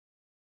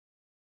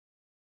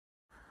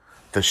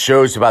The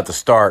show's about to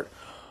start.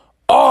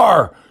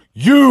 Are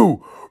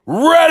you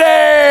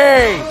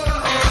ready?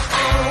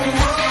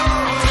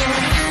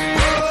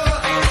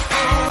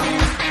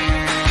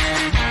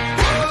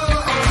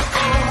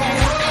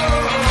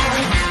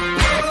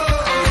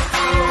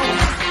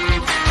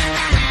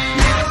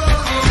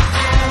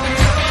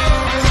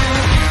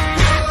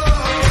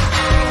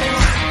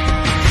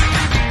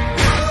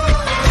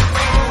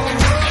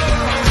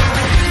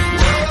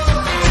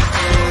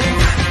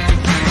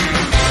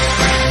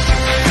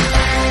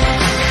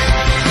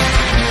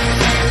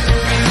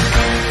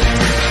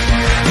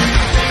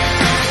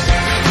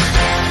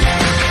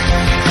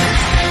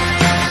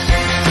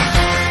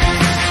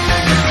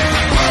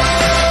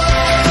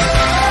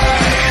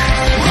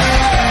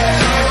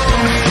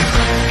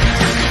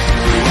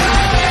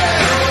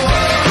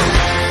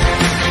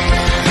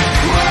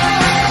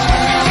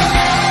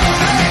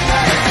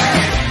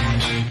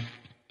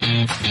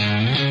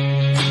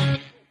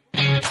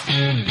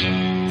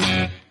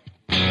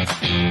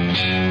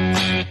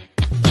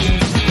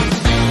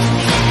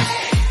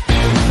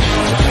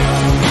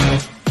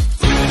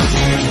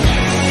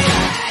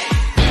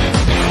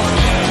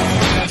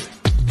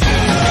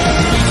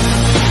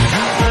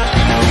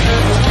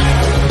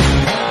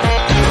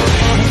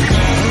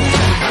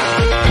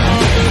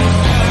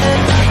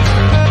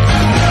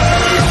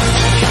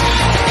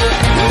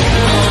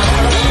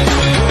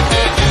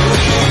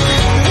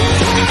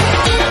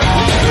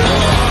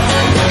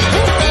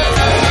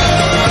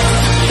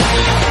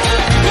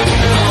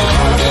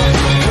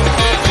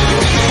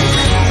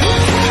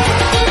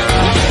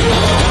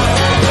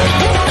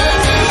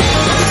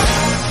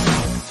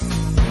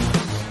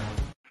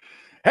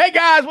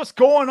 What's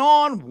going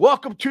on?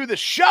 Welcome to the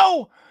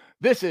show.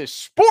 This is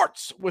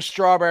Sports with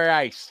Strawberry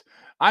Ice.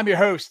 I'm your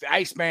host, the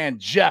Iceman,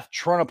 Jeff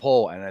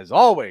Trunapole. And as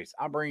always,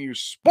 I'm bringing you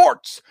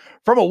sports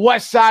from a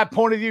West Side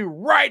point of view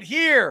right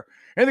here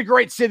in the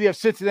great city of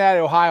Cincinnati,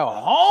 Ohio,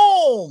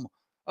 home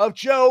of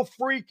Joe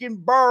freaking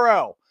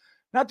Burrow.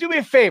 Now, do me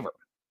a favor.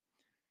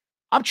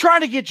 I'm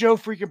trying to get Joe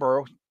freaking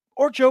Burrow,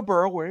 or Joe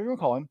Burrow, whatever you want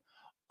to call him,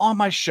 on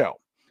my show.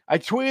 I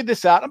tweeted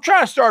this out. I'm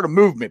trying to start a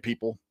movement,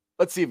 people.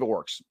 Let's see if it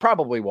works.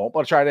 Probably won't, but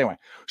I'll try it anyway.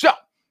 So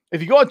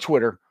if you go on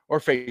Twitter or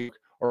Facebook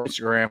or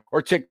Instagram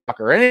or TikTok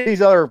or any of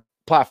these other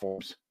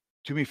platforms,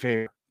 do me a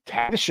favor,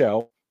 tag the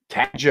show,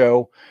 tag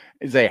Joe.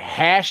 Is a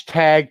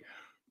hashtag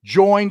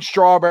join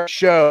Strawberry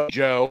Show,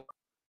 Joe.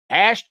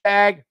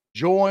 Hashtag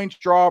join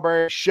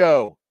Strawberry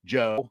Show,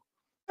 Joe.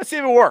 Let's see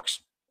if it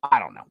works. I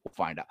don't know. We'll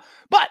find out.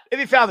 But if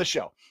you found the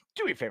show,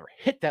 do me a favor,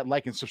 hit that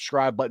like and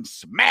subscribe button.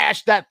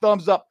 Smash that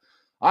thumbs up.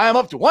 I am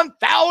up to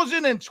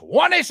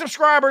 1,020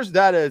 subscribers.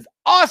 That is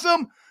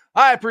awesome.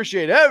 I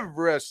appreciate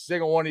every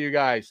single one of you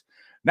guys.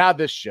 Now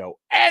this show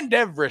and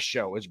every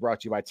show is brought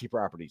to you by T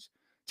Properties.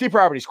 T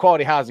Properties,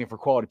 quality housing for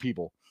quality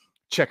people.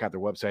 Check out their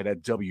website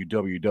at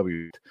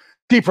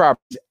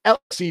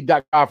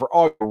www.tpropertieslc.com for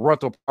all your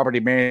rental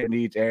property management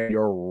needs and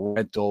your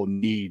rental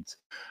needs.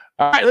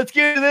 All right, let's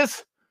get into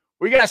this.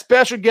 We got a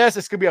special guest.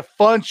 It's going to be a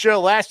fun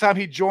show. Last time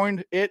he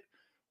joined, it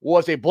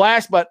was a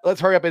blast, but let's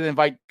hurry up and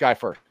invite Guy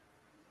first.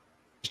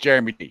 It's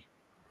Jeremy D.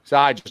 So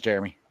hi, just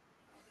Jeremy.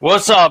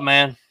 What's up,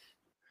 man?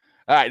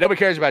 All right, nobody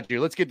cares about you.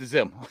 Let's get to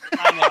Zim.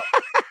 I know.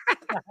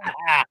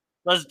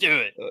 Let's do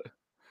it.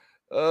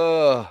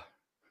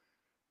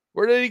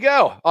 Where did he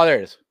go? Oh, there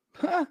it is.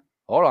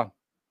 Hold on.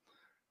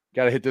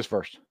 Got to hit this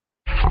first.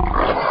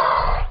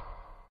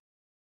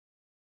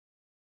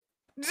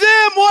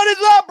 Zim, what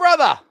is up,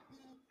 brother?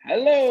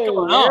 Hello,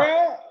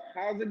 world.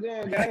 How's it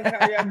going, guys?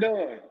 How y'all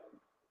doing?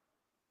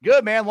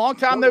 Good, man. Long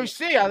time no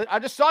see. I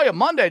just saw you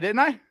Monday, didn't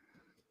I?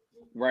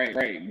 Right.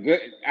 Good.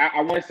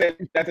 I want to say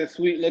that's a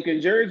sweet looking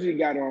jersey you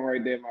got on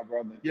right there, my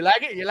brother. You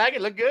like it?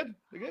 Look good?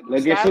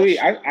 Looking sweet.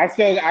 I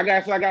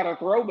guess I got a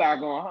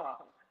throwback on, huh?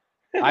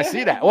 I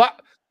see that. Well,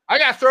 I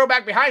got a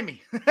throwback behind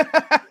me.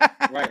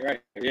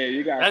 Right. Yeah,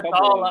 you got that's a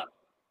couple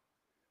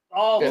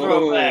all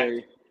throwback.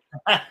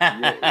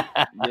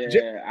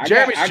 Yeah.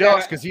 Jeremy's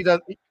jealous because he does.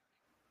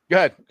 Go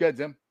ahead,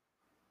 Zim.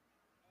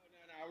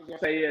 I was gonna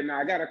say,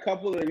 I got a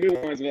couple of new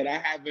ones, but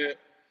I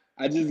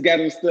just got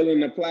them still in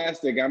the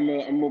plastic. I'm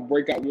gonna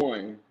break out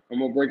one. I'm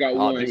gonna break out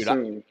one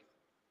soon.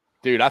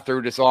 I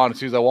threw this on as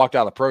soon as I walked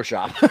out of the pro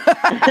shop.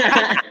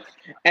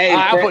 Hey,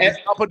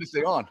 I'll put this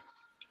thing on.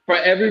 For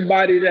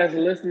everybody that's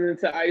listening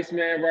to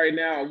Iceman right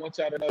now, I want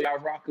y'all to know y'all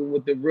rocking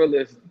with the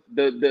realest,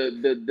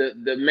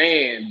 the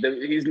man.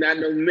 He's not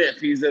no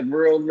myth. He's a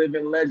real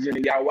living legend.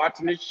 And y'all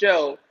watching the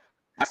show.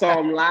 I saw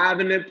him live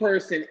and in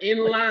person,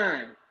 in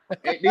line.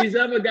 And these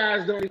other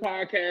guys doing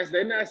podcasts,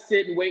 they're not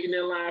sitting waiting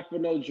in line for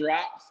no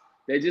drops.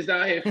 They're just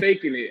out here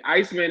faking it.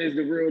 Iceman is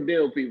the real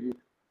deal, people.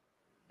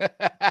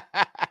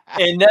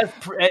 And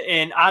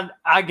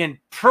I can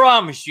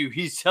promise you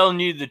he's telling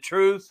you the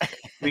truth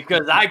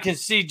because I can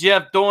see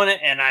Jeff doing it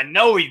and I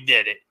know he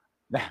did it.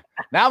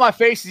 Now my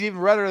face is even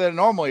redder than it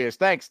normally is.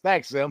 Thanks,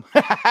 Sim.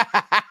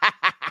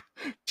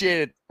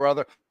 Shit,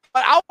 brother.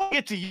 But I want to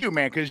get to you,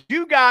 man, because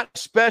you got a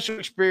special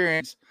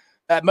experience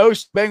that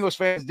most Bengals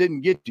fans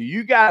didn't get to.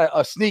 You got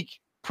a sneak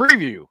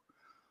preview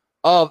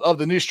of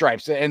the New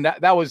Stripes. And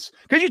that was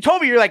because you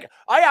told me you're like,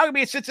 I'm gonna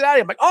be in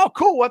Cincinnati. I'm like, oh,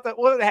 cool. What the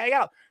hang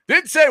out?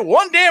 Didn't say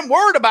one damn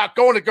word about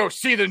going to go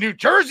see the New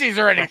Jerseys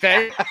or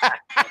anything.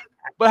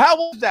 But how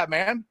was that,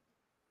 man?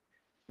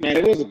 Man,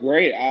 it was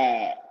great.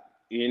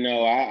 You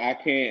know, I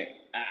can't.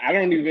 I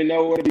don't even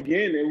know where to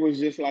begin. It was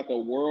just like a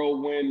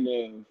whirlwind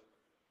of,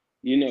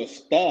 you know,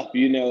 stuff.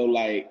 You know,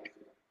 like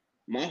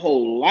my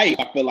whole life,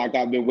 I feel like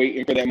I've been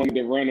waiting for that moment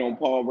to run on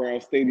Paul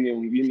Brown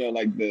Stadium. You know,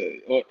 like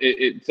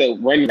to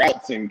run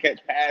routes and catch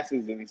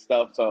passes and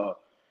stuff. So,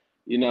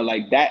 you know,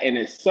 like that in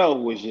itself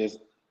was just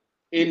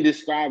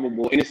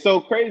indescribable. And it's so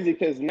crazy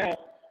because now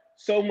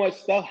so much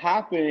stuff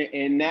happened,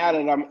 and now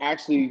that I'm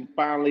actually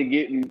finally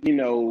getting, you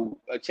know,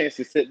 a chance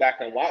to sit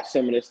back and watch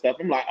some of this stuff,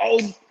 I'm like, oh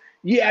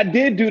yeah, I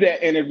did do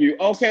that interview.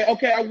 Okay,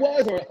 I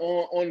was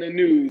on the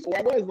news, or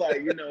I was like,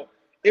 you know,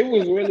 it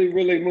was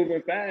really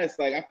moving fast.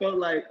 Like I felt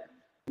like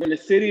when the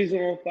city's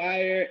on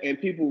fire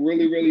and people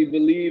really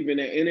believe and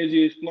the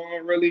energy is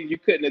flowing, really, you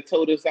couldn't have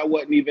told us I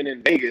wasn't even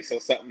in Vegas or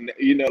something,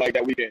 you know, like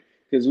that weekend.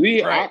 Because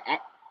I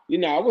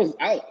was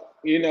out.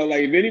 You know,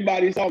 like if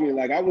anybody saw me,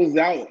 like I was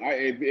out.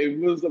 If it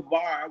was a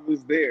bar, I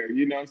was there.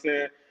 You know what I'm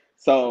saying?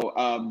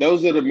 So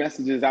those are the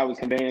messages I was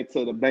conveying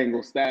to the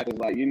Bengals staff. Is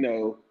like, you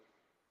know,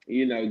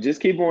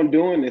 just keep on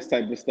doing this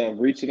type of stuff,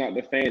 reaching out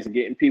to fans, and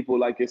getting people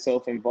like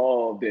yourself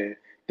involved, and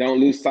don't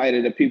lose sight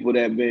of the people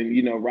that have been,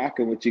 you know,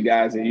 rocking with you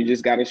guys. And you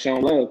just got to show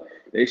them love.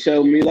 They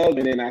showed me love,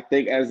 and then I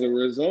think as a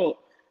result,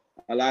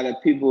 a lot of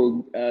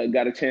people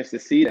got a chance to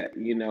see that,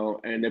 you know,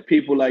 and the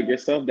people like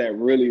yourself that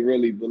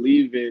really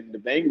believe in the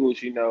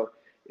Bengals, you know,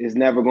 is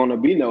never going to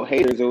be no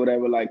haters or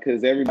whatever, like,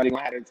 because everybody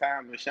going to have their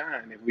time to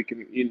shine if we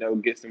can, you know,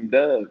 get some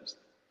dubs.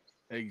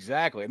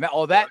 Exactly.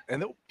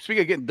 And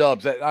speaking of getting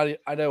dubs, I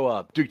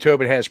know Duke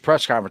Tobin has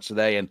press conference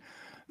today, and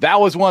that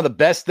was one of the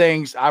best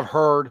things I've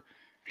heard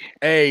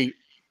not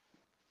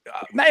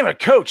even a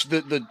coach,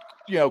 the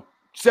you know,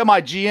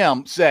 semi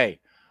GM say.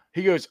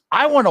 He goes,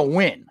 I want to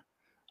win.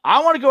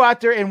 I want to go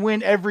out there and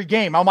win every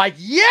game. I'm like,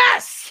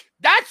 yes,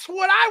 that's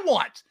what I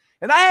want.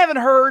 And I haven't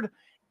heard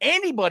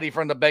anybody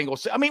from the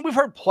Bengals. I mean, we've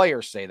heard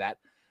players say that,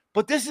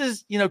 but this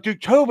is, you know, Duke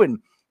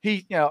Tobin.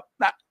 He, you know,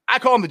 I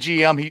call him the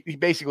GM. He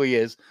basically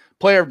is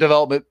player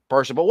development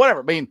person, but whatever.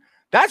 I mean,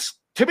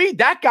 to me,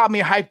 that got me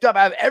hyped up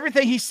out of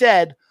everything he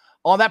said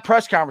on that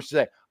press conference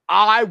today.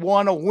 I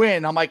want to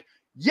win. I'm like,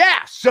 yeah,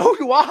 so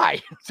do I.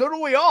 So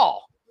do we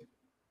all.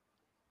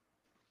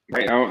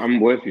 Right, I'm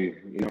with you.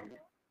 You know.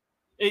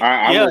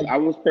 I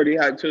was pretty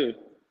hot too.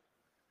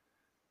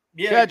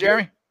 Yeah,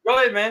 Jeremy. Go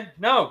ahead, man.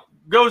 No,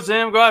 go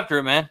Zim. Go after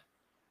it, man.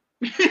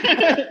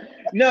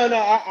 No.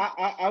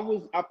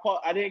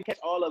 I didn't catch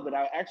all of it.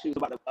 I actually was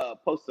about to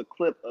post a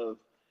clip of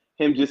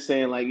him just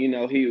saying, like, you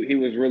know, he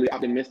was really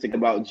optimistic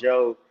about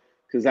Joe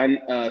because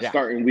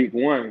starting week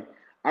 1.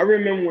 I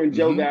remember when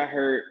Joe got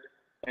hurt,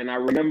 and I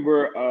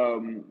remember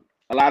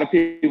a lot of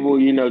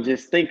people, you know,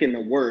 just thinking the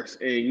worst,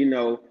 and you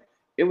know.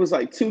 It was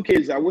like 2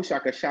 kids. I wish I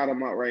could shout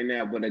them out right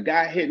now, but a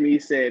guy hit me. He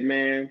said,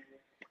 man,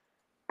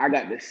 I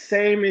got the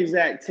same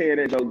exact tear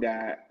that Joe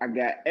got. I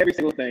got every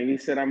single thing. He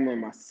said, I'm in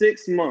my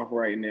 6th month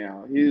right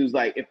now. He was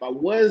like, if I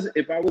was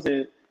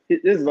in,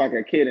 this is like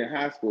a kid in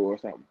high school or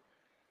something.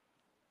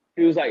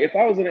 He was like, if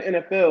I was in the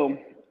NFL,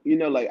 you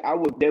know, like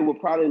they would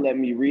probably let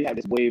me rehab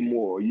this way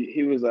more.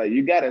 He was like,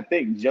 you got to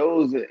think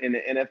Joe's in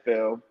the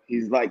NFL.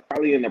 He's like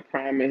probably in the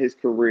prime of his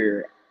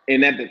career.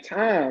 And at the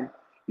time,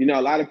 you know,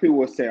 a lot of people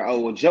were saying, oh,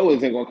 well, Joe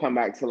isn't going to come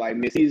back to like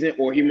mid-season,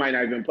 or he might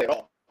not even play at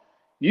all.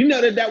 You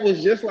know that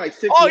was just like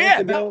 6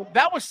 months ago?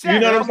 That was sad. You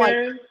know what I'm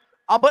saying?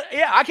 But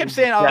yeah, I kept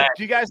saying,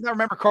 do you guys not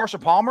remember Carson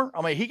Palmer?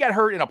 I mean, he got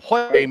hurt in a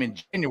play game in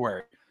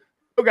January.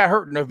 He got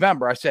hurt in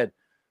November. I said,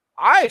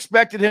 I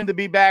expected him to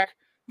be back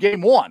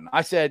game 1.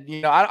 I said,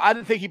 you know, I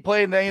didn't think he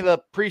played in any of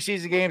the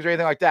preseason games or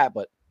anything like that,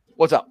 but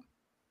what's up?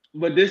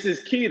 But this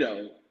is key,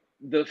 though.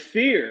 The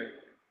fear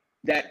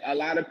that a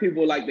lot of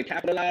people like to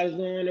capitalize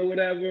on or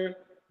whatever,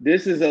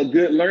 this is a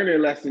good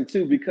learning lesson,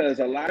 too, because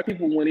a lot of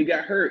people, when he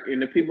got hurt,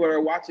 and the people that are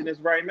watching this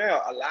right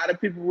now, a lot of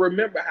people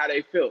remember how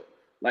they felt.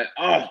 Like,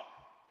 oh,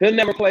 he'll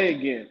never play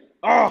again.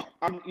 Oh,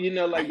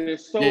 like they're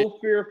so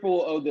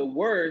fearful of the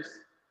worst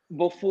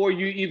before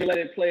you even let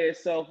it play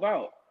itself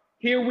out.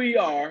 Here we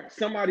are.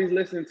 Somebody's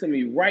listening to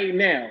me right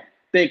now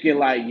thinking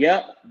like,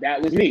 yep,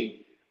 that was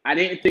me. I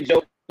didn't think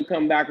Joe would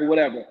come back or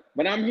whatever.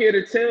 But I'm here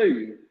to tell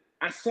you,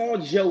 I saw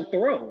Joe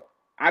throw.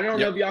 I don't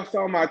know if y'all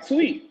saw my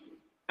tweet.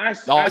 I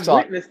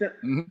witnessed it.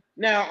 Mm-hmm.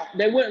 Now,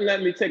 they wouldn't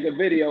let me take a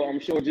video, I'm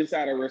sure, just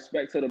out of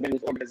respect to the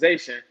Bengals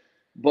organization.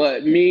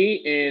 But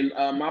me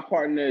and my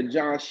partner,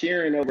 John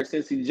Sheeran over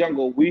Cincy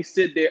Jungle, we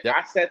sit there. Yep.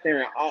 I sat there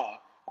in awe.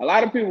 A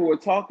lot of people were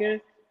talking.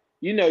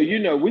 You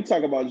know, we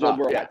talk about Joe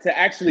Burrow. Yeah. To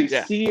actually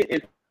see it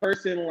in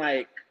person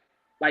like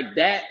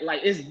that,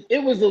 like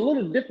it was a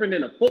little different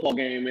than a football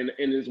game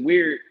in this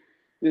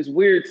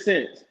weird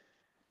sense.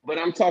 But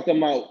I'm talking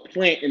about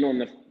planting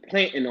on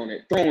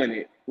it, throwing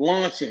it,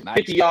 launching,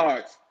 50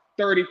 yards,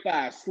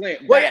 35,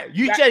 slant. Well,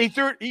 you said he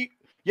threw it.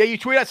 You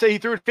tweeted out, said he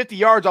threw it 50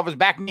 yards off his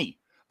back knee.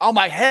 I'm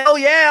like, hell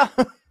yeah.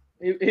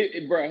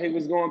 Bro, he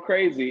was going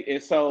crazy.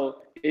 And so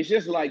it's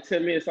just like, to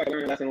me, it's like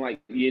learning a lesson. Like,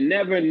 you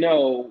never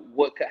know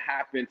what could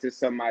happen to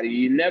somebody.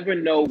 You never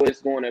know what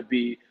it's going to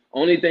be.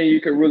 Only thing you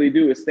can really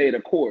do is stay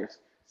the course.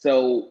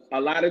 So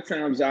a lot of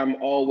times I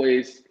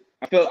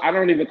feel, I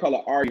don't even call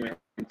it argument.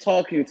 I'm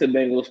talking to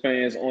Bengals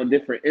fans on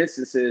different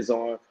instances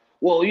on,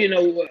 well,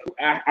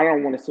 I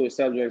don't want to switch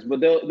subjects, but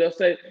they'll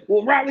say,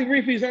 well, Riley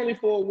Reefy's only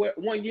for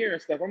 1 year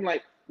and stuff. I'm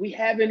like, we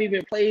haven't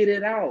even played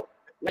it out.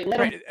 Like,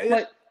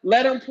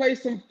 let him play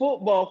some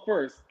football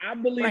first. I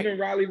believe in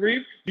Riley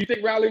Reef. Do you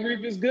think Riley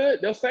Reef is good?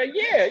 They'll say,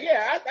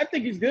 yeah, I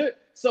think he's good.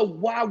 So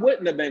why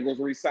wouldn't the Bengals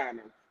re-sign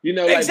him?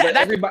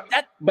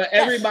 But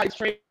everybody's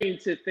trained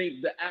to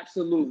think the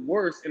absolute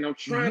worst, and I'm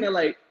trying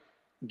to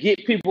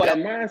get people that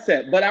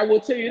mindset. But I will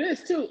tell you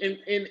this too,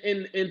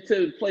 and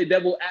to play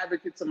devil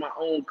advocate to my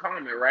own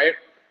comment, right?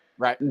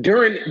 Right.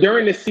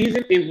 During the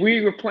season, if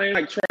we were playing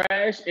like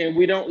trash and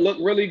we don't look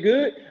really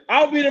good,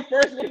 I'll be the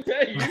first one to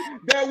tell you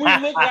that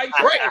we look like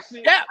trash.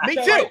 Yeah, me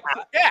too.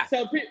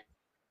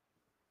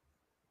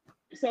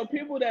 So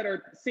people that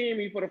are seeing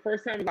me for the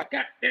first time, like,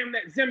 God damn,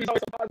 that Zimmy's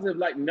always so positive.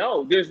 Like,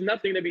 no, there's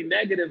nothing to be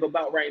negative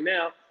about right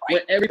now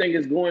when everything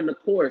is going the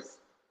course.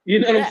 You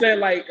know what I'm saying?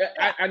 Like,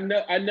 I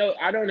know,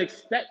 I don't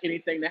expect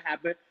anything to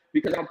happen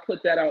because I'll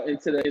put that out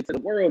into the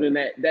world and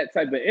that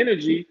type of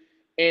energy.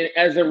 And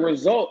as a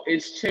result,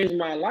 it's changed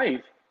my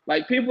life.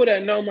 Like, people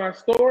that know my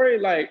story,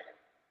 like,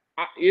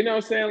 you know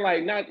what I'm saying?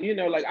 Like, not,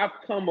 like, I've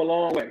come a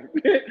long way.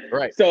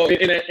 Right. So,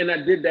 and I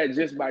did that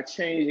just by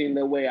changing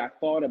the way I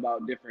thought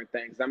about different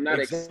things. I'm not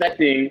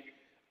expecting,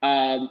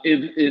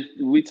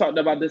 if we talked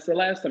about this the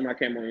last time I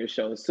came on your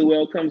show,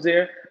 Sewell comes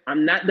here.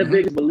 I'm not the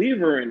biggest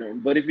believer in him,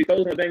 but if he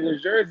goes in a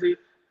Bengals jersey,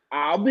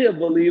 I'll be a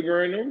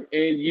believer in him.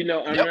 And,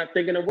 I'm not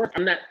thinking of work.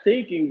 I'm not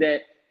thinking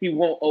that he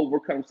won't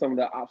overcome some of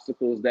the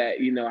obstacles that,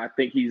 I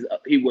think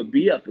he would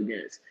be up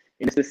against.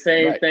 And it's the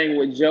same thing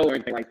with Joe or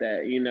anything like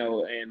that,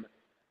 and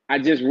I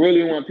just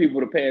really want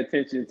people to pay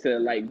attention to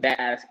like that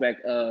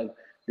aspect of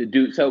the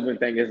Duke Tobin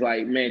thing. Is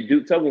like, man,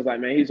 Duke Tobin's like,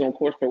 man, he's on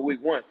course for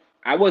week 1.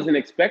 I wasn't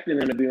expecting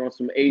him to be on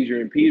some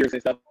Adrian Peters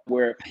and stuff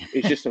where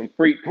it's just some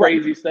freak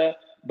crazy stuff.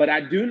 But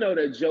I do know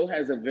that Joe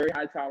has a very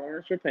high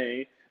tolerance for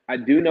pain. I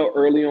do know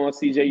early on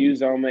CJ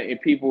Uzomah and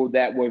people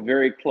that were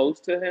very close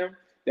to him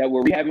that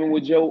were rehabbing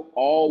with Joe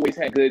always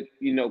had good,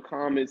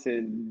 comments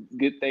and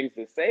good things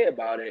to say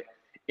about it.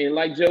 And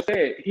like Joe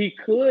said,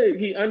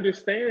 he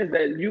understands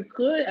that you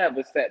could have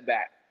a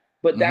setback,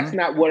 but that's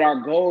not what our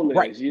goal is.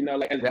 Right.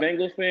 Like as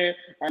Bengals fan,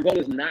 our goal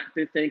is not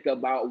to think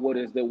about what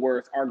is the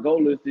worst. Our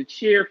goal is to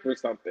cheer for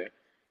something.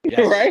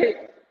 Yes.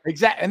 Right?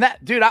 Exactly. And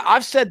that, dude,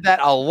 I've said that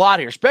a lot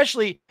here,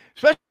 especially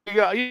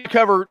you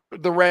cover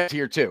the Reds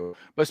here too,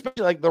 but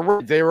especially like the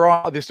Reds,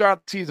 they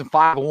started the season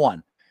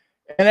 5-1.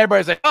 And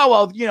everybody's like, oh,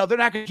 well, they're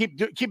not going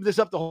to keep this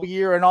up the whole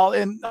year and all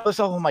this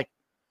stuff. I'm like,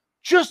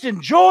 just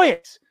enjoy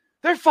it.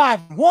 They're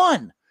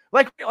 5-1.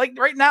 Like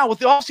right now with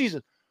the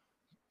offseason,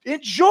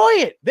 enjoy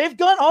it. They've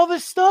done all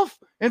this stuff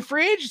in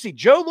free agency.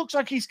 Joe looks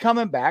like he's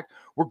coming back.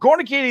 We're going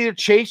to get either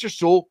Chase or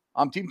Sewell.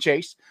 I'm Team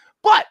Chase.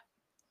 But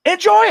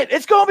enjoy it.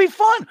 It's going to be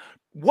fun.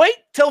 Wait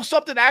till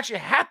something actually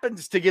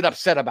happens to get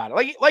upset about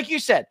it. Like you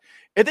said,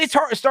 if they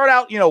start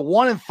out,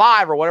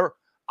 1-5 or whatever,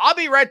 I'll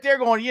be right there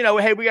going,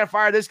 hey, we got to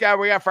fire this guy.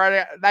 We got to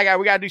fire that guy.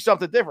 We got to do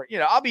something different.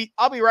 I'll be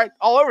right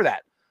all over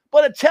that.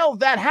 But until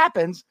that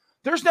happens,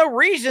 there's no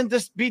reason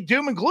to be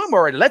doom and gloom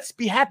already. Let's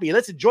be happy.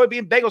 Let's enjoy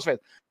being Bengals fans.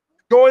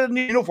 Enjoy the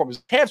new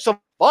uniforms. Have some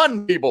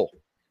fun, people.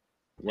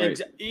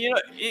 Right.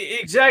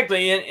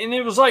 Exactly. And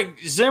it was like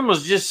Zim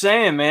was just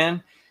saying,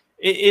 man,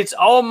 it's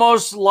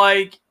almost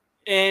like,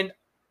 and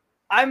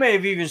I may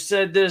have even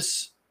said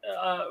this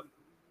a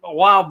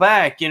while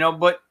back,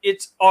 but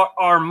it's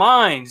our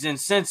minds in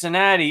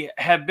Cincinnati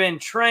have been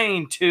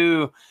trained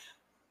to,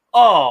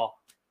 oh,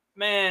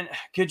 man,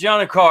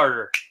 Kajana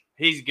Carter,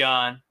 he's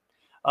gone.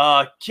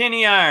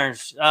 Kenny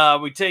Irons,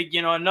 we take,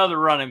 another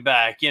running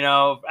back,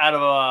 out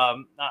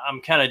of,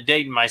 I'm kind of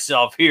dating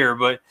myself here,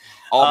 but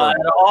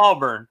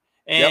Auburn.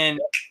 And,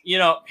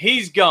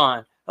 he's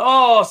gone.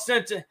 Oh,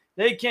 since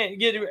they can't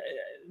get it.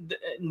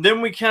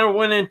 Then we kind of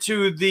went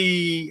into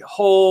the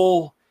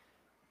whole,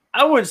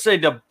 I wouldn't say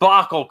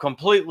debacle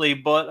completely,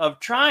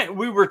 but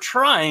we were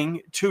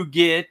trying to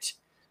get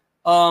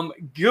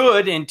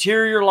good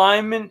interior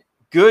linemen,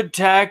 good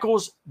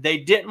tackles. They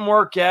didn't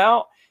work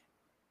out.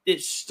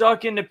 It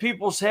stuck into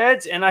people's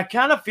heads, and I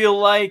kind of feel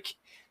like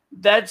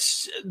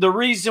that's the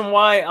reason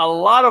why a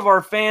lot of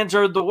our fans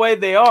are the way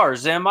they are.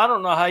 Zim, I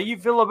don't know how you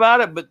feel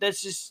about it, but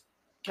that's just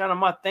kind of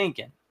my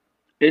thinking.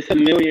 It's a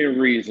million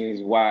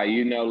reasons why,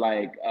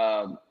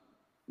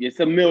 it's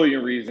a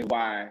million reasons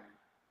why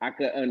I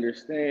could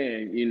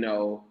understand,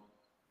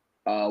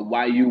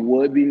 why you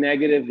would be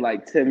negative.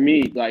 Like, to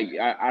me, like,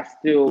 I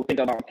still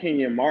think about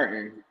Kenyon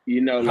Martin,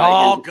 God.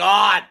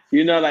 I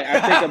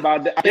think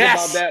about that. I think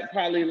about that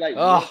probably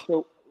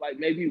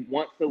maybe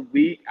once a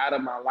week out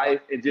of my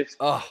life. It just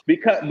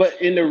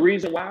and the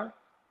reason why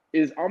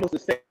is almost the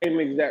same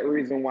exact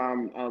reason why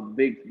I'm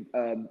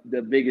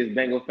the biggest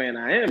Bengal fan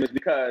I am is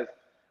because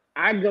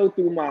I go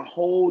through my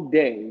whole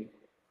day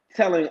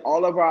telling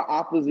all of our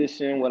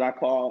opposition, what I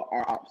call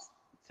our ops,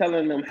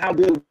 telling them how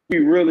good we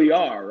really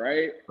are,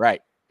 right?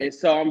 Right. And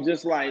so I'm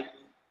just like,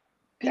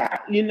 God,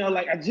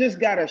 like I just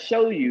gotta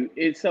show you.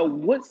 And so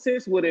what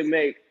sense would it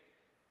make?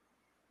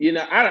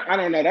 I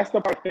don't know. That's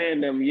the part of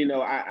fandom.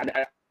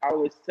 I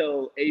always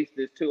tell Ace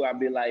this too. I'd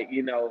be like,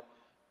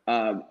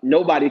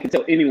 nobody can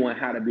tell anyone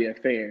how to be a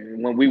fan.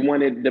 When we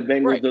wanted the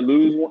Bengals to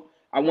lose,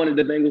 I wanted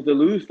the Bengals to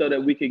lose so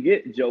that we could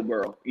get Joe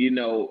Burrow. Me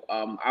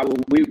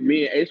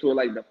and Ace were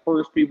like the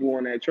first people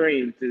on that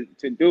train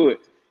to do it.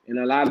 And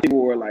a lot of people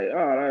were like,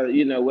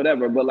 oh,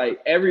 whatever. But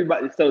like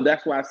everybody, so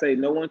that's why I say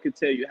no one can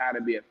tell you how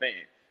to be a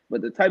fan.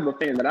 But the type of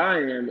fan that I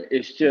am,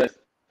 it's just,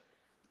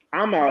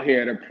 I'm out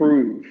here to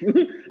prove.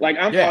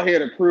 Out here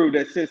to prove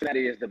that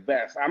Cincinnati is the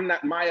best.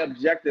 My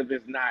objective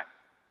is not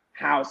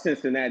how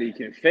Cincinnati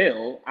can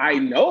fail. I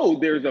know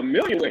there's a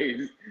million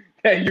ways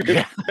that you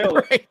can fail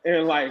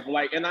in life.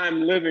 And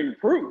I'm living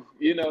proof.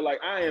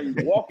 I am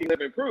walking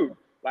living proof.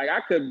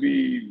 I could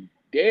be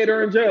dead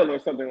or in jail or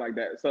something like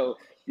that. So,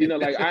 I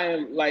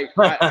am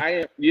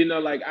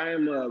I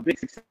am a big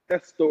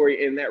success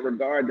story in that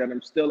regard, that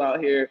I'm still out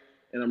here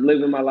and I'm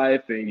living my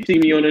life, and you see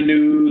me on the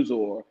news,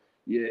 or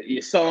you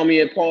saw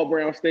me at Paul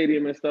Brown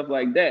Stadium and stuff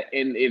like that.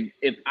 And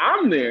if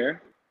I'm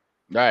there,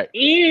 right,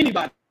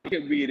 anybody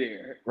could be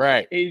there,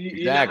 right? And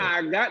you know how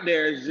I got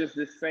there is just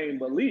the same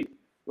belief.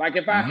 Like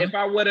if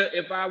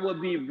I would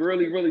be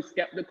really, really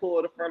skeptical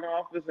of the front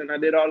office and I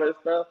did all this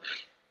stuff,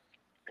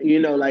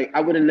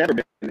 I would have never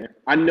been there.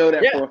 I know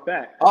that for a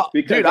fact,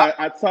 because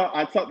I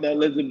talked to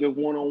Elizabeth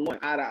one-on-one,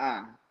 eye to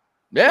eye.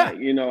 Yeah,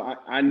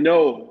 I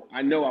know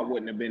I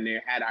wouldn't have been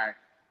there had I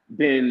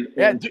been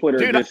on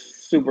Twitter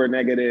just super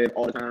negative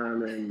all the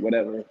time and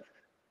whatever.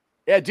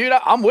 Yeah, dude,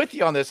 I'm with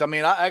you on this. I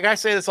mean, I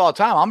say this all the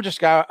time. I'm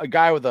just a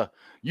guy with a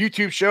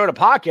YouTube show and a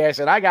podcast,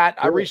 and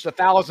I reached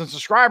 1,000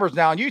 subscribers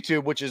now on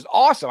YouTube, which is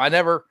awesome. I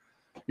never,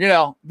 when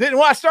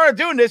I started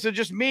doing this, it's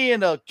just me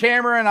and a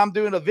camera, and I'm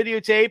doing a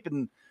videotape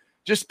and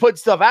just putting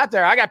stuff out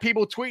there. I got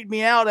people tweeting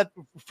me out at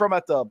the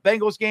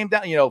Bengals game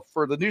down,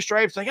 for the New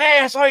Stripes, like,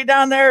 hey, I saw you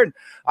down there. And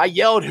I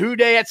yelled "Who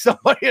Day" at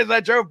somebody as I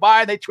drove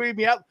by, and they tweeted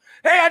me out,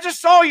 hey, I just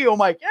saw you. I'm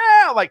like,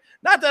 yeah. I'm like,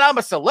 not that I'm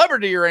a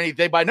celebrity or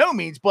anything by no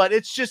means, but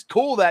it's just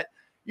cool that,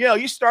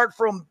 you start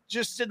from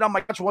just sitting on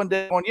my couch one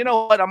day going, you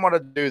know what, I'm going to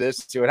do this,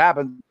 see what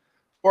happens.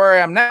 Where I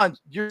am now, and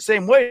you're the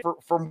same way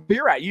from where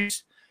you're at.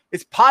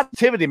 It's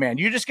positivity, man.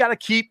 You just got to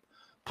keep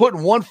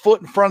putting one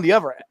foot in front of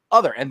the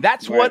other. And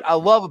that's what I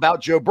love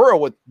about Joe Burrow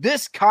with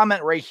this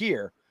comment right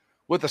here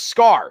with the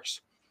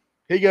scars.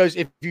 He goes,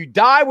 if you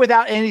die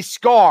without any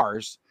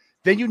scars,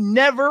 then you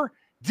never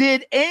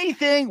did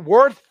anything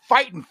worth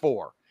fighting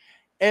for.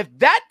 If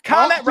that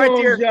comment right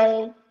there,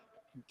 Joe.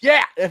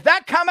 Yeah, if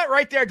that comment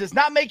right there does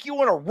not make you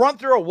want to run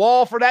through a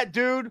wall for that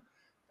dude,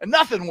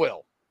 nothing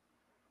will.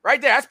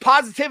 Right there, that's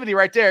positivity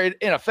right there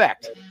in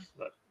effect.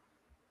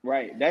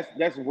 Right,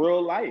 that's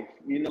real life.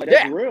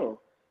 That's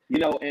real.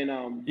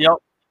 And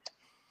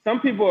some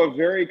people are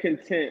very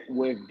content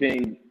with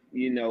being,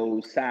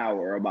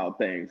 sour about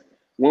things.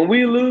 When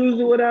we lose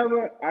or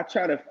whatever, I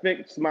try to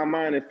fix my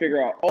mind and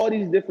figure out all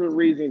these different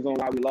reasons on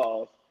why we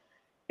lost.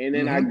 And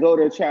then I go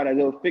to try to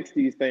go fix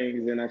these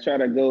things, and I try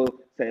to go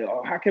say,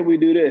 oh, how can we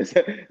do this?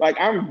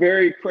 I'm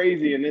very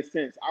crazy in this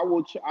sense.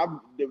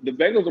 The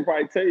Bengals will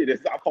probably tell you this.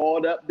 I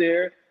called up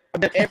there.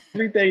 I've done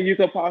everything you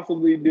could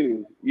possibly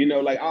do.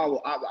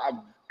 I've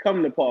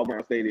come to Paul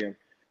Brown Stadium.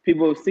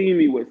 People have seen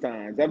me with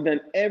signs. I've done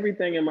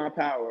everything in my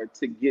power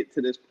to get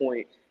to this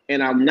point,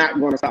 and I'm not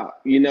going to stop.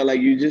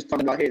 You just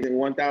talked about hitting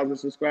 1,000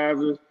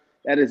 subscribers.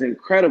 That is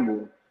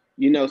incredible.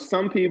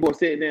 Some people are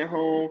sitting at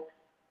home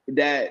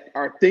that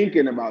are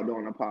thinking about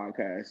doing a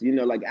podcast.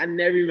 I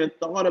never even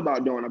thought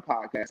about doing a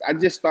podcast. I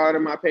just started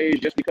my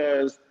page just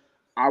because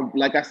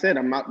like I said,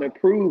 I'm out to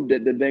prove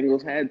that the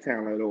Bengals had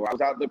talent, or I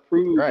was out to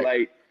prove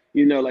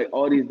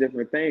all these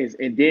different things.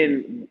 And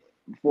then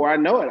before I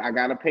know it, I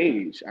got a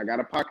page, I got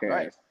a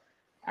podcast,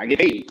 I get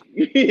paid,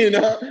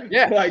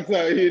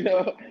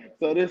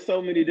 so there's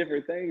so many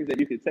different things that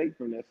you could take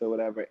from this or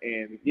whatever.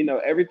 And,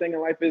 everything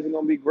in life isn't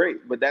going to be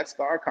great, but that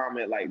star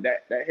comment,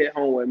 that hit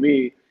home with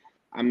me.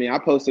 I mean, I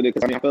posted it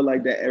because I feel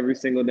like that every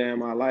single day of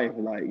my life.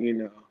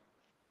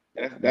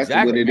 That's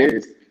exactly what it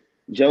is.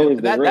 Joe is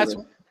the realest.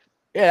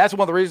 That's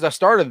one of the reasons I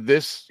started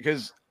this,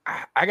 because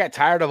I got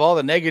tired of all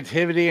the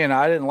negativity, and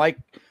I didn't like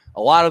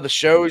a lot of the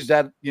shows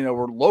that,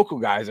 were local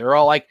guys. They're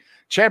all like,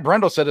 Chad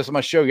Brendel said this on my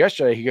show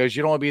yesterday. He goes,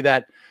 you don't want to be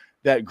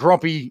that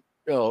grumpy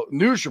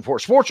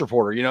sports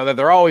reporter, that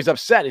they're always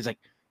upset. He's like,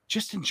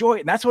 just enjoy it.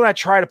 And that's what I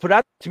try to put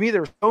out. To me,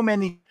 there was so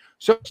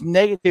much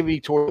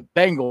negativity toward the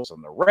Bengals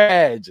and the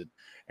Reds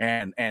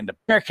and the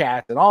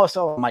Bearcats and all this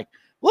stuff. I'm like,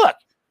 look,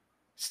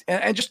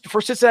 and just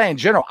for Cincinnati in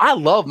general, I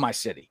love my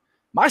city.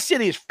 My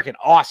city is freaking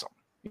awesome.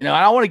 And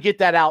I want to get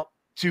that out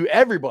to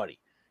everybody.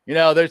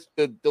 There's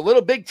the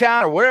little big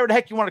town, or whatever the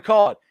heck you want to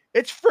call it.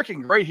 It's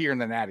freaking great here in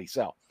the Natty.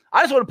 So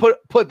I just want to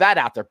put that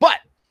out there. But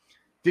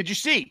did you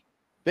see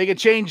they can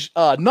change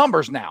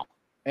numbers now?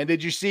 And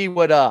did you see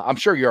what I'm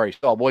sure you already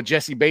saw what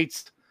Jesse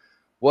Bates,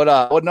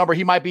 what number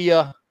he might be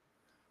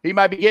he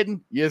might be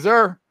getting, yes,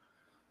 sir,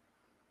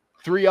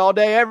 3 all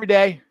day, every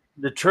day.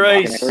 The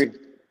trays.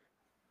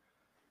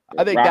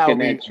 I think that would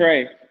be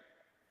Trey.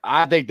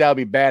 I think that would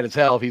be bad as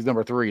hell if he's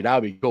number 3. That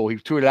would be cool. He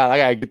tweeted out, I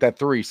got to get that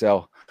 3.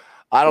 So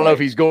I don't know if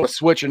he's going to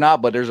switch or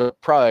not, but there's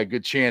probably a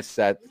good chance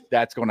that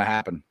that's going to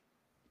happen.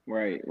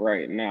 Right.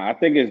 No, I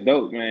think it's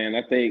dope, man.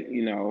 I think,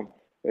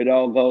 it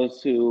all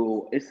goes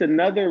to – it's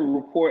another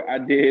report I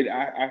did.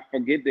 I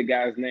forget the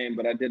guy's name,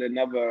 but I did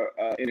another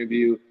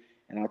interview,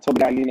 and I told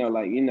that,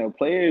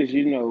 players,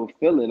 feel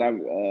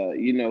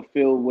it.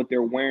 Feel what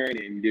they're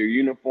wearing and their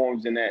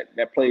uniforms, and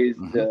that plays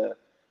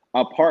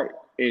a part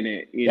in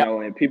it,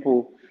 and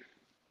people –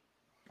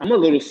 I'm a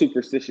little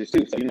superstitious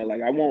too. So,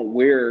 I won't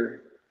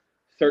wear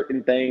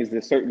certain things to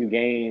certain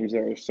games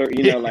or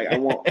certain, I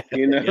won't,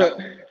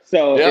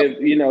 So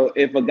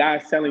if a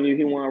guy's telling you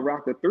he want to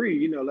rock a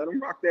 3, let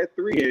him rock that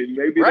 3 and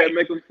maybe that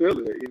make him feel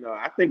it.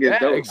 I think it's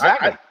dope.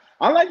 Exactly.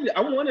 I like it.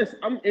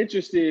 I'm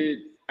interested.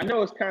 I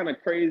know it's kind of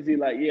crazy.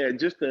 I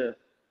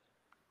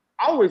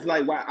always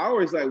like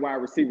wide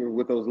receivers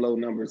with those low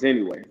numbers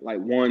anyway, like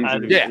 1s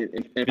and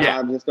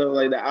 5s and stuff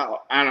like that.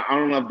 I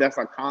don't know if that's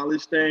a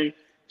college thing.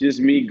 Just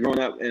me growing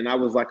up, and I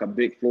was like a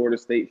big Florida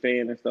State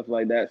fan and stuff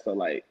like that.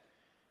 So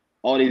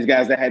all these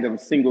guys that had them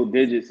single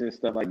digits and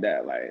stuff like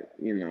that, I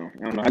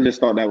don't know. I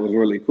just thought that was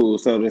really cool.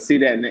 So to see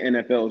that in the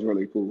NFL is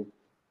really cool.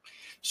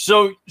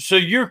 So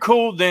you're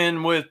cool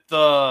then with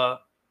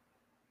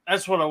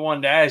that's what I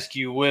wanted to ask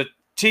you with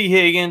T.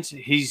 Higgins.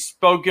 He's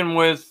spoken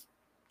with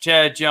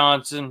Chad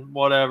Johnson,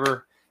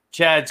 whatever.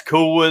 Chad's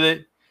cool with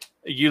it.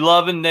 Are you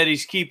loving that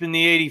he's keeping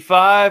the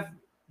 85?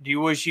 Do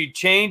you wish you'd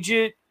change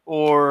it?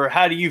 Or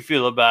how do you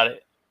feel about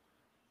it?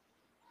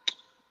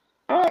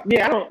 I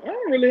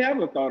don't really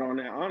have a thought on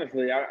that,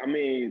 honestly. I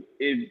mean,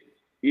 I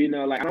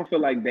don't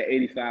feel like the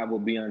 85 will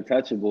be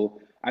untouchable.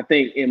 I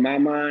think in my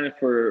mind,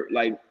 for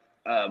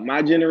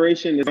my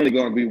generation, there's only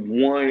going to be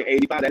one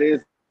 85.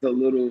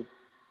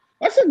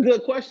 That's a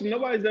good question.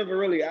 Nobody's ever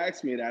really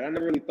asked me that. I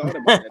never really thought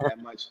about it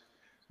that much.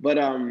 But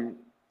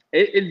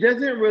it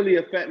doesn't really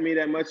affect me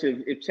that much.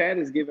 If Chad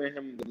is giving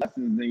him the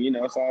lessons, then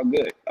it's all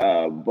good.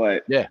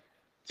 But yeah.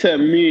 To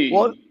me,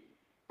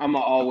 I'm gonna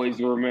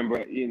always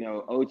remember,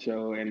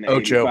 Ocho and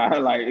Ocho.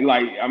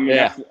 85.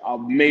 That's a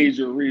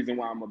major reason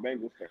why I'm a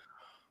Bengals fan.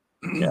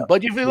 Yeah.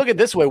 But if you look at it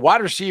this way,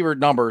 wide receiver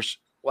numbers,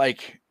 I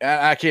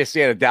can't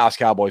stand the Dallas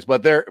Cowboys,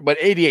 but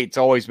 88's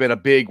always been a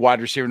big wide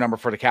receiver number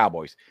for the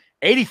Cowboys.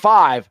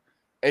 85,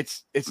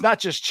 it's not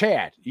just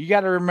Chad. You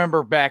got to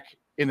remember back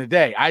in the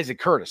day, Isaac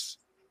Curtis,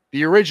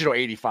 the original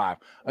 85,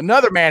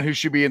 another man who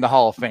should be in the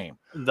Hall of Fame.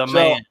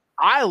 Man.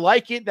 I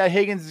like it that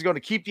Higgins is going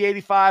to keep the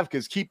 85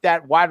 because keep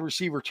that wide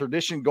receiver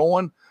tradition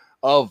going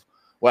of,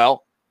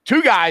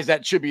 2 guys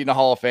that should be in the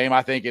Hall of Fame,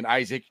 I think, in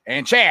Isaac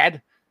and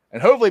Chad.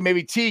 And hopefully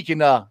maybe T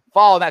can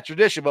follow that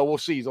tradition, but we'll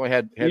see. He's only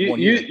had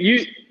 1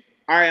 year.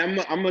 All right, I'm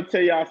going to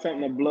tell y'all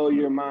something to blow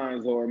your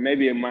minds, or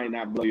maybe it might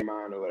not blow your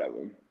mind or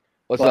whatever.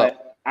 What's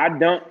up? I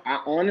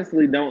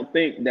honestly don't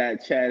think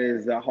that Chad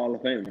is a Hall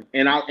of Famer.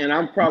 And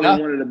I'm probably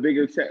one of the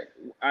bigger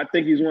 – I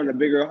think he's one of the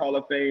bigger Hall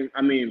of Fame –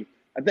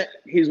 I think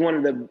he's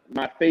one of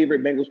my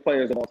favorite Bengals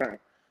players of all time.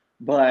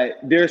 But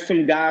there's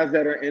some guys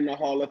that are in the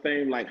Hall of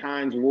Fame, like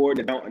Hines Ward,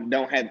 that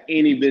don't have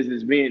any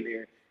business being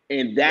there,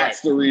 and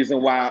that's the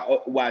reason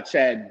why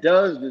Chad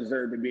does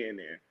deserve to be in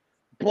there.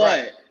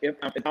 But if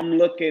I'm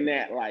looking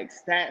at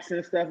stats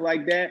and stuff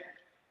like that,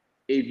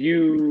 if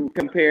you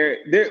compare,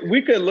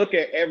 we could look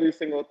at every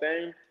single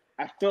thing.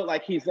 I felt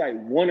like he's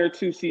 1 or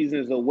 2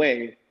 seasons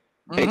away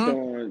based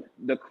on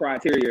the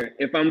criteria.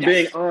 If I'm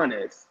being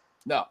honest.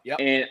 No. Yep.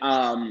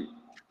 And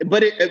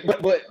But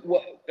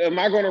am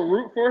I going to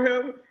root for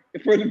him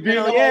for the being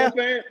Hall of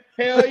Fame?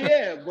 Hell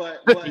yeah!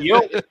 But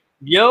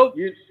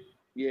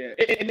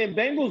And then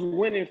Bengals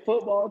winning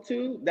football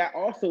too. That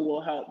also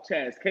will help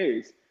Chad's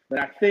case. But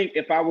I think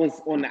if I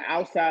was on the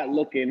outside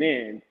looking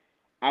in,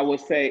 I would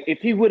say if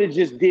he would have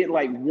just did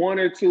 1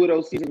 or 2 of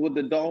those seasons with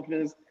the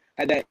Dolphins,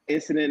 had that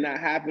incident not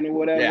happen or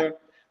whatever,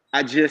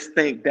 I just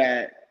think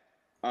that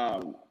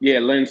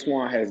Lynn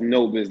Swann has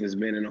no business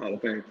being in the Hall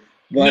of Fame.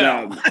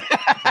 But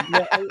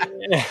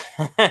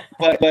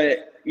but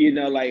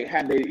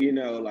had they,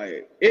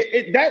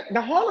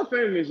 the Hall of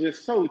Fame is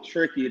just so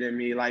tricky to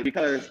me,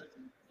 because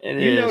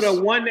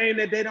the one name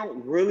that they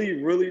don't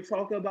really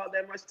talk about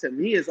that much to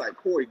me is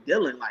Corey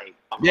Dillon,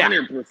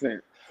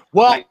 100%.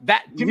 Well,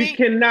 you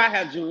cannot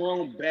have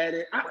Jerome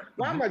Bettis.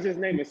 Why am I just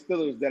naming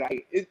Steelers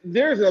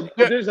there's a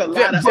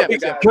lot of other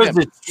guys. Because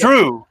it's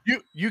true.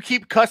 You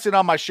keep cussing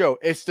on my show.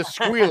 It's the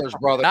Squealers,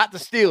 brother, not the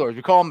Steelers.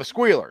 We call them the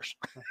Squealers.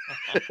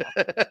 You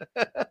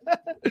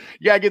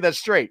gotta get that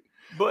straight.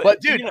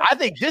 But dude, I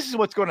think this is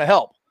what's going to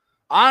help.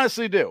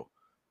 Honestly, do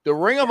the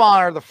Ring of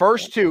Honor, the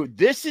first 2.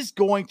 This is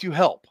going to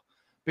help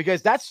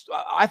because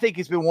I think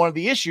it's been one of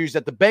the issues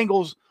that the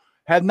Bengals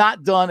have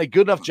not done a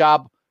good enough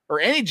job, or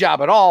any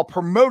job at all,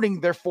 promoting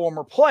their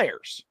former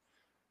players.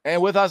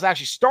 And with us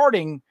actually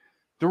starting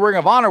the Ring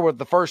of Honor with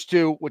the first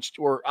 2, which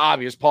were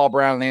obvious, Paul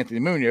Brown and Anthony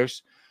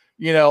Munoz,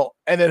 and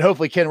then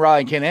hopefully Ken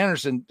Riley and Ken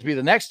Anderson to be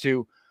the next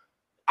 2,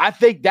 I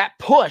think that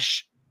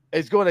push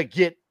is going to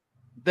get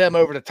them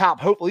over the top,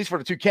 hopefully, at least for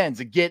the Toucans,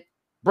 to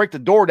break the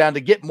door down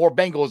to get more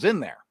Bengals in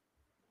there.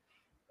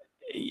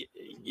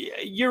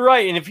 You're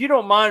right. And if you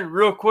don't mind,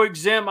 real quick,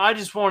 Zim, I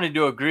just wanted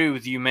to agree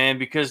with you, man,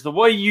 because the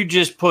way you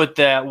just put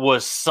that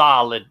was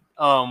solid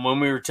when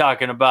we were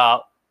talking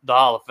about the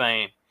Hall of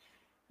Fame.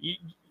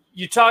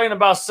 You're talking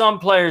about some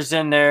players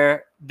in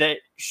there that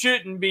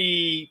shouldn't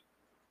be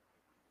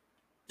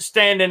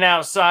standing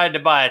outside to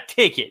buy a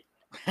ticket.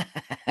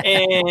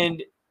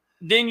 And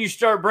then you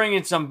start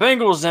bringing some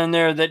Bengals in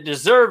there that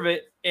deserve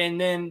it. And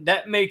then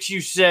that makes you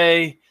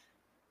say,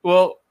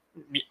 well,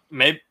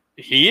 maybe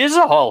he is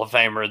a Hall of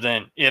Famer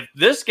then. If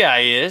this guy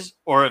is,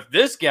 or if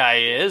this guy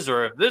is,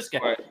 or if this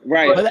guy.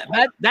 Right.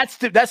 But that's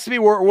to be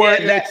where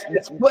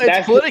it's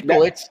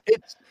political. It's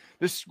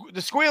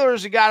the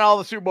Squealers have got all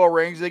the Super Bowl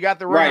rings. They got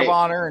the Ring of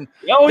Honor, and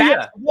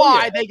that's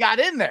why they got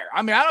in there.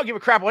 I mean, I don't give a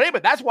crap what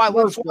anybody, but that's why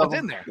Lynn Swann's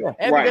in there. Yeah.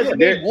 And because they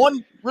made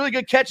one really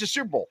good catch at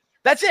Super Bowl.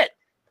 That's it.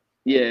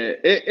 Yeah,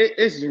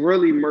 it's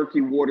really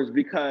murky waters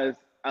because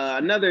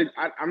I'll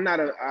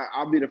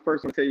be the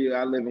first one to tell you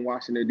I live in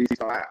Washington, D.C.,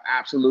 so I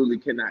absolutely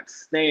cannot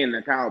stand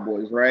the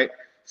Cowboys, right?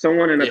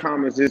 Someone in the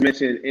comments just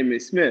mentioned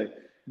Emmitt Smith.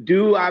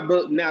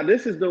 Now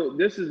this is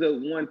the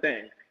one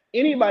thing.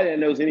 Anybody that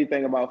knows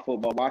anything about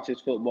football, watches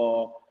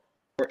football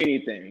or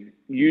anything,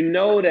 you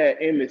know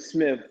that Emmitt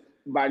Smith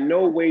by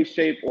no way,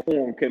 shape, or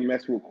form can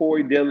mess with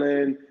Corey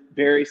Dillon,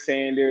 Barry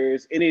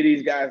Sanders, any of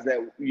these guys that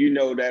you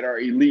know that are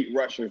elite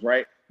rushers,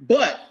 right?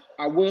 But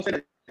I will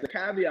say the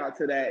caveat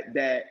to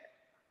that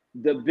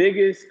the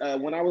biggest,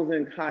 when I was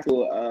in high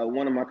school,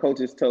 one of my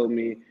coaches told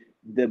me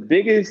the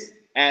biggest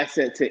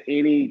asset to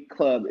any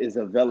club is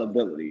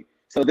availability.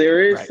 So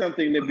there is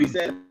something to be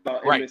said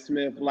about Emmitt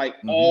Smith, like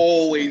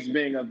always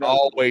being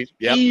available. Always,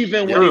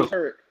 even when he's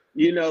hurt.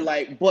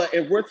 But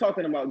if we're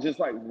talking about just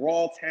like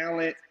raw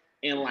talent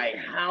and like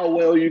how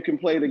well you can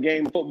play the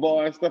game of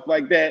football and stuff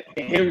like that,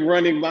 and him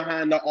running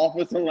behind the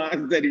offensive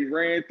lines that he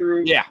ran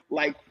through. Yeah.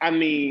 Like, I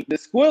mean, the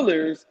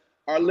Squealers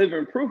are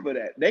living proof of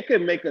that. They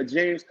could make a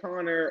James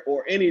Conner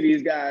or any of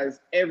these guys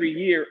every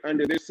year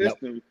under their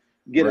system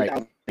get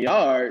 1,000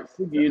 yards,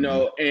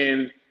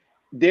 and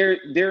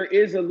there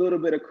is a little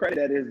bit of credit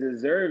that is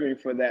deserving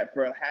for that,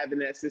 for having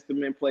that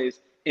system in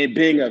place and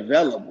being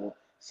available.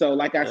 So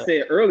like I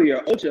said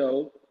earlier,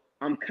 Ocho,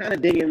 I'm kind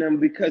of digging him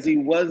because he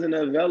wasn't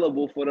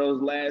available for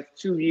those last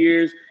 2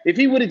 years. If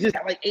he would have just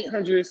had like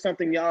 800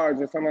 something yards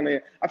or something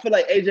like that, I feel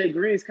like AJ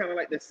Green is kind of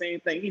like the same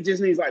thing. He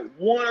just needs like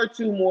 1 or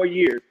 2 more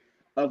years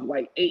of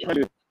like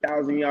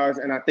 800,000 yards,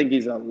 and I think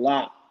he's a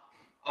lot,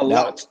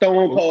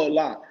 stone cold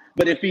lot.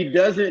 But if he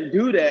doesn't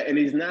do that and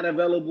he's not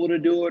available to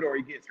do it or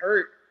he gets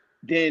hurt,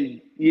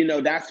 then,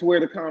 that's where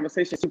the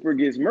conversation super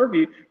gets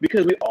murky,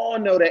 because we all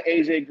know that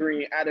AJ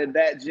Green, out of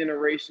that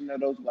generation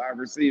of those wide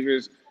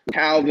receivers,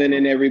 Calvin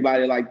and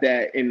everybody like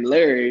that, and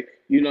Larry,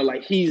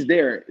 like he's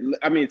there.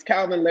 I mean, it's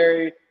Calvin,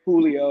 Larry,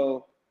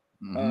 Julio,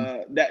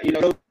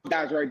 those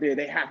guys right there,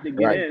 they have to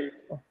get in,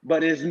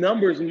 but his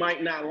numbers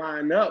might not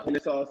line up when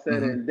it's all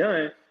said and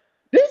done.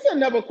 This is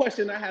another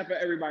question I have for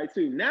everybody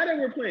too. Now that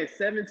we're playing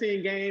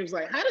 17 games,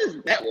 like how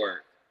does that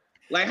work?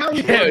 Like how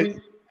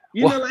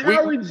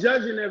how are we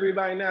judging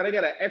everybody now? They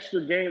got an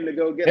extra game to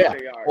go get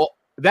their yards. Well,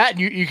 that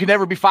you can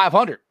never be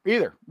 500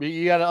 either.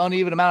 You got an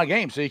uneven amount of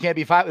games, so you can't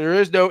be 5. There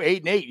is no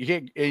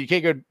 8-8. You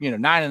can't go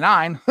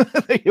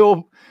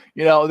 9-9.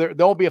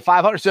 There won't be a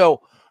 500.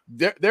 So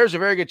there's a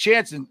very good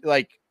chance, and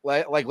like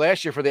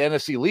last year for the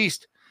NFC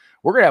least,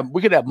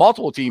 we could have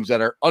multiple teams that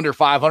are under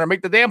 500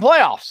 make the damn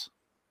playoffs.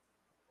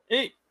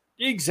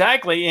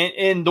 Exactly,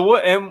 and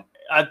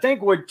I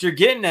think what you're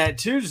getting at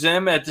too,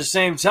 Zim, at the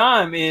same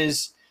time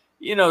is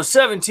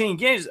 17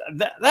 games.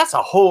 That's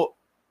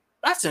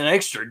an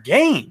extra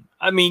game.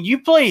 I mean,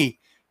 you play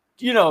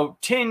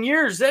 10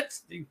 years.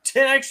 That's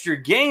 10 extra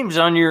games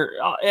on your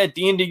at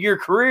the end of your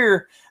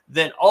career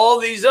than all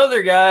these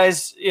other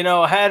guys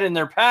had in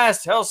their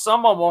past. Hell,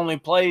 some of them only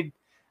played.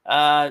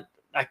 I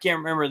can't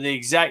remember the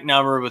exact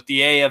number with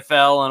the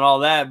AFL and all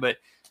that, but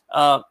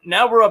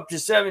now we're up to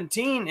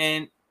 17,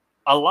 and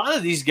a lot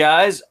of these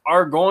guys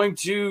are going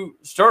to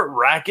start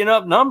racking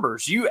up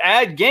numbers. You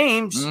add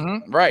games,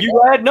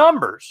 you add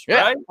numbers,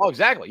 right? Oh,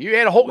 exactly. You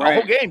add a whole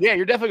game. Yeah,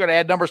 you're definitely going to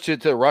add numbers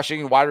to rushing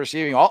and wide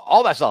receiving,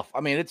 all that stuff.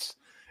 I mean, it's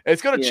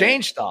going to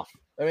change stuff.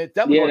 I mean, it's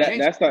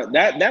definitely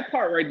that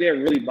part right there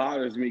really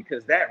bothers me,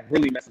 because that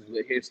really messes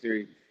with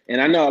history.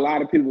 And I know a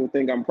lot of people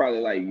think I'm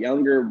probably like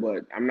younger,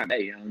 but I'm not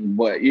that young.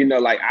 But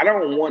I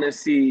don't want to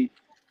see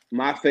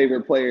my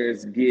favorite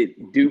players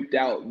get duped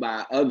out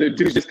by other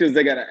dudes just because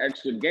they got an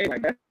extra game.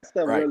 Like that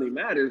stuff really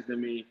matters to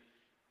me.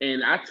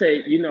 And I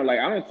take,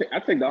 I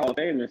take the Hall of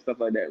Fame and stuff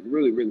like that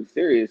really, really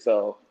serious.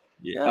 So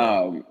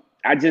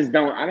I just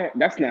don't,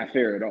 that's not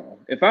fair at all.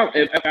 If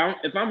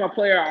I'm a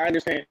player, I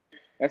understand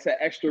that's an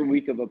extra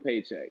week of a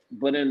paycheck.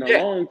 But in the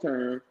long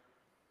term,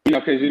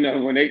 because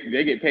when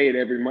they get paid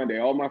every Monday,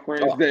 all my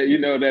friends that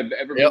that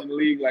ever been in the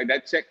league, like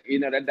that check,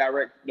 that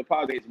direct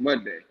deposit is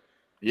Monday.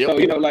 So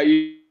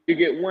you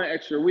get one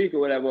extra week or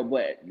whatever,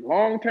 but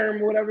long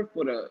term or whatever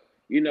for the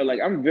like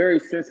I'm very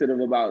sensitive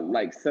about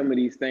like some of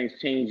these things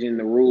changing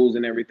the rules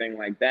and everything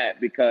like that,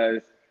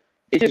 because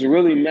it just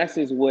really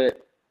messes with,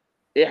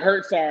 it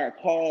hurts our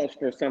cause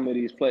for some of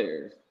these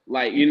players.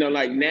 Like,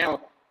 like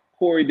now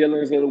Corey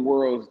Dillons of the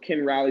world,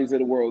 Ken Riley's of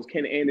the world,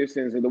 Ken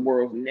Anderson's of the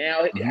world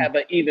now have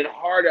an even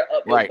harder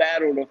uphill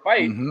battle to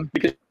fight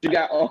because you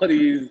got all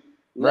these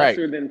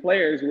lesser than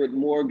players with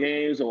more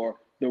games, or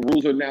the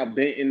rules are now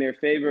bent in their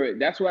favor.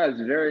 That's why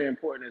it's very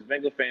important as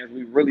Bengal fans,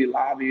 we really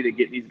lobby to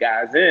get these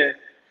guys in,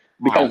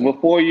 because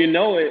before you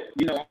know it,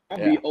 I'll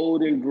be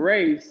old and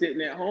gray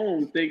sitting at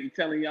home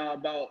telling y'all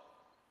about,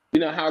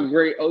 how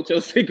great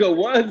Ocho Cinco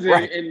was.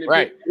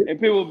 And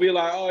people will be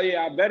like, oh,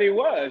 yeah, I bet he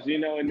was,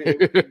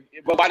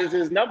 but why does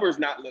his numbers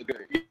not look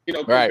good,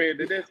 compared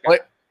to this guy?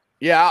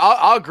 But,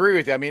 I'll agree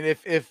with you. I mean,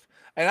 if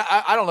and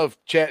I don't know if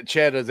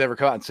Chad has ever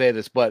come out and say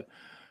this, but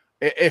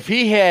if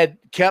he had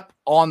kept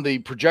on the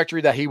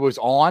trajectory that he was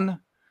on,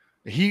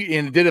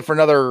 and did it for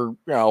another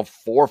 4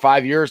 or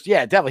 5 years,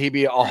 definitely he'd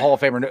be a Hall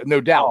of Famer,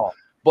 no doubt.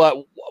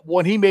 But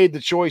when he made the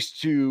choice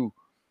to,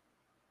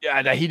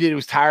 he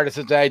was tired of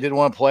Cincinnati, didn't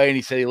want to play, and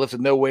he said he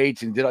lifted no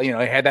weights and did, he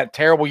had that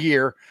terrible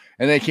year,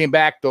 and then he came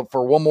back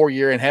for one more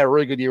year and had a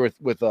really good year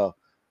with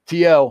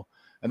T.O.,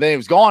 and then he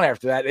was gone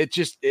after that.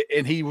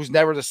 And he was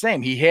never the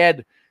same. He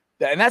had,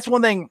 and that's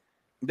one thing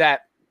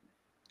that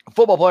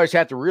football players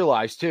have to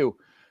realize too.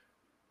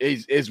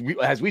 As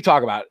we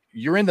talk about,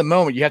 you're in the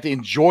moment. You have to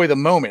enjoy the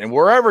moment. And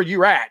wherever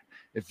you're at,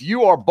 if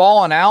you are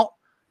balling out,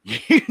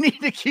 you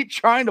need to keep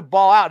trying to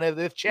ball out. And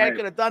if Chad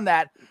could have done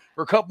that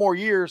for a couple more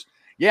years,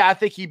 I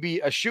think he'd be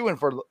a shoo-in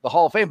for the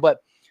Hall of Fame. But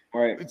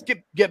let's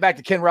get back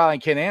to Ken Riley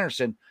and Ken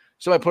Anderson.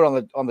 Somebody put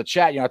on the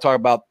chat, I talk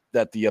about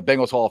that the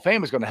Bengals Hall of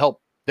Fame is going to help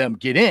them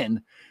get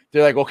in.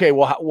 They're like, okay,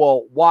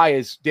 well, why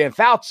is Dan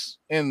Fouts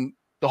in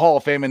the Hall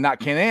of Fame and not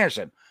Ken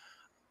Anderson?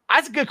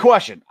 That's a good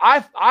question.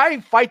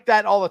 I fight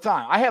that all the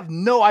time. I have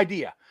no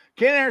idea.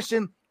 Ken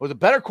Anderson was a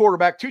better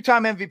quarterback,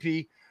 2-time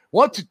MVP,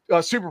 won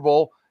to Super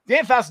Bowl.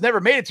 Dan Fouts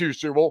never made it to a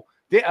Super Bowl.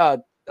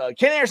 Ken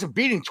Anderson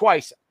beat him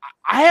twice.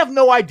 I have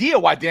no idea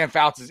why Dan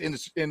Fouts is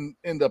in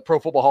the Pro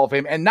Football Hall of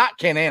Fame and not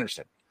Ken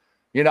Anderson.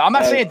 I'm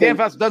not saying Dan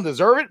Fouts doesn't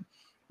deserve it,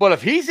 but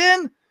if he's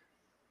in,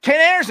 Ken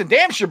Anderson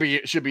damn should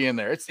be in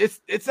there. It's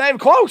not even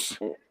close.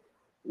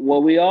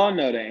 Well, we all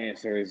know the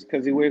answer is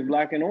because he wears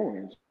black and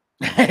orange.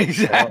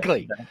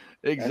 Exactly.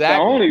 That's the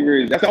only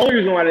reason. That's the only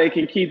reason why they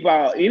can keep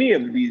out any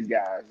of these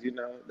guys.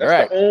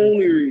 That's the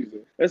only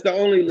reason. That's the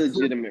only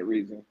legitimate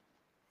reason.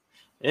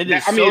 It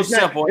is so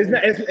simple.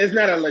 It's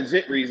not a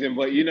legit reason,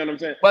 but you know what I'm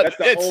saying. But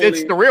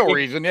it's the real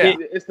reason.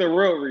 It's the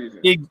real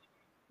reason.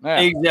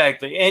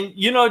 Exactly. And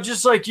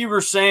just like you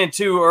were saying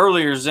too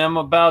earlier, Zim,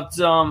 about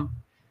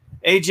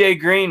AJ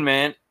Green,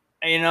 man.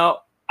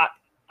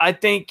 I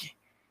think.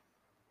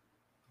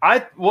 I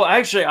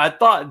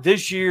thought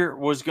this year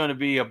was going to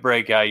be a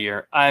breakout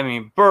year. I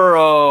mean,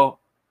 Burrow,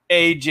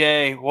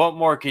 AJ, what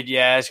more could you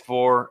ask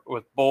for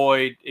with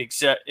Boyd?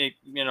 Except,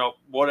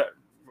 what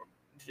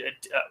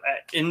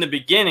in the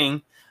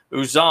beginning,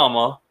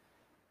 Uzomah.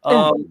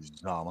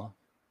 Uzomah.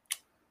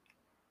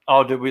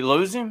 Oh, did we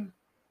lose him?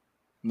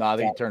 No, I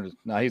think he turned.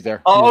 No, he's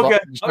there. Oh, okay.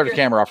 Just turned the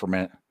camera off for a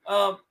minute.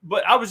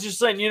 But I was just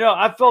saying,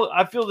 I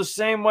feel the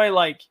same way.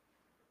 Like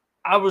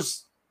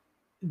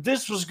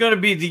this was going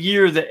to be the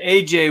year that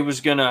AJ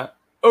was going to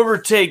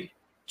overtake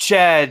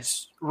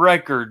Chad's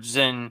records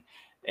and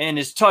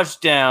his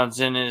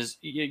touchdowns and his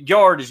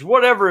yardage,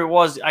 whatever it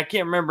was. I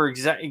can't remember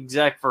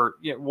exact for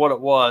what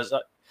it was,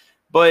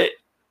 but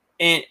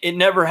it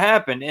never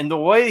happened. And the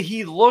way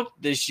he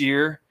looked this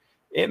year,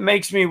 it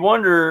makes me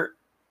wonder.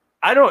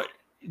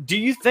 Do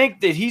you think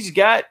that he's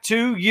got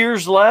 2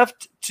 years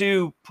left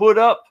to put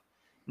up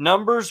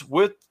numbers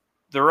with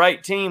the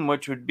right team,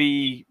 which would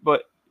be,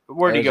 but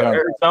where'd he go?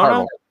 Arizona?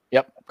 Cardinals.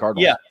 Yep,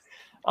 Cardinals.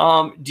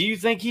 Yeah. Do you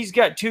think he's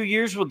got 2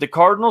 years with the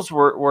Cardinals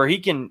where he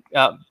can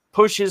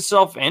push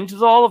himself into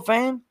the Hall of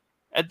Fame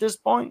at this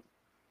point?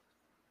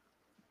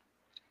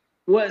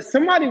 Well,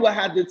 somebody will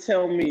have to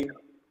tell me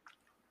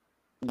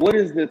what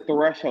is the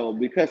threshold,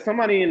 because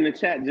somebody in the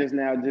chat just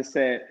now just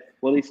said,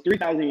 well, he's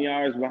 3,000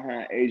 yards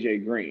behind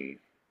AJ Green.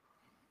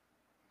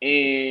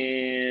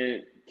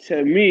 And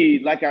to me,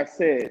 like I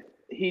said,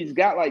 he's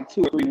got like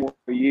 2 or 3 more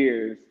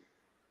years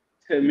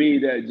to me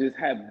that just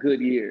have good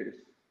years.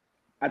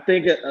 I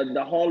think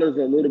the Hall is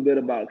a little bit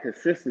about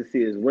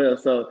consistency as well.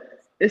 So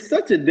it's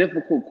such a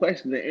difficult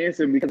question to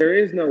answer because there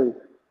is no,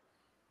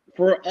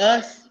 for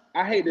us,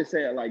 I hate to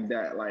say it like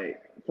that.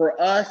 Like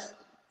for us,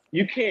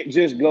 you can't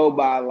just go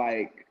by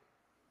like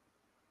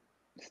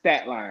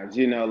stat lines,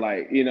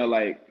 like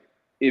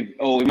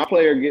if my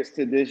player gets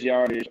to this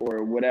yardage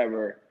or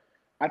whatever.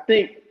 I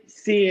think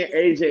seeing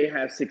AJ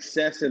have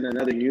success in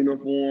another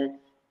uniform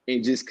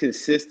and just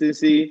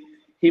consistency,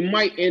 he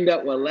might end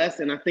up with less,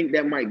 and I think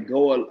that might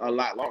go a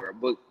lot longer.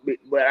 But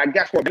I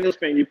guess for a Bengals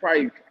fan, you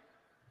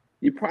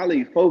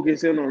probably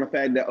focus in on the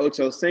fact that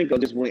Ocho Cinco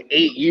just went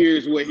 8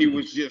 years where he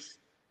was just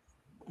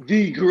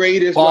the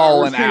greatest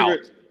balling wide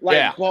receiver,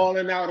 out,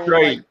 balling out on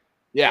Great.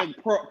 like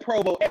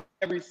Pro Bowl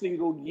every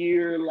single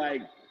year,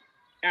 like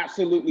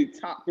absolutely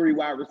top 3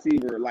 wide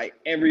receiver like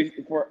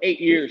for 8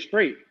 years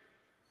straight.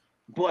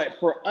 But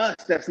for us,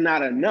 that's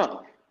not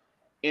enough.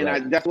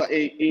 And that's what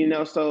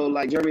so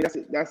like Jeremy,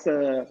 that's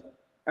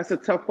a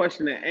tough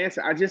question to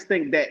answer. I just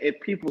think that if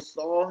people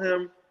saw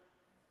him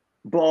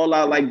ball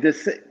out like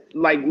this,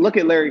 like look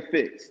at Larry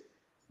Fitz.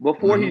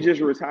 Before he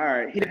just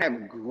retired, he didn't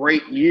have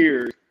great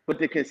years, but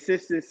the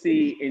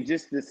consistency and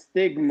just the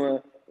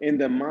stigma and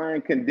the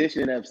mind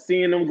condition of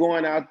seeing him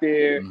going out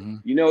there,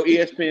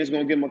 ESPN is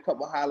going to give him a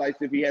couple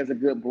highlights if he has a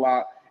good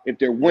block. If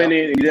they're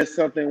winning and he does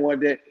something one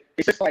day,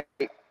 it's just like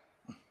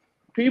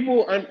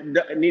people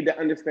need to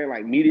understand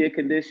like media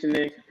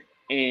conditioning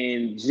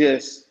and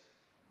just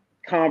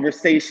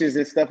conversations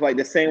and stuff like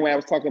the same way I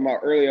was talking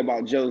about earlier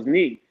about Joe's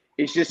knee.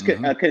 It's just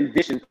a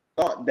conditioned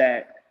thought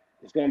that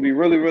it's going to be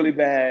really, really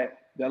bad.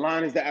 The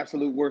line is the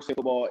absolute worst in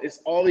football.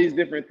 It's all these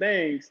different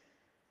things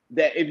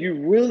that if you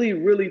really,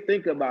 really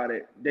think about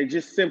it, they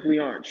just simply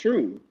aren't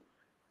true.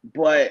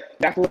 But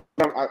that's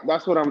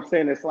what I'm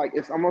saying.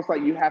 It's almost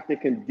like you have to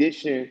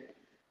condition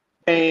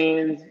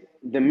fans,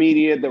 the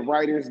media, the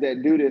writers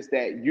that do this,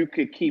 that you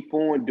could keep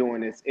on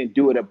doing this and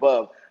do it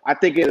above. I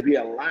think it'll be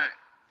a lot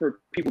for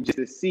people just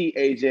to see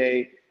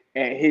AJ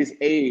at his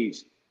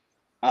age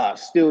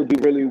still do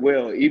really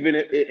well. Even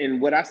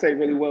and what I say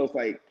really well is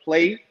like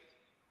play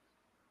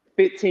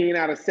 15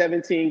 out of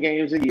 17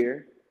 games a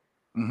year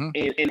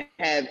and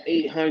have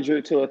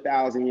 800 to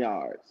 1,000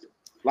 yards.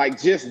 Like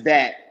just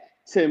that,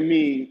 to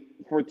me,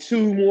 for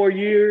 2 more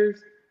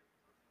years,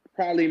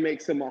 probably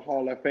makes him a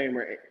Hall of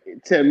Famer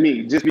to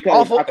me. Just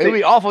because it would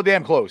be awful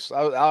damn close.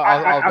 I'll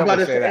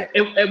say that.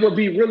 It would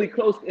be really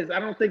close because I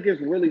don't think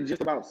it's really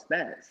just about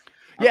stats.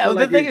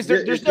 The thing is,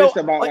 there's no just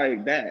about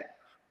like that.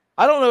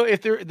 I don't know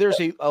if there's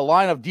a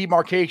line of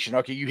demarcation.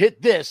 Okay, you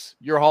hit this,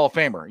 you're a Hall of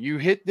Famer. You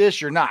hit this,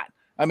 you're not.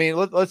 I mean,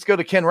 let's go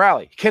to Ken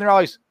Riley. Ken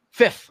Riley's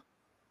 5th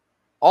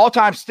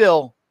all-time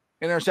still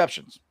in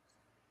interceptions.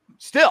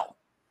 Still.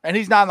 And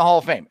he's not in the Hall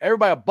of Fame.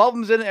 Everybody above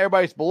him's in it.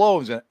 Everybody's below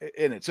him's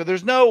in it. So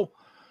there's no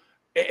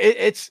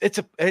I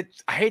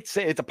hate to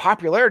say it's a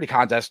popularity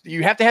contest.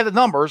 You have to have the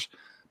numbers,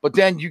 but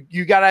then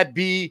you got to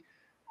be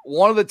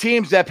one of the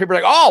teams that people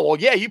are like, oh, well,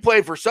 yeah, you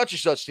played for such and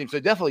such team. So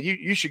definitely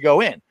you should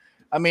go in.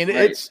 I mean,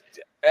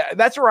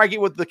 that's where I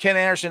get with the Ken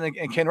Anderson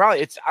and Ken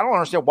Riley. I don't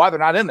understand why they're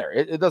not in there.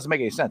 It doesn't make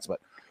any sense. But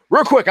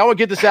real quick, I want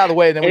to get this out of the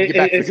way, and then we get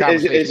back to the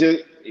conversation.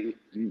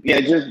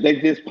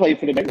 They just play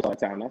for the Bengals all the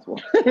time. That's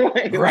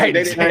why. Right.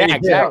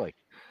 Exactly.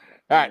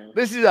 All right.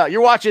 This is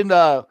you're watching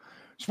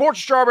Sports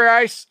Strawberry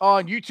Ice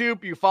on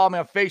YouTube. You follow me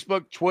on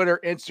Facebook, Twitter,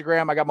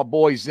 Instagram. I got my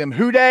boy Zim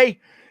Huday.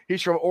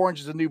 He's from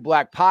Orange is the New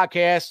Black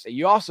podcast.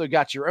 You also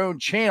got your own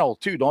channel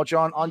too, don't you?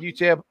 On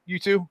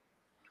YouTube.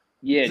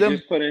 Yeah, Zim?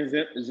 Just put in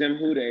Zim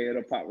Huday.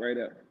 It'll pop right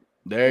up.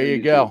 There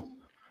you go.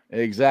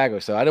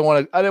 Exactly. So I didn't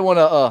want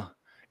to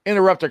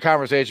interrupt our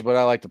conversation, but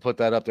I like to put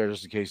that up there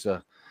just in case.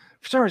 For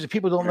some reason,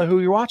 people don't know who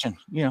you're watching.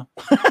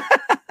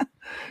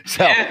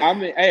 So I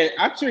mean, hey,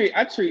 I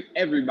treat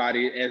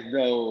everybody as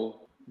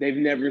though they've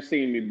never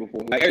seen me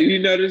before. Like you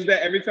notice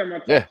that every time I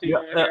talk to you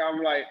on here,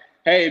 I'm like,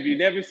 hey, if you've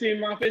never seen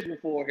my face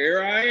before,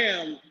 here I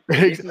am.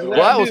 Well,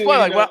 that was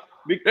fun.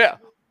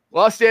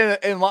 Well, I was standing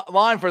in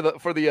line for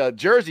the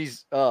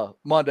jerseys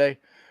Monday.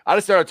 I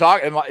just started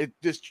talking, and it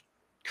just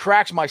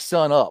cracks my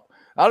son up.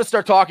 I just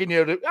start talking, to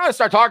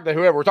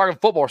whoever. We're talking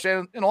football,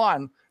 standing in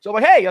line. So I'm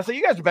like, hey, I said,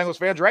 you guys are Bengals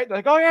fans, right? They're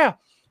like, oh yeah.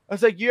 I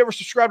was like, you ever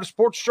subscribe to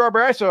Sports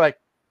Strawberry Ice? They're like,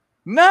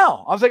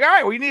 no. I was like, all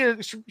right, well, you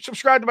need to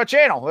subscribe to my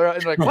channel. They're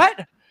like,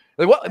 what?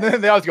 Like, what? And then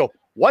they always go,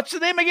 what's the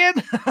name again?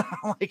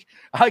 I'm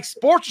like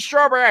Sports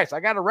Strawberry Ice. I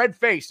got a red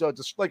face, so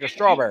it's like a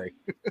strawberry.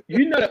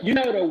 You know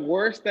the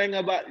worst thing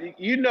about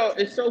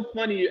it's so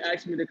funny you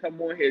asked me to come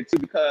on here too,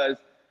 because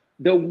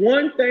the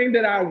one thing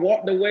that I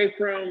walked away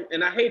from,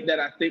 and I hate that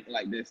I think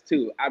like this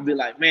too. I'd be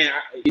like, man,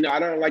 I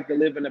don't like to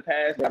live in the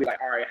past. But I'd be like,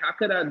 all right, how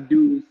could I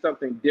do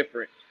something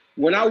different?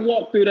 When I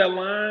walked through that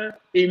line,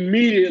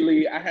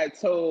 immediately I had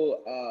told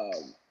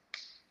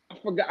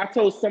I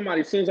told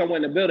somebody as soon as I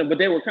went in the building, but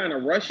they were kind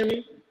of rushing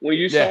me. When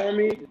you saw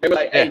me, they were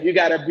like, hey, you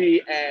got to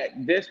be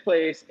at this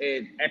place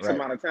at X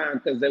amount of time,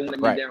 because they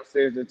wanted me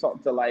downstairs to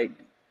talk to like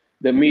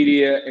the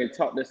media and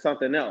talk to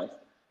something else.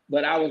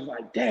 But I was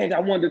like, dang, I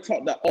wanted to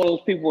talk to all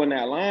those people in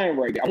that line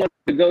right there. I wanted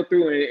to go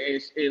through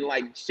and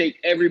like shake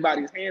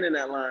everybody's hand in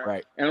that line.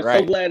 Right. And I'm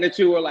so glad that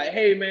you were like,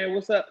 hey, man,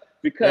 what's up?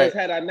 Because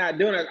had I not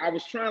done it, I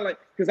was trying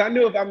because I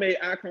knew if I made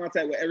eye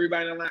contact with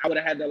everybody in the line, I would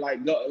have had to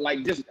like go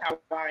like just how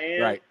I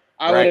am. Right.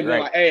 I would have been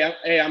like,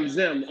 hey, I'm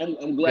Zim.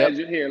 I'm glad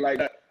you're here.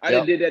 Like I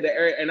done did that to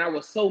Eric, and I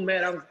was so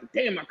mad. I was like,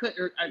 damn, I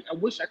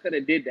wish I could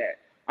have did that.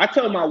 I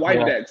told my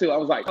wife that too. I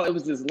was like, it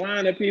was this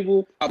line of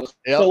people. I was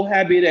so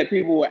happy that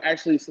people were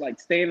actually like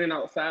standing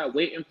outside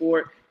waiting for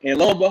it. And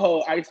lo and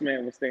behold,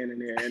 Iceman was standing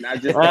there. And I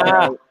just, I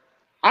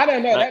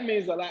don't know. That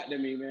means a lot to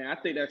me, man. I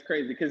think that's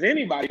crazy because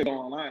anybody can go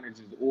online and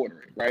just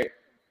order it, right?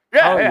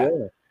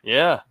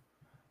 Yeah.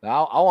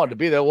 Now, I wanted to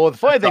be there. Well, the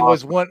funny thing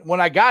was when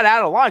I got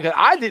out of line, because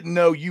I didn't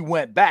know you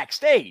went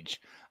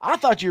backstage. I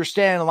thought you were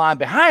standing in line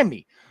behind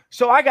me.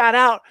 So I got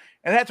out,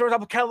 and afterwards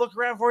I'm kind of looking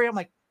around for you. I'm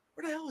like,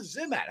 where the hell is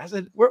Zim at? I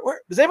said, where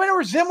does anybody know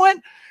where Zim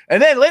went?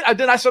 And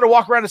then I started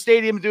walking around the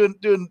stadium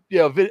doing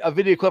a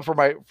video clip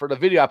for the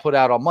video I put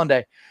out on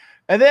Monday.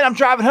 And then I'm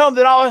driving home.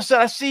 Then all of a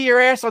sudden I see your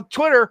ass on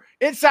Twitter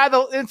inside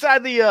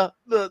the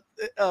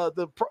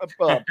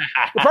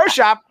pro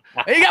shop,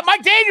 and you got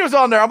Mike Daniels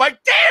on there. I'm like,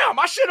 damn,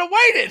 I should have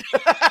waited.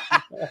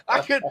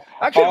 I could.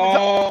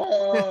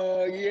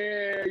 Oh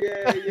yeah.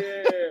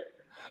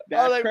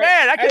 I was like,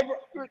 man,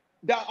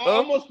 I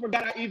almost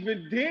forgot I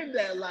even did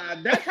that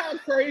live. That's how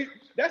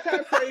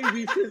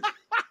crazy.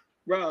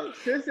 Bro,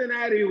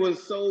 Cincinnati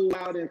was so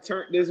loud and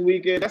turned this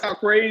weekend. That's how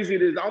crazy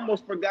it is. I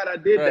almost forgot I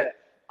did that.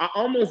 I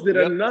almost did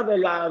another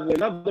live with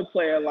another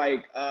player,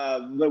 like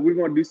we're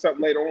gonna do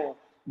something later on.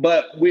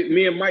 But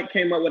me and Mike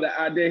came up with an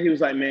idea. He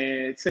was like,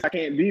 "Man, since I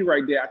can't be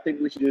right there, I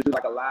think we should do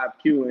like a live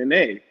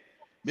Q&A."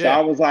 So I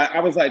was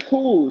like,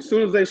 "Cool." As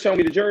soon as they show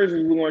me the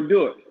jerseys, we're gonna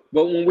do it.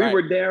 But when we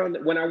were down,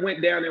 when I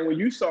went down there, when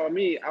you saw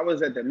me, I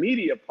was at the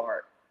media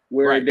part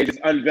where they just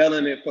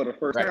unveiling it for the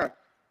first time.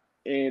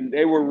 And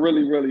they were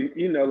really, really,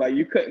 like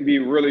you couldn't be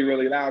really,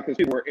 really loud because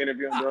people were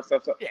interviewing and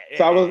stuff. So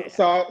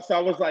I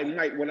was like,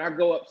 Mike, when I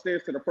go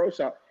upstairs to the pro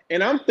shop,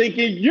 and I'm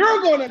thinking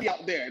you're gonna be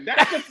out there.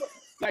 That's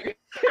like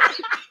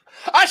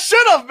I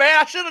should have,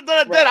 man. I should have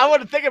done it then. I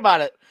wouldn't think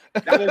about it.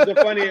 That was the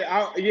funny.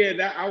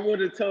 I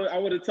would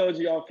have told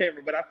you off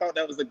camera, but I thought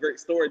that was a great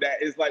story.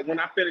 That is like when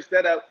I finished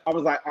that up, I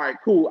was like, all right,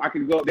 cool. I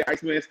can go up there.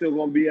 Iceman's still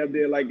gonna be up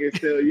there, like it's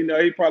still,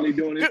 he probably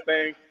doing his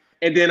thing.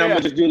 And then I'm gonna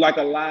just do like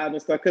a live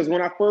and stuff. Because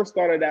when I first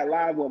started that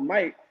live with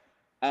Mike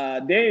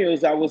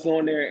Daniels, I was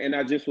on there and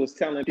I just was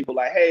telling people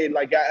like, hey,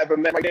 like I ever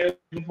met Mike Daniels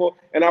before?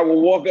 And I would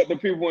walk up to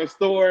people in the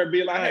store and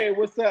be like, hey,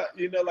 what's up?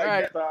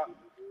 That.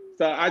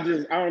 So I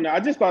don't know. I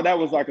just thought that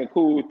was like a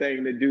cool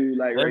thing to do,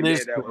 like right there.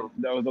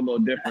 That was a little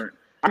different.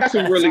 I got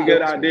some really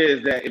good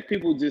ideas that if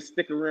people just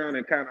stick around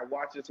and kind of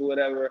watch us or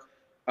whatever,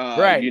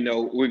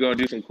 we're gonna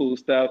do some cool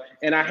stuff.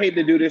 And I hate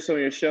to do this on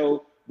your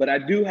show, but I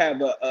do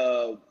have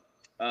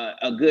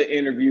a good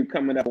interview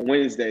coming up on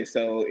Wednesday.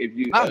 So if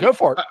you go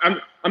for it.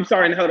 I'm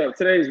sorry, hold up.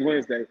 Today's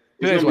Wednesday.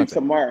 It's gonna be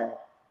tomorrow.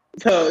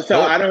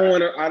 So I don't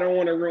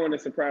want to ruin the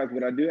surprise,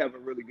 but I do have a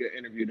really good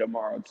interview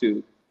tomorrow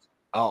too.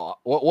 Oh,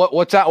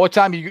 what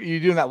time you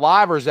doing that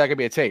live, or is that gonna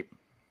be a tape?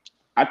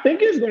 I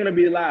think it's gonna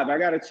be live. I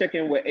gotta check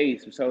in with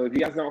Ace. So if you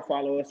guys don't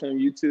follow us on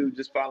YouTube,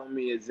 just follow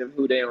me at Zim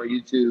Houday on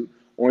YouTube.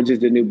 Orange is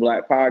the New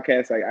Black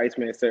podcast, like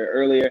Iceman said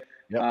earlier.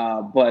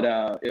 Yep. But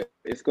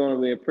it's going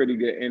to be a pretty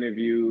good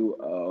interview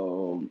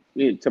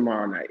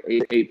tomorrow night,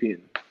 8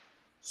 p.m.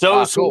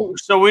 So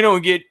we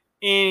don't get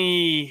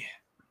any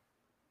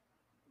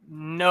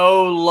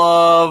no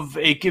love.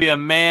 It could be a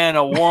man,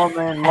 a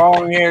woman,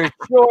 long hair,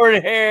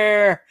 short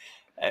hair.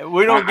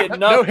 We don't get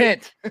nothing. No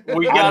hint.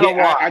 We got to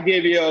watch. I'll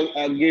give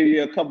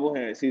you a couple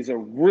hints. He's a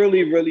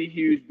really, really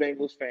huge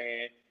Bengals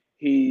fan.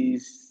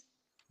 He's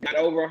got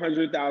over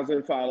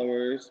 100,000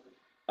 followers.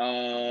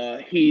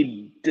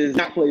 He does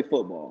not play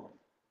football.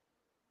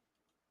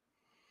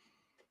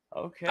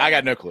 Okay. I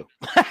got no clue.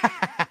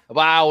 But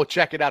I will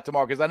check it out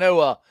tomorrow because I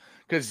know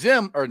because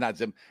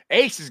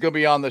Ace is going to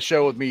be on the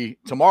show with me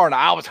tomorrow. And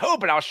I was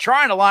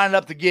trying to line it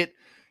up to get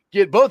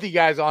both of you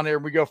guys on here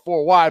and we go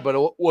 4 wide, but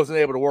I wasn't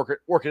able to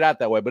work it out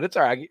that way. But it's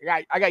all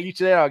right. I got you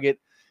today. I'll get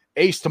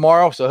Ace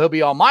tomorrow, so he'll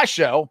be on my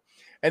show.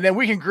 And then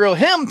we can grill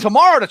him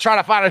tomorrow to try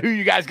to find out who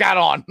you guys got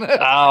on.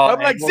 I'm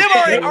like, Zim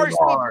already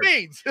spilled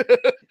beans.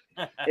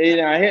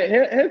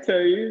 He'll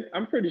tell you.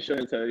 I'm pretty sure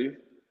he'll tell you.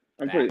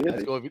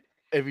 That's cool.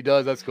 If he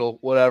does, that's cool.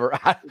 Whatever.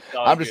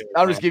 I'm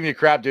just giving you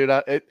crap, dude.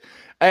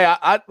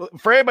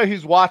 For anybody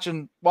who's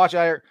watching out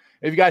here,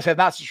 if you guys have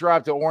not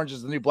subscribed to Orange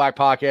is the New Black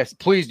podcast,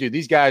 please do.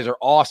 These guys are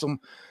awesome.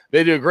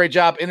 They do a great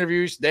job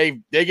interviews.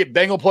 They get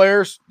Bengal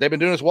players. They've been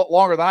doing this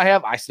longer than I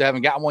have. I still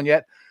haven't gotten one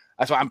yet.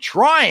 That's why I'm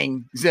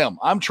trying, Zim.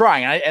 I'm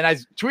trying. And I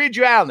tweeted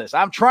you out on this.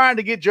 I'm trying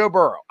to get Joe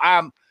Burrow.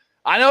 I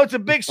know it's a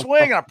big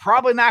swing, and I'm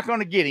probably not going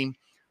to get him.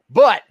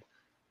 But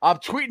I'm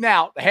tweeting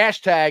out the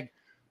hashtag.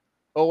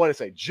 Oh, what did it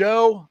say?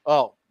 Joe.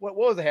 Oh, what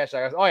was the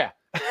hashtag? Oh, yeah.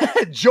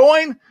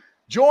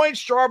 Join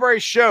Strawberry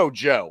Show,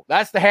 Joe.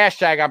 That's the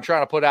hashtag I'm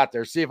trying to put out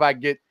there. See if I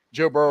can get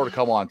Joe Burrow to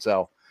come on.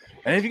 So,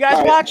 and if you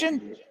guys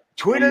watching,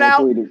 tweet it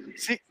out.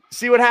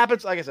 See what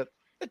happens. Like I said,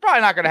 it's probably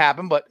not going to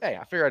happen. But hey,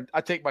 I figured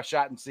I'd take my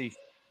shot and see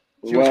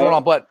what's going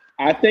on. But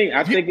I think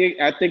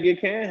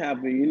it can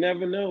happen. You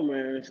never know,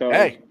 man. So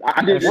hey,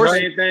 I did the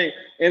same thing.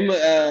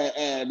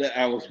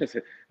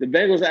 The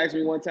Bengals asked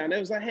me one time. They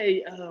was like,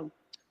 "Hey,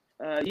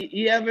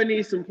 you ever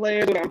need some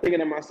players?" And I'm thinking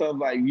to myself,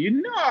 like,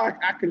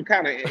 I can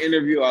kind of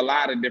interview a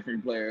lot of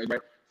different players,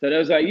 right? So they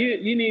was like, "You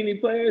need any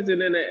players?"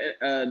 And then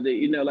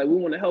like we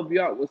want to help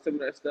you out with some of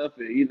that stuff.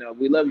 And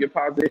we love your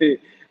positive.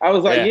 I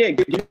was like, "Yeah,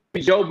 give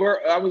me Joe Burrow."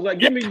 I was like,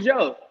 "Give me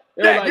Joe."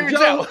 They were like,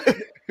 "Joe."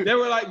 They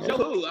were like, "Joe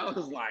who?" I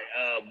was like,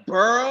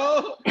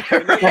 Burrow.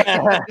 And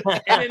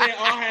then they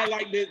all had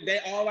like this, they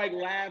all like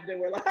laughed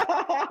and were like,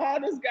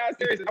 "This guy's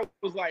serious." And I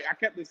was like, I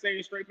kept the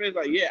same straight face,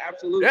 like, "Yeah,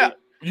 absolutely." Yeah.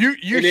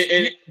 If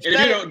you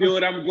don't do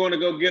it, I'm going to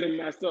go get him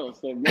myself.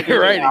 So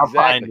right,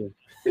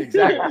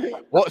 exactly.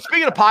 Well,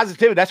 speaking of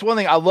positivity, that's one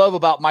thing I love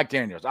about Mike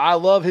Daniels. I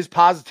love his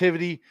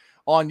positivity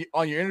on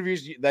your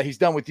interviews that he's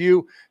done with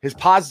you, his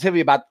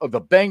positivity about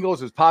the Bengals,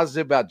 his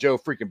positivity about Joe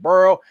freaking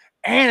Burrow,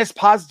 and his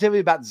positivity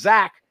about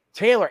Zach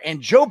Taylor.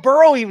 And Joe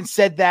Burrow even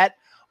said that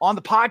on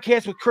the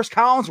podcast with Chris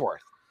Collinsworth.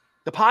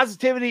 The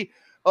positivity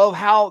of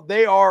how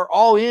they are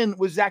all in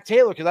with Zach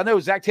Taylor, because I know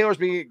Zach Taylor's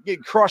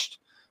getting crushed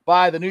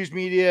by the news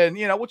media,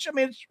 and which I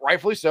mean, it's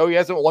rightfully so. He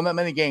hasn't won that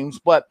many games,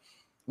 but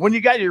when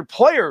you got your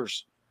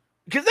players,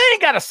 because they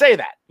ain't got to say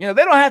that, they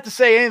don't have to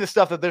say any of the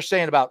stuff that they're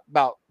saying about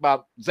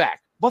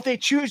Zach, but they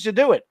choose to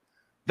do it.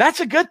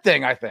 That's a good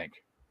thing, I think.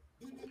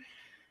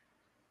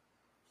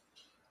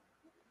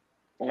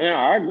 Yeah,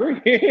 I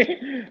agree.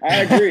 I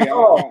agree.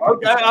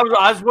 Okay.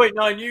 I was waiting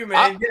on you,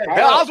 man.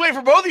 I was waiting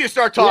for both of you to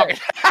start talking.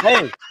 Yeah.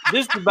 Hey,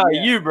 this is about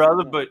you,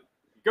 brother. But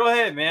go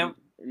ahead, man.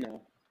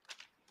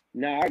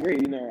 No, I agree.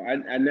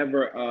 I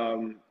never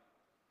I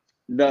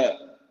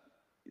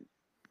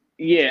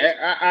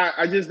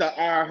just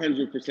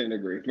 100%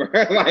 agree.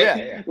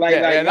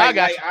 I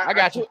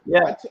got you.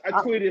 I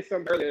tweeted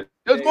something earlier.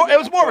 It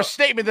was more of a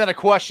statement than a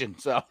question.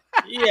 So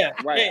yeah,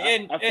 right.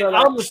 And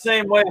I'm the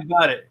same way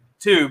about it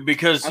too,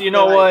 because you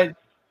know what?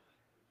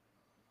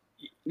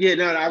 Yeah,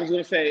 no, I was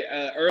gonna say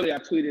earlier. I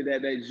tweeted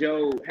that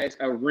Joe has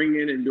a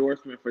ringing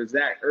endorsement for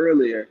Zach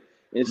earlier.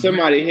 And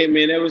somebody hit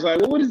me and it was like,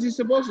 well, what is he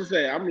supposed to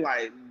say? I'm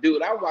like,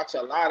 dude, I watch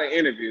a lot of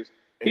interviews.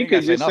 He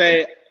could just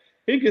say,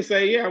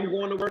 yeah, I'm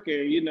going to work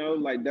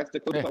and, that's the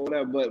clip or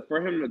whatever. But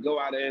for him to go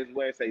out of his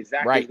way and say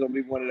Zach is going to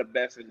be one of the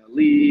best in the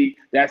league,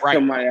 that's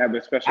somebody I have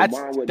a special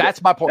bond with. That's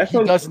my point.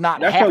 He does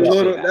not have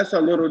that. That's a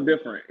little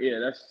different. Yeah,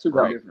 that's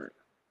super different.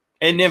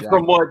 And then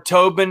from what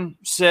Tobin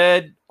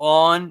said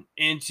on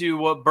into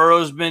what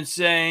Burrow's been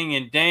saying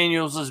and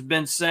Daniels has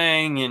been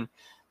saying, and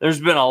there's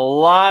been a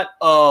lot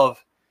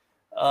of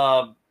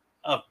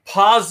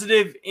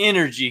positive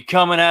energy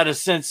coming out of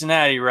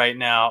Cincinnati right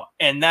now,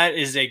 and that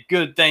is a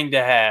good thing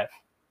to have.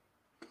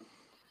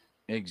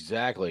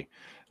 Exactly.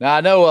 Now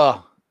I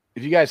know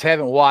if you guys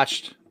haven't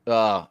watched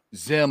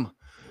Zim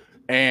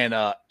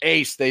and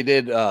Ace, they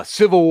did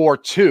Civil War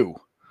 2,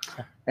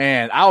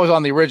 and I was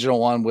on the original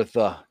one with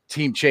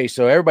Team Chase,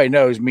 so everybody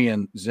knows me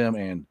and Zim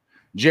and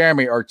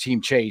Jeremy are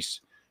Team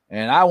Chase,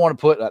 and I want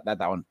to put not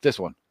that one, this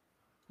one.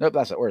 Nope,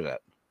 that's it. Where's that?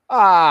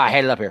 I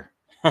had it up here.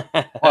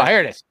 Oh, here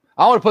it is.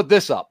 I want to put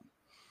this up.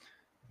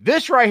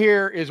 This right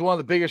here is one of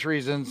the biggest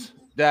reasons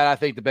that I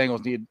think the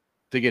Bengals need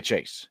to get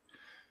Chase.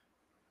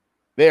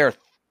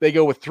 They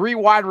go with 3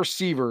 wide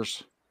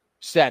receivers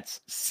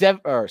sets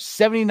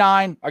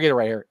 79. I'll get it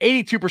right here.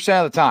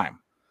 82% of the time.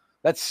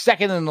 That's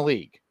second in the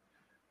league.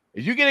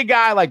 If you get a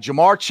guy like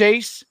Jamar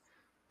Chase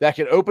that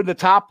can open the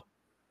top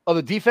of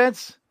the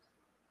defense,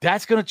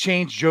 that's going to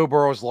change Joe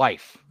Burrow's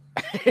life.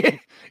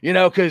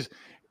 Because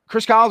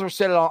Chris Collinsworth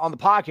said it on the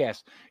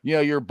podcast.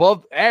 You're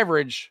above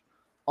average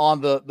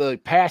on the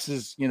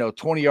passes,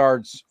 20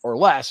 yards or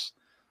less,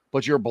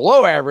 but you're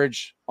below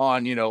average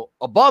on,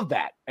 above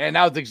that. And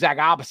that was the exact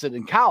opposite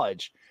in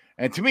college.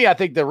 And to me, I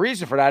think the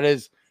reason for that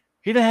is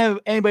he didn't have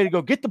anybody to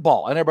go get the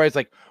ball. And everybody's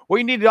like, well,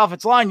 you need the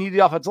offensive line. You need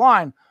the offensive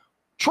line.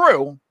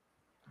 True.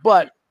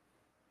 But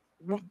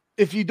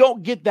if you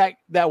don't get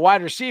that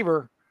wide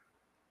receiver,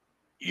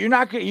 you're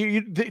not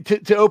going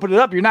to open it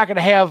up. You're not going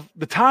to have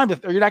the time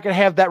or you're not going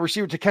to have that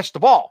receiver to catch the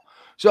ball.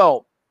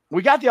 So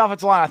we got the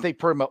offensive line, I think,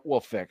 pretty much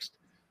well fixed.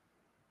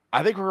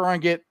 I think we're going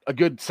to get a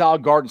good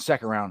solid guard in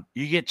second round.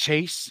 You get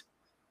Chase,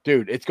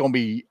 dude, it's going to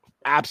be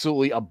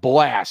absolutely a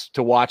blast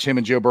to watch him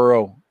and Joe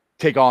Burrow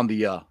take on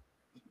the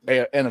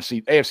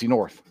AFC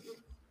North.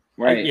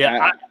 Right.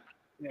 Yeah,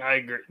 I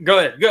agree. Go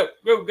ahead.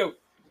 Go.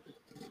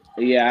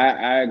 Yeah,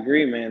 I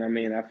agree, man. I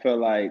mean, I feel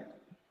like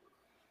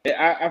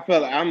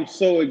I'm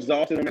so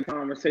exhausted in the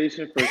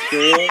conversation for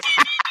sure.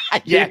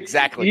 Yeah,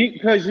 exactly.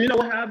 Because you know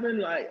what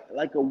happened?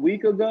 Like a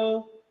week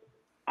ago,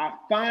 I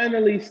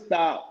finally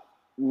stopped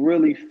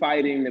really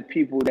fighting the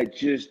people that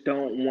just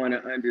don't want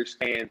to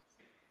understand,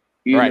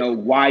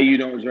 why you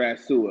don't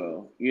draft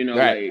Sewell.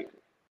 Like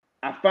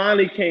I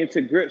finally came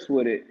to grips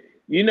with it.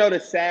 The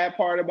sad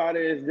part about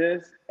it is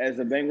this, as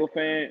a Bengal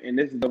fan, and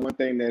this is the one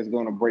thing that's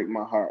going to break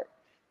my heart,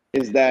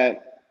 is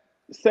that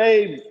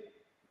say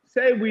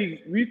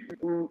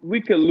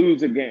we could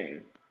lose a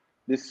game.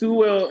 The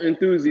Sewell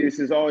enthusiast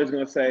is always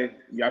going to say,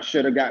 y'all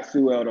should have got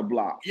Sewell to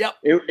block. Yep.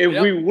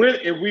 If we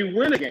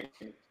win a game,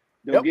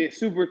 they'll get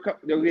super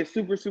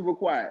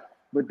quiet.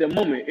 But the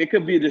moment, it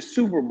could be the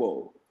Super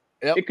Bowl.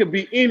 Yep. It could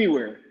be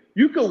anywhere.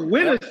 You could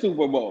win a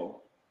Super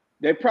Bowl.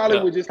 They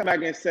probably would just come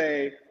back and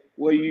say,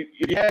 well,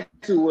 if you had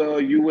Sewell,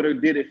 you would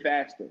have did it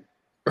faster.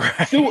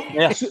 Right.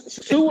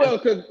 Sewell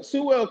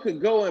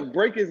could go and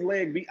break his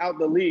leg, be out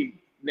the league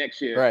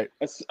next year. Right.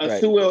 A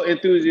Sewell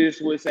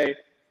enthusiast would say,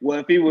 well,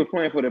 if he was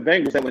playing for the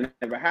Bengals, that would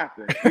never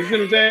happen. You see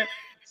what I'm saying?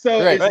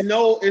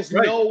 So it's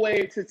no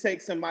way to take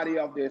somebody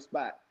off their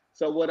spot.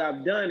 So what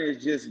I've done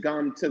is just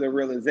gone to the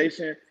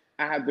realization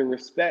I have to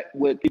respect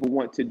what people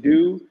want to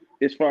do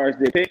as far as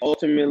they pick.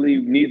 Ultimately,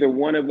 neither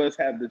one of us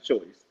have the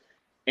choice.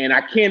 And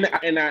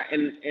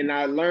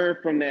I learned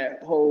from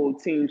that whole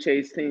Team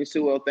Chase, Team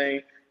Sewell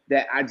thing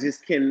that I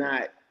just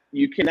cannot.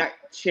 You cannot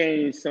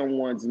change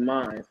someone's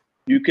mind.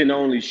 You can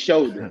only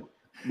show them.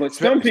 But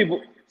some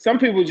people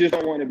just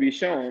don't want to be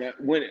shown.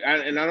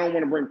 And I don't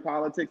want to bring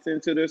politics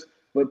into this,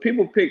 but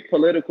people pick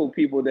political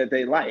people that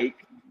they like,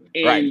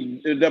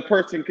 and the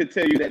person could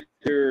tell you that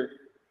they're,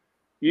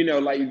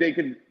 like they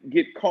could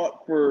get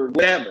caught for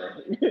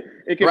whatever.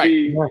 It could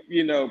be,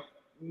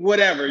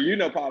 whatever,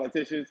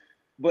 politicians.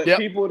 But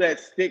people that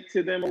stick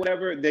to them or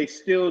whatever, they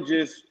still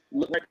just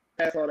look right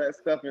past all that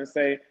stuff and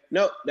say,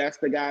 nope, that's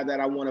the guy that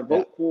I want to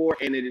vote for,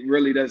 and it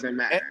really doesn't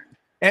matter.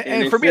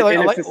 And for me,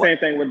 it's the same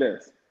thing with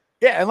this.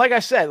 Yeah, and like I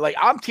said,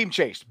 I'm Team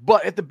Chase,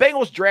 but if the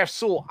Bengals draft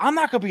Sewell, I'm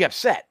not going to be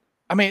upset.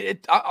 I mean,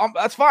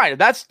 that's fine. If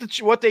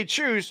that's what they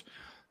choose,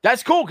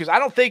 that's cool, because I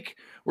don't think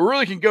we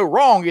really can go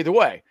wrong either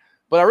way.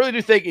 But I really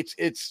do think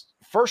it's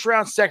first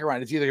round, second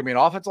round. It's either going to be an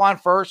offensive line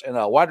first and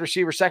a wide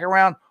receiver second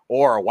round,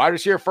 or a wide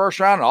receiver first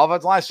round and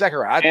offensive line second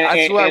round.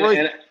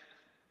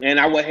 And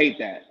I would hate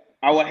that.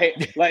 I would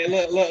hate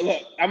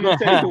look. I'm gonna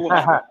tell you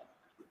what.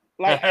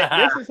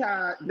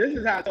 This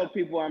is how I tell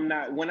people I'm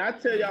not. When I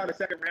tell y'all the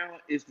second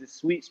round is the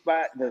sweet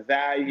spot, the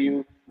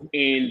value,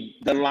 and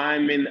the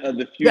lineman of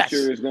the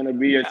future is going to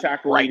be your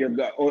tackle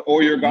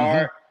or your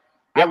guard.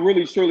 I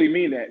really truly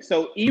mean that.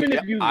 So even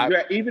if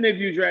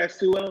you draft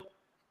Sewell,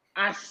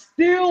 I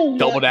still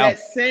want that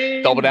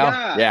same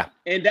guy. Yeah.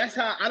 And that's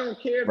how I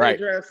don't care if they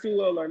draft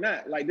Sewell or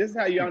not. Like, this is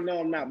how y'all know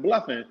I'm not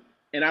bluffing,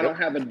 and I don't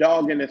have a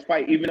dog in this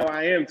fight, even though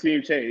I am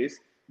Team Chase.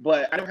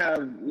 But I don't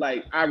have,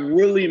 I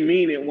really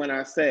mean it when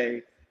I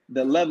say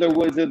the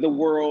Leatherwoods of the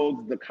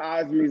world, the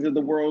Cosmes of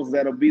the world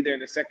that'll be there in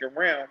the second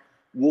round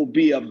will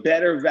be a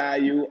better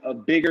value, a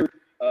bigger,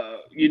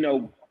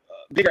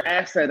 bigger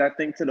asset, I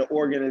think, to the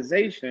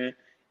organization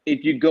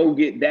if you go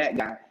get that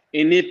guy.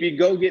 And if you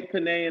go get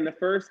Penei in the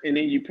first and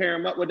then you pair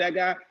him up with that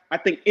guy, I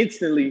think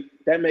instantly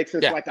that makes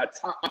us like a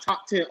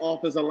top 10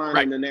 offensive line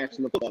in the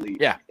National Football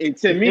League. Yeah. And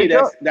to me,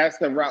 that's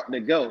the route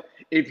to go.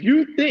 If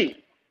you think,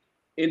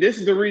 and this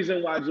is the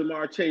reason why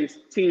Jamar Chase,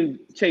 Team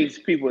Chase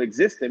people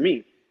exist to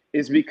me,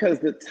 is because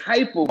the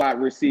type of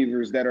wide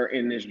receivers that are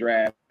in this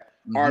draft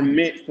are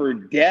meant for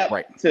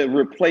depth to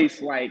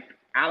replace like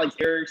Alex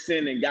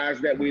Erickson and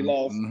guys that we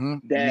lost,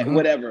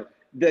 whatever.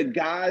 The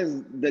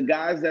guys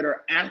that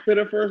are after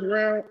the first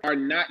round are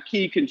not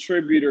key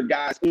contributor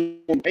guys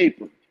on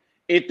paper.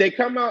 If they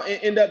come out and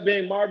end up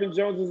being Marvin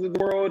Joneses of the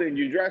world and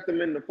you draft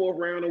them in the fourth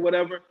round or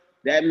whatever,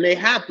 that may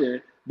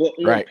happen. But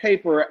on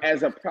paper,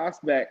 as a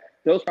prospect,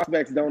 those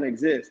prospects don't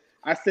exist.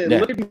 I said,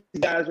 look at these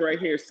guys right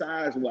here,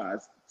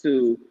 size-wise,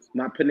 to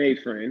my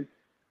Penei friend.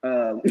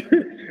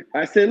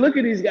 I said, look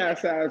at these guys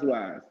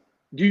size-wise.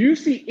 Do you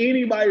see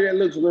anybody that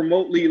looks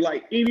remotely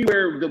like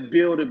anywhere the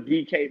build of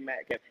DK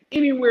Metcalf,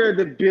 anywhere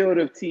the build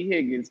of T.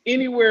 Higgins,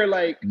 anywhere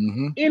like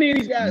any of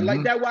these guys?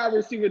 Like, that wide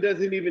receiver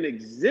doesn't even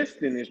exist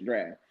in this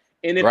draft.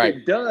 And if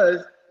it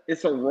does,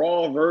 it's a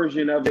raw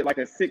version of it, like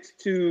a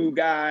 6'2"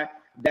 guy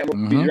that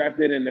will be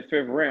drafted in the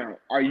fifth round.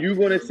 Are you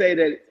going to say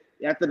that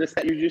after the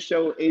stat you just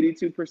showed,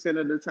 82%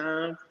 of the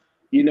time,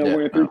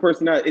 we're in three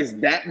personnel, is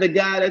that the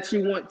guy that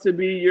you want to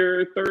be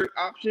your third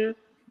option?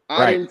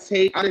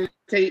 Auden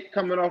Tate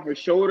coming off a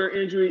shoulder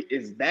injury,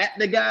 is that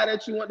the guy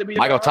that you want to be?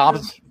 Michael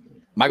Thomas.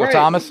 Michael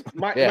Thomas,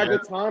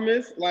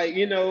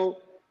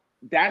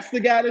 that's the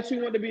guy that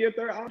you want to be your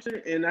third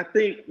option. And I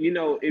think,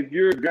 if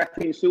you're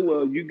drafting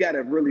Sewell, you got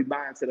to really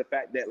buy into the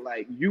fact that,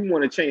 you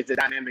want to change the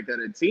dynamic of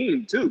the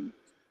team too.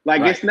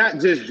 It's not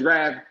just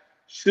draft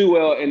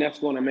Sewell and that's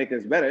going to make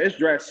us better. It's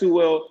draft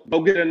Sewell,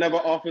 go get another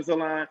offensive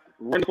line,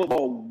 run the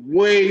football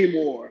way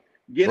more,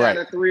 get out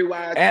of three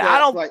wide. And I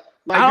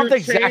don't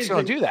think Zach's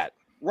going to do that.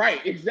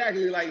 Right,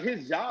 exactly.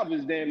 His job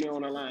is damn near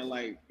on the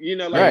line.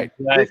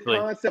 This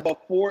concept of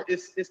four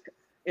is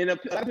and a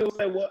lot of people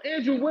say, well,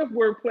 Andrew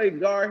Whitworth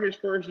played guard his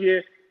first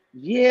year.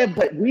 Yeah,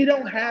 but we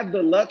don't have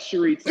the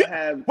luxury to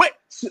have.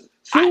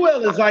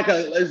 Sewell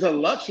is a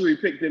luxury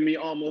pick to me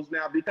almost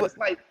now, because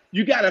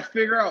you got to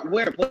figure out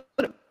where to put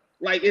him.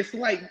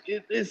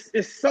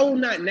 It's so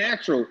not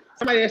natural.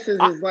 Somebody that says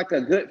it's like a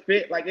good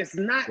fit, it's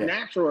not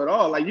natural at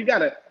all. You got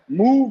to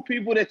move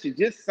people that you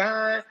just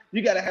signed.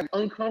 You got to have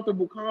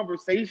uncomfortable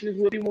conversations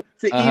with people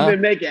to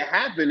even make it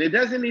happen. It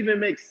doesn't even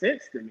make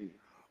sense to me.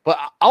 But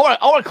I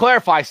want to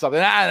clarify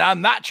something.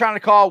 I'm not trying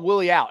to call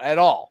Willie out at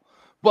all.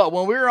 But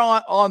when we were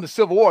on the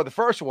Civil War, the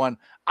first one,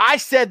 I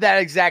said that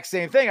exact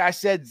same thing. I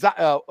said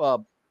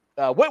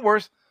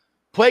Whitworth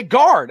played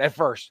guard at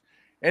first,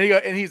 and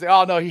he's like,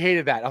 "Oh no, he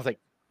hated that." I was like,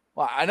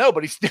 "Well, I know,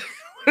 but he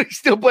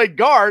still played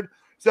guard."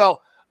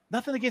 So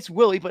nothing against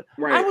Willie, but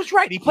I was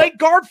right. He played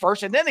guard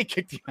first, and then they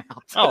kicked him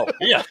out. Oh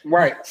yeah,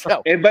 right.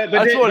 So, but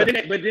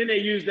then they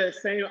use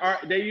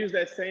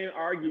that same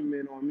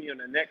argument on me on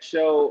the next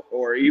show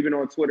or even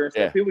on Twitter and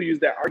stuff. Yeah. People use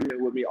that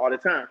argument with me all the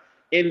time.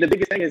 And the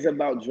biggest thing is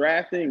about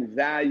drafting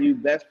value,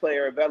 best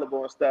player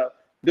available and stuff.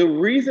 The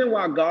reason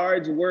why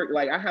guards work,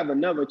 I have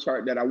another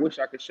chart that I wish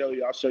I could show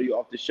you. I'll show you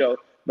off the show.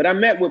 But I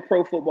met with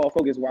Pro Football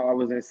Focus while I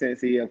was in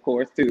Cincy, of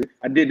course, too.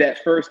 I did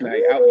that first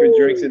night, out for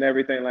drinks and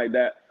everything like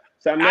that.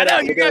 So I know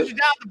you guys are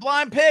down the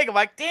blind pig. I'm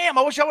like, damn,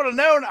 I wish I would have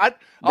known. I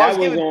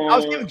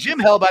was giving Jim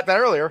hell about that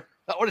earlier.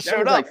 I would have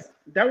showed up.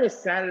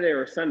 Saturday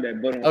or Sunday,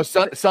 but on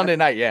Sunday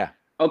night, yeah.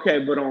 Okay,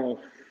 but on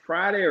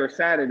Friday or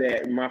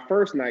Saturday, my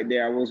first night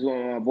there, I was with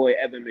my boy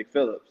Evan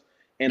McPhillips,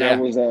 and I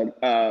was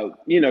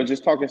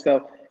just talking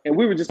stuff, and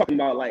we were just talking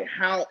about like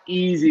how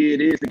easy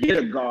it is to get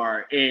a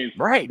guard, and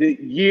the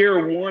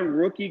year one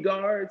rookie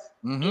guards,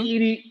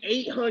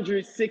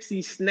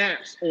 860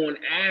 snaps on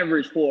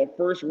average for a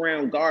first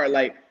round guard.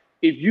 Like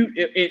if you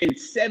in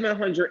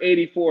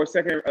 784 for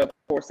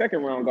a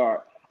second round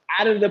guard,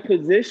 out of the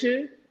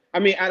position. I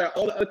mean, out of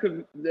all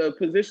the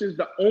positions,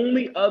 the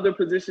only other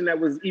position that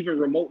was even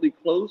remotely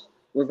close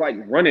was like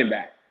running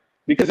back,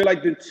 because they're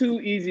like the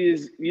two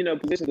easiest,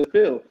 positions to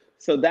fill.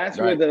 So that's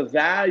where the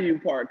value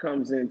part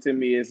comes in to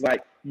me. It's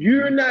like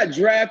you're not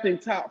drafting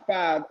top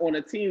 5 on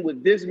a team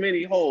with this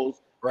many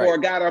holes for a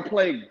guy to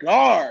play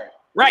guard.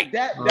 Right.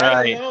 That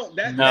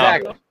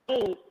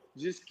alone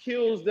just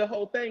kills the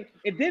whole thing.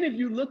 And then if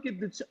you look at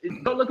the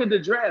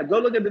draft, go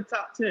look at the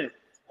top 10.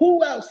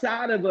 Who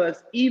outside of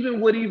us would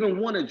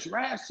want to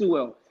draft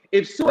Sewell?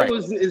 If Sewell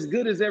is as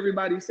good as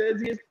everybody says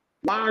he is,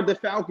 why aren't the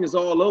Falcons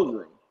all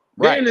over him?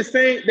 They're in the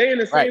same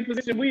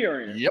position we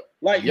are in. Yep.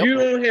 You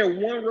don't hear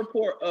one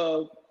report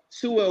of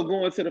Sewell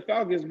going to the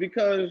Falcons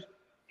because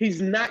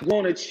he's not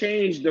going to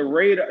change the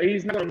radar.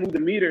 He's not going to move the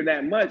meter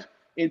that much.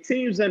 And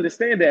teams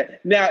understand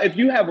that. Now, if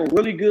you have a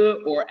really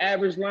good or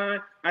average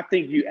line, I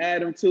think you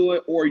add them to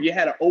it, or you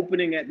had an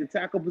opening at the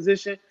tackle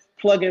position,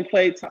 plug and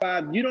play top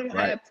 5. You don't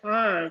have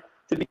time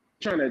to be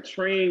trying to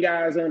train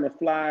guys on the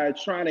fly,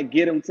 trying to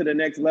get them to the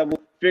next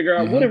level, figure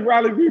out what if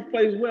Riley Reef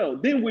plays well,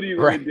 then what are you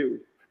going to do?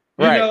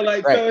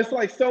 So it's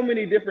like so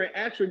many different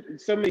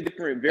attributes, so many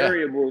different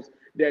variables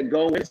that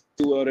go into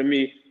it to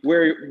me,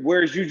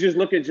 whereas you just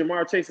look at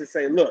Jamar Chase and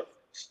say, look,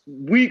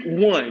 week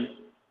 1,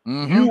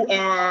 you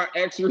are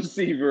X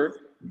receiver.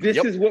 This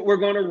is what we're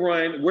going to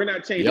run. We're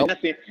not changing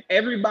nothing.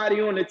 Everybody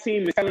on the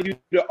team is telling you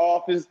the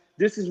offense,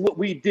 this is what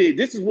we did.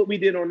 This is what we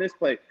did on this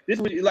play. This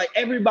is like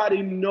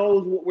everybody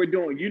knows what we're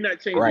doing. You're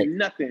not changing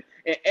nothing.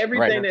 And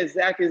everything that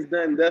Zach has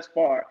done thus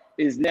far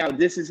is now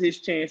this is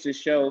his chance to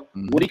show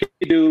what he can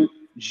do.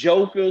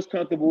 Joe feels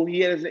comfortable.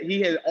 He has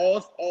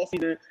all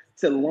season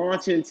to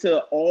launch into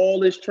all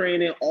his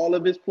training, all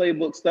of his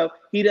playbook stuff.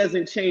 He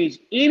doesn't change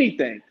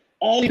anything.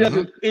 All he does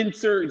is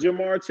insert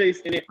Jamar Chase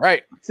in it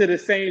to the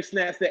same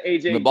snaps that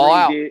AJ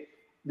Green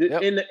did.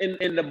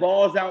 And the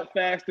ball's out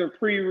faster,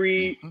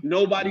 pre-read.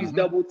 Nobody's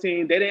double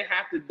teamed. They didn't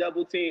have to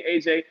double team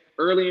AJ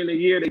early in the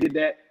year. They did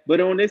that. But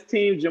on this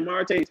team,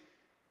 Jamar Chase,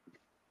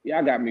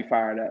 y'all got me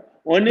fired up.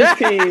 On this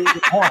team,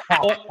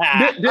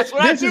 that's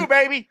what I do,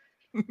 baby.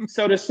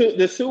 So the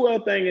Sewell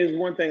thing is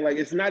one thing. Like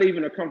it's not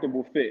even a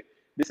comfortable fit.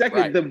 The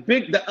second,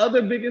 the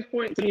other biggest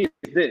point to me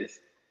is this.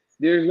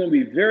 There's going to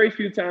be very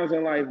few times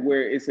in life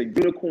where it's a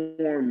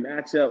unicorn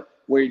matchup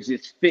where it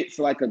just fits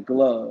like a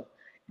glove.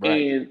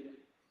 And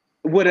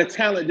with a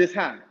talent this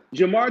high,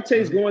 Jamar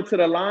Chase going to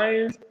the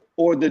Lions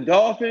or the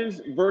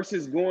Dolphins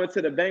versus going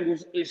to the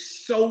Bengals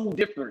is so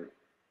different.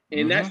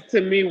 And that's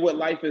to me what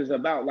life is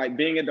about, like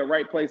being at the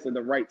right place at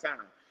the right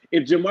time.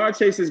 If Jamar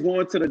Chase is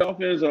going to the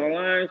Dolphins or the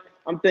Lions,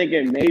 I'm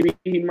thinking maybe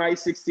he might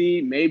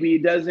succeed, maybe he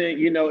doesn't.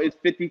 It's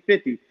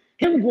 50-50.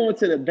 Him going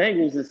to the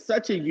Bengals is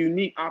such a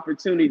unique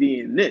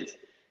opportunity in this.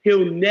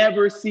 He'll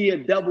never see a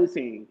double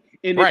team.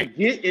 And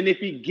if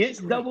he gets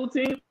double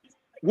team,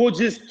 we'll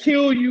just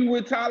kill you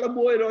with Tyler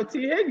Boyd or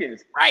T.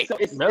 Higgins. So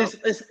it's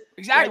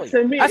exactly. Like,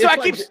 to me, that's what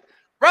I keep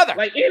brother.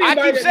 Like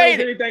anybody that knows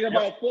anything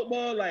about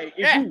football, like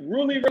if you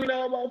really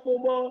know about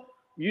football,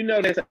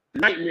 that's a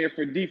nightmare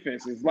for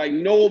defenses. Like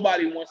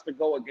nobody wants to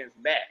go against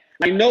that.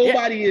 Like no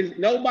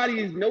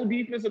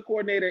defensive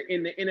coordinator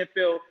in the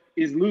NFL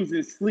is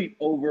losing sleep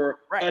over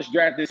us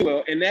drafting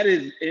Sewell, and that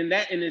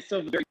in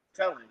itself is very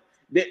telling.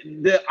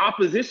 The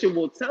opposition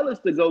will tell us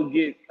to go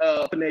get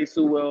Penei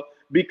Sewell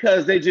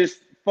because they just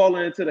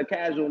falling into the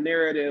casual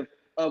narrative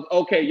of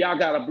y'all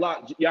got a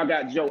block, y'all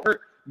got Joe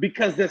hurt,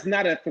 because that's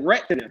not a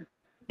threat to them.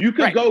 You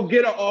could go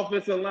get an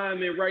offensive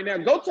lineman right now.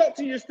 Go talk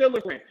to your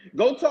Steelers fan.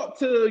 Go talk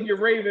to your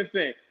Raven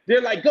fan. They're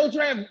like, go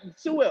draft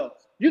Sewell.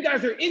 You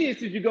guys are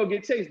idiots if you go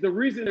get Chase. The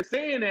reason they're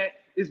saying that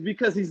is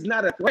because he's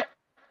not a threat.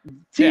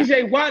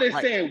 TJ Watt is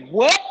saying,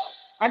 what?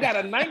 I got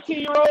a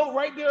 19-year-old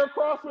right there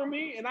across from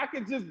me, and I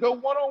could just go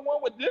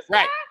one-on-one with this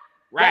guy?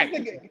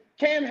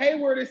 Cam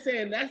Hayward is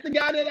saying, that's the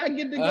guy that I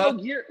get to go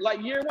year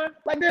one?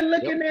 Like, they're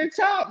licking their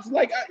chops.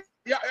 Like,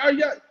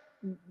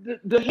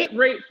 the hit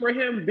rate for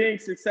him being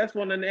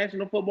successful in the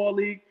National Football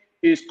League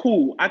is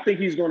cool. I think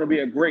he's going to be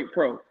a great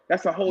pro.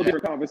 That's a whole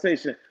different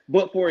conversation.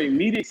 But for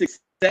immediate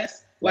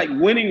success, like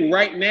winning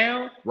right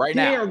now, he's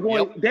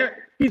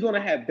going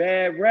to have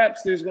bad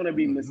reps. There's going to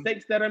be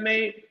mistakes that are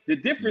made. The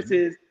difference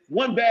is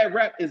one bad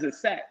rep is a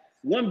sack.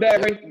 One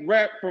bad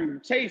rep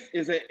from Chase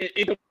is an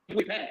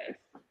incomplete pass.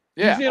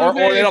 Or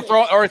they'll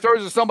throw, or he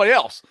throws it to somebody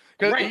else.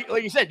 Because,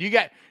 like you said, you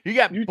got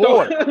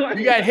Boyd,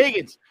 you got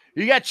Higgins,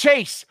 you got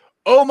Chase.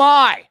 Oh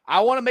my!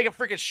 I want to make a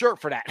freaking shirt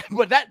for that.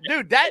 But that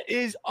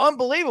is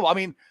unbelievable. I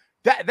mean,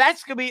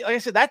 that's gonna be, like I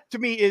said, that to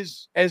me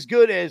is as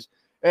good as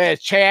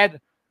Chad,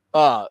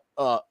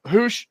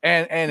 Hoosh,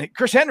 and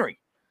Chris Henry.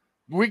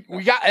 We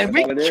got and That's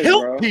we all it is,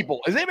 killed bro.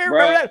 people. Does anybody Bro,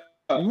 remember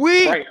that?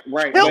 We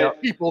right.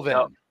 killed people then.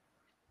 Yep.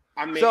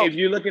 I mean, So- if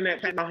you're looking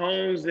at Pat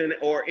Mahomes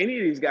or any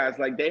of these guys,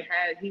 like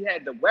he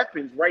had the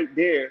weapons right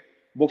there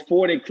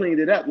before they cleaned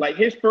it up. Like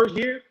his first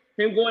year,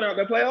 him going out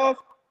the playoffs,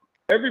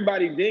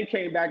 everybody then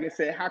came back and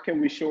said, how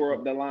can we shore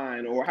up the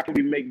line or how can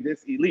we make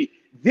this elite?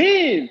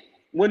 Then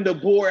when the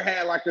board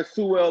had like a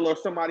Sewell or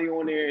somebody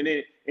on there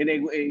and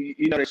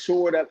they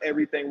shored up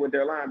everything with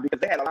their line because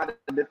they had a lot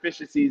of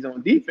deficiencies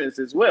on defense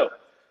as well.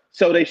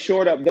 So they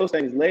shored up those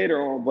things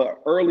later on,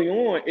 but early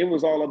on, it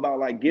was all about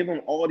like give them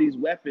all these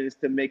weapons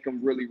to make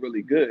them really,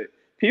 really good.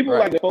 People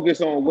like to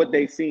focus on what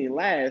they've seen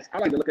last. I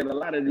like to look at a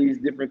lot of these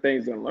different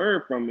things and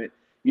learn from it.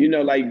 You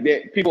know, like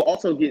that people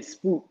also get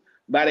spooked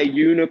by the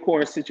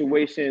unicorn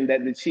situation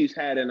that the Chiefs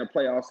had in the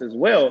playoffs as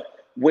well,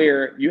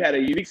 where you had a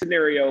unique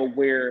scenario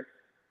where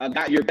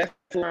your best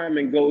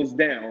lineman goes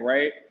down,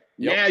 right?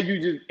 Yep.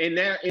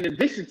 Now in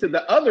addition to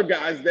the other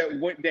guys that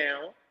went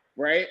down,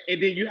 right?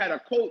 And then you had a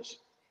coach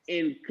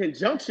in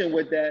conjunction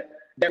with that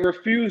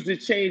refused to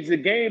change the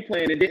game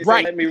plan and didn't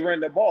say, let me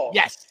run the ball.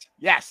 Yes.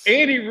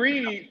 Andy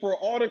Reid, for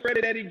all the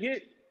credit that he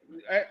gets,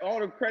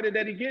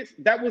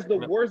 that was the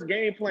worst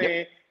game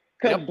plan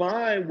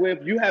combined with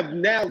you have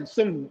now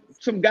some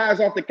guys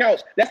off the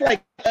couch. That's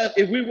like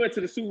if we went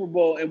to the Super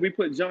Bowl and we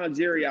put John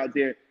Jerry out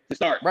there to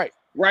start. Right.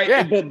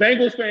 Yeah. But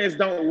Bengals fans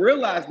don't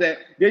realize that.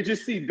 They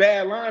just see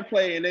bad line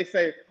play and they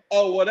say,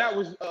 oh, well, that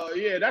was,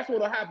 that's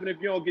what'll happen if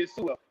you don't get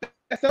Sewell.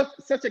 That's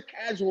such a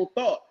casual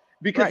thought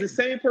because the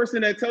same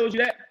person that told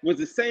you that was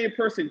the same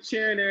person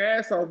cheering their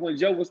ass off when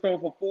Joe was throwing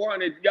for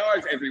 400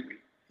 yards every week.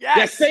 Yes.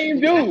 That same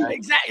dude.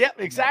 Exactly. Yep,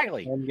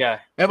 exactly. Yeah.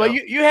 But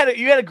you had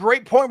a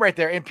great point right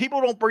there, and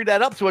people don't bring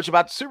that up too much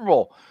about the Super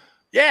Bowl.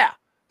 Yeah,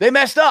 they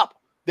messed up.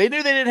 They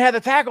knew they didn't have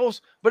the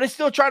tackles, but they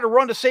still tried to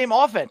run the same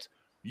offense.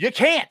 You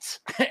can't,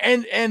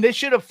 and they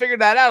should have figured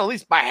that out at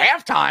least by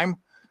halftime.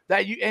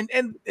 That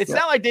and it's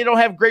not like they don't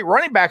have great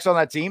running backs on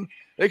that team.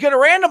 They could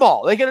have ran the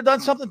ball. They could have done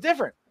something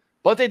different,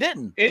 but they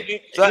didn't.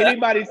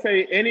 Anybody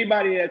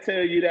that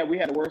tell you that we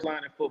had the worst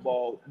line in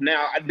football.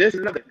 Now, this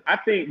is another. I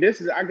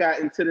got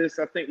into this.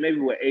 I think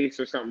maybe with Ace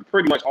or something.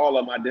 Pretty much all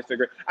of my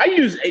disagree. I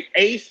use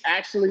Ace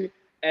actually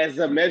as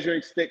a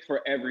measuring stick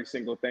for every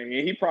single thing,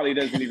 and he probably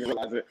doesn't even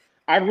realize it.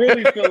 I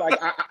really feel like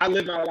I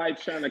live my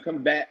life trying to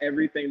combat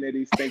everything that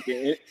he's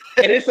thinking, and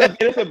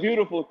it's a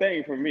beautiful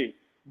thing for me.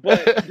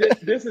 But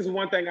this is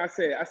one thing I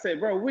said. I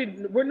said, bro,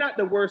 we're not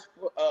the worst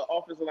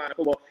offensive line of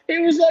football. He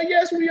was like,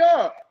 yes, we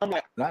are. I'm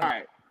like, all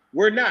right,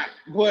 we're not,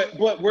 but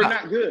we're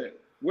not good.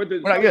 We're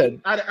not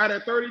good. Out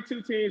of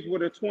 32 teams, we're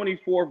the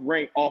 24th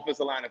ranked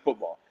offensive line of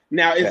football.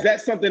 Now, is that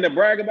something to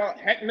brag about?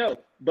 Heck no.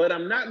 But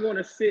I'm not going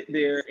to sit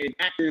there and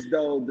act as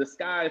though the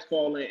sky is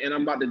falling and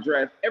I'm about to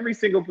draft every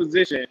single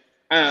position.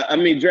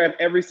 Draft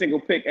every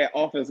single pick at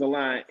offensive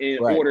line in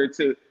order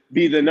to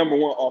be the number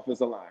one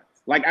offensive line.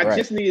 Like, I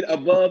just need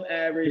above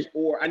average,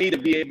 or I need to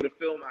be able to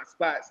fill my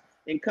spots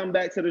and come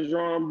back to the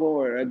drawing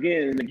board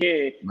again and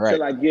again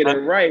till I get it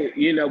right,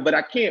 But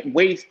I can't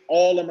waste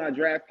all of my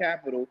draft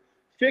capital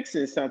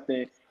fixing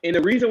something. And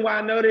the reason why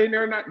I know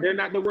they're not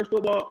the worst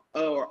football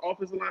or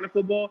offensive line of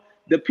football,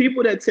 the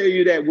people that tell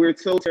you that we're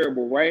so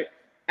terrible, right?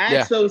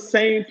 Ask those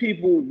same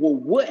people, well,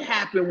 what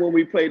happened when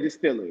we played the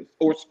Steelers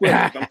or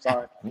Squirrels? I'm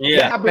sorry.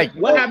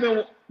 What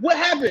happened?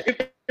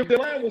 If the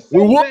line was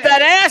so we whooped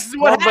that ass is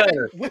what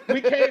happened.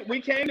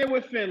 We came there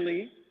with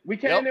Finley.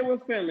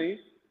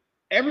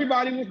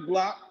 Everybody was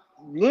blocked.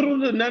 Little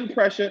to none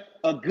pressure.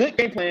 A good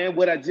game plan.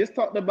 What I just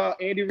talked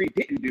about Andy Reid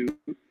didn't do.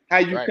 How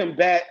you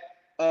combat,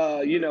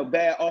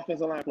 bad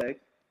offensive line play.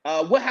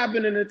 What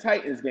happened in the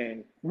Titans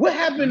game? What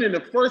happened in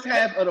the first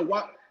half of the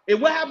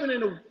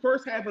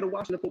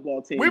Washington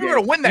football team? We were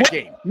going to win that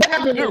game. What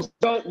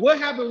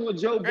happened when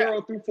Joe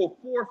Burrow threw for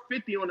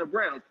 450 on the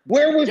Browns?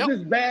 Where was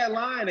this bad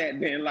line at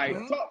then? Like,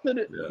 talk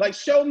to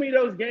show me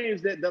those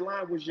games that the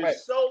line was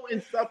just so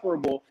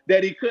insufferable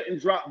that he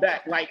couldn't drop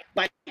back. Like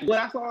what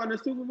I saw in the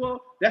Super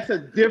Bowl, that's a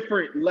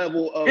different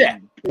level of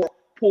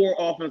poor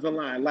offensive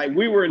line. Like,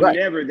 we were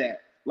never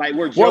that. Like,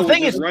 where Joe was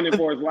just running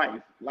for his life.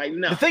 Like,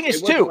 no. The thing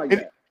is, too,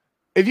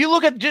 if you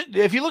look at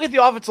the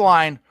offensive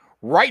line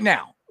right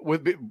now,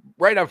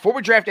 before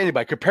we draft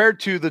anybody, compared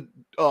to the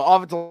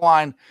offensive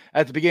line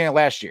at the beginning of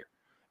last year,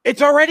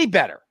 it's already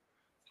better.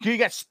 You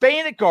got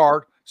Spain at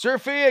guard,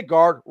 Serafia at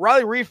guard,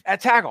 Riley Reef at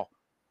tackle.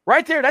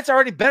 Right there, that's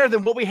already better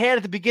than what we had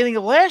at the beginning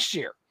of last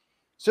year.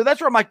 So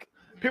that's where I'm like,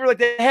 people are like,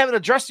 they haven't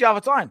addressed the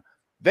offensive line.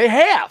 They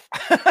have,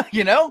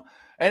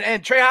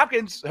 And Trey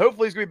Hopkins,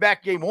 hopefully, is going to be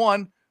back game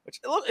one.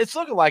 It's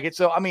looking like it.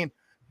 So, I mean,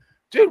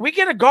 dude, we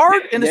get a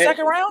guard in the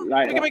second round.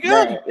 It's going to be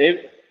good.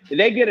 If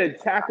they get a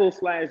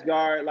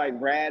tackle/guard like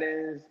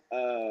Radins,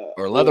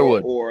 or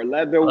Leatherwood, or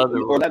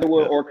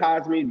Leatherwood, or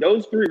Cosme,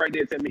 those three right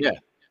there to me.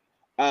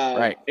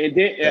 And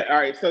then all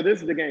right, so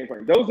this is the game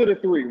plan. Those are the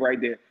three right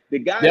there. The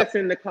guy that's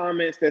in the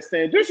comments that's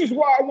saying, "This is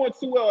why I want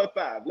Sewell at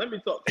 5." Let me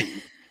talk to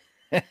you.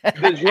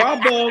 The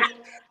drop off.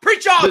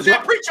 Preach on,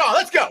 Sam. Preach on.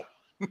 Let's go.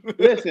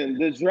 Listen,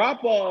 the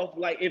drop off.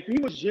 Like, if he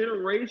was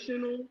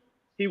generational,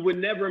 he would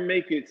never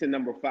make it to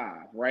number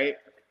 5, right?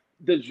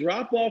 the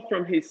drop off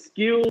from his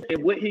skills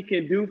and what he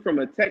can do from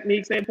a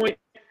technique standpoint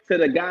to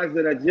the guys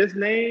that I just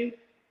named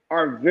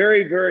are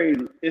very, very,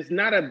 it's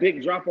not a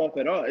big drop off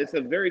at all. It's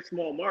a very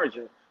small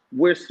margin.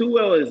 Where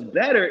Sewell is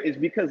better is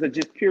because of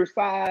just pure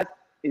size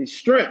and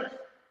strength.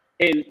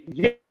 And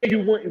yeah, you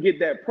wouldn't get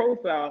that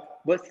profile,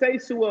 but say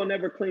Sewell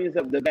never cleans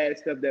up the bad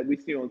stuff that we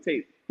see on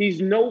tape.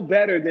 He's no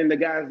better than the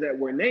guys that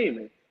we're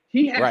naming.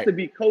 He has to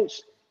be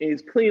coached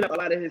and clean up a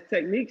lot of his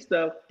technique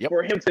stuff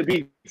for him to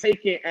be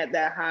taken at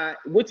that high,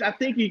 which I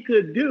think he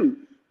could do.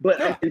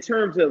 But in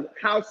terms of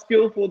how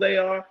skillful they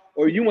are,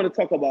 or you want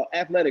to talk about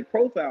athletic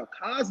profile,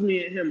 Cosme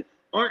and him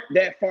aren't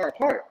that far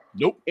apart.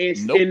 Nope. And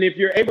if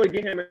you're able to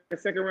get him in the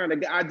second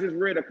round, I just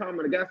read a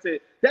comment. The guy said,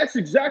 that's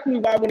exactly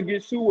why I want to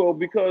get Sewell,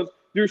 because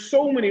there's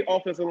so many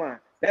offensive line.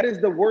 That is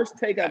the worst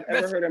take I've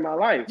ever heard in my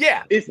life.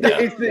 Yeah. It's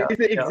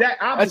the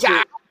exact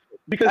opposite.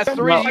 Because that's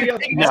the reason you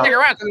take the second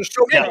round, because there's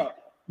so many.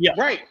 Yeah.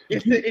 Right.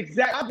 It's the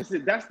exact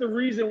opposite. That's the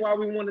reason why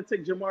we want to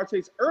take Ja'Marr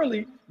Chase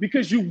early,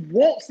 because you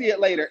won't see it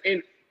later.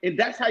 And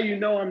that's how you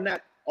know I'm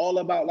not all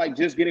about like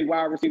just getting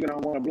wide receiver and I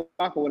want to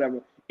block or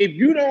whatever. If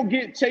you don't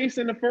get Chase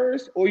in the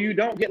first, or you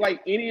don't get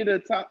like any of the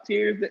top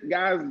tiers that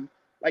guys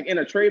like in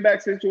a trade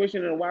back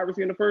situation and a wide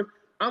receiver in the first,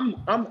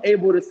 I'm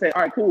able to say,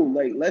 all right, cool,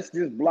 like let's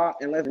just block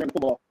and let's run the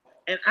football.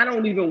 And I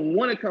don't even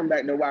want to come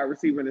back to wide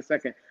receiver in the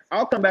second.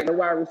 I'll come back to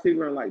wide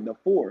receiver in like the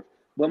fourth.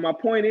 But my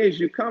point is,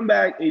 you come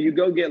back and you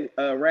go get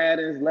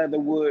Radins,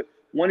 Leatherwood,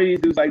 one of these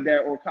dudes like that,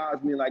 or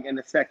Cosme like in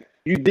the second.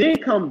 You then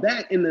come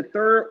back in the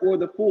third or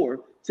the fourth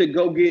to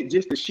go get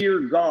just a sheer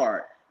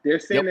guard. They're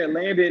saying that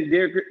Landon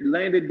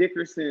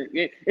Dickerson,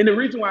 and the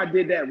reason why I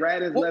did that,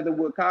 Radins,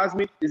 Leatherwood,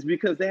 Cosme, is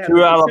because they have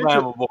two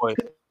Alabama boys.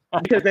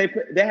 Because they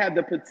have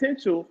the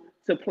potential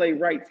to play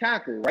right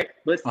tackle, right?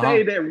 But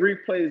say that Reed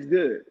plays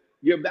good.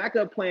 Your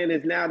backup plan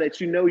is now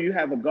that you know you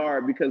have a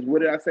guard, because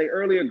what did I say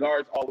earlier?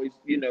 Guards always,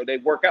 they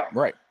work out.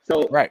 Right.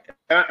 So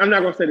I'm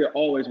not going to say they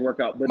always work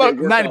out, but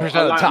they work 90% out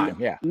of the time.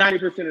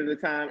 90% of the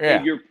time. Yeah.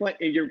 And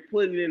you're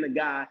putting in a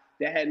guy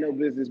that had no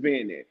business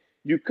being there.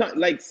 You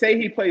like say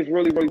he plays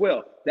really, really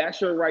well. That's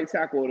your right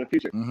tackle of the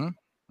future.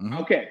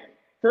 Okay.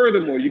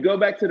 Furthermore, you go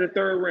back to the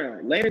third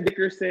round. Landon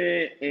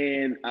Dickerson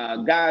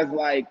and guys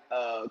like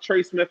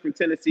Trey Smith from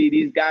Tennessee,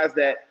 these guys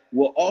that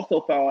will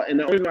also fall. And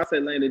the only reason I say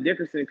Landon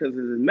Dickerson because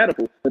it's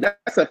medical, but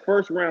that's a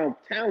first round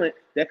talent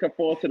that could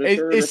fall to the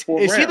third or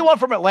fourth round. Is he the one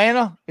from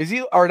Atlanta? Is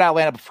he, or not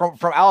Atlanta, but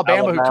from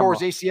Alabama who tore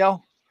his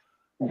ACL?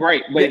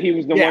 Right, but he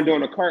was the one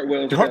doing the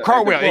cartwheel.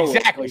 Cartwheel,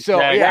 exactly. So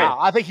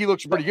I think he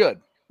looks pretty good.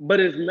 But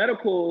his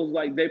medicals,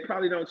 like, they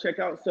probably don't check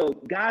out. So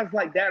guys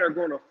like that are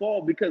going to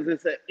fall because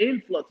it's an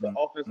influx of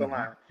offensive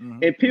line.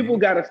 And people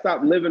got to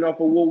stop living off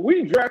of, well,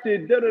 we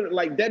drafted,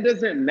 like, that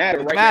doesn't matter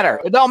right now.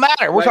 It don't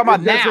matter. We're talking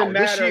about now, doesn't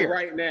this matter year.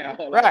 right now.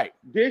 Right.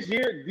 This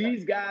year,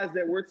 these guys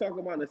that we're talking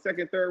about in the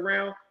second, third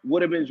round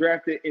would have been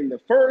drafted in the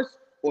first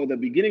or the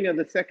beginning of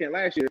the second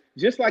last year.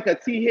 Just like a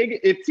T.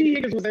 Higgins. If T.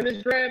 Higgins was in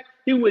this draft,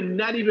 he would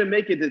not even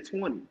make it to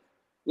 20.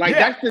 Like,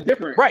 that's the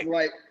difference.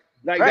 Right.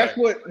 That's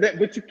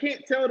but you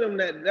can't tell them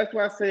that. That's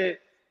why I said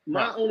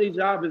my only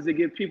job is to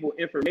give people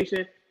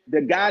information.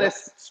 The guy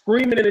that's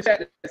screaming in the chat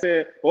that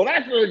said, well,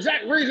 that's the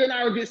exact reason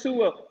I would get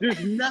Sewell.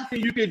 There's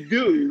nothing you can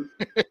do.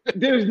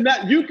 There's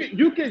not, you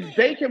can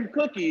bake him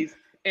cookies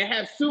and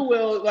have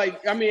Sewell, have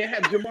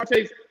Ja'Marr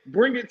Chase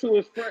bring it to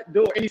his front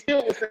door, and he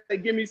still will say,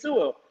 give me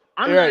Sewell.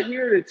 I'm not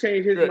here to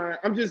change his mind.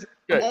 I'm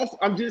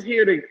just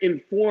here to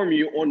inform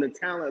you on the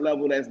talent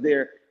level that's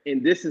there.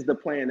 And this is the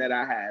plan that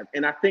I have.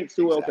 And I think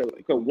Sewell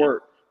could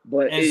work,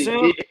 but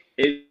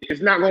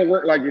it's not going to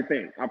work like you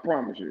think. I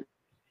promise you.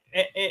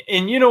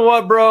 And you know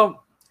what,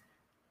 bro?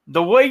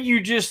 The way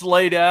you just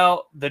laid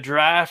out the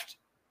draft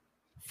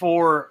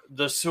for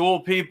the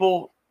Sewell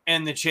people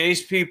and the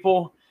Chase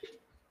people,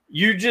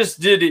 you just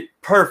did it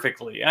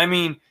perfectly. I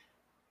mean,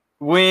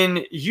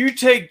 when you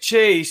take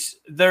Chase,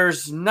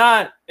 there's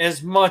not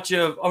as much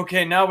of,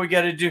 okay, now we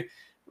got to do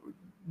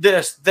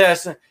this.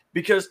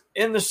 Because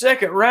in the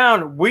second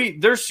round,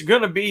 there's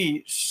going to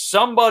be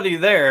somebody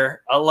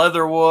there, a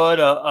Leatherwood,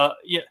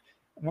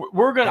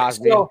 we're going to.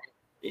 So,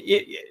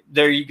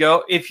 there you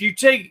go. If you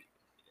take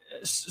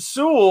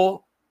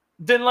Sewell,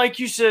 then like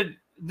you said,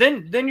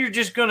 then you're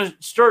just going to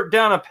start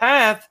down a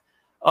path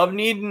of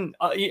needing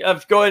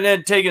of going ahead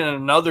and taking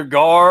another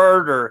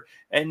guard,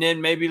 and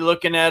then maybe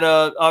looking at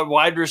a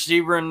wide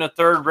receiver in the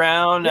third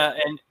round.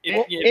 And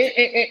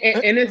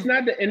it's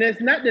not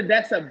that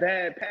that's a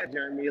bad path,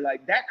 Jeremy.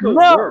 Like, that could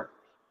work.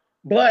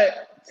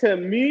 But to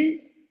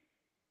me,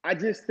 I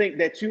just think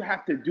that you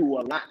have to do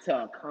a lot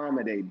to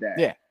accommodate that.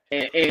 Yeah.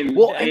 And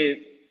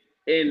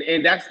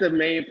that's the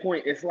main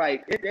point. It's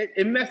like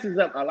it messes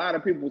up a lot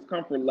of people's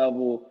comfort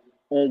level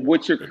on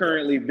what you're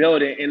currently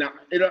building, and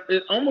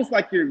it's almost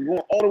like you're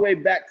going all the way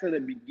back to the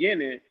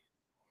beginning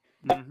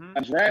of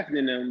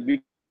drafting them,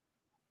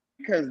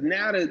 because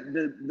now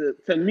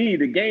to me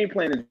the game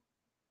plan is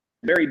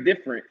very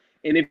different.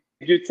 And if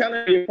you're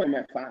telling me you're putting him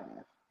at 5,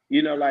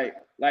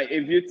 like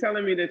if you're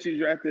telling me that you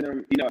drafted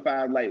him, at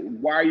 5, like,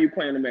 why are you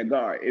playing him at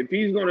guard? If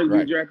he's going to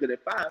be drafted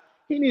at 5,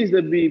 he needs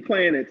to be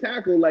playing a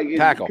tackle,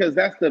 Tackle. because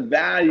that's the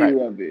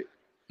value of it,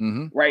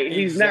 right?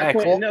 He's not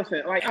Quentin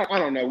Nelson. Like I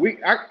don't know.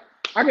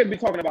 I could be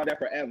talking about that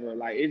forever.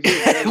 Like it's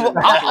just.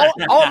 I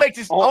want to make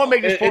this. I want to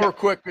make this forward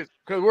quick because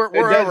we're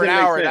over an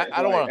hour, and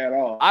I don't want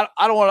to.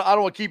 I don't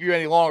want to keep you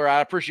any longer.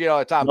 I appreciate all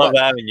the time. Love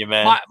having you,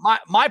 man.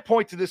 My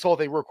point to this whole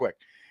thing, real quick.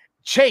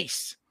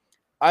 Chase,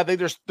 I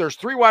think there's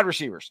 3 wide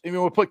receivers.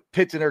 Even we'll put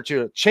Pitts in there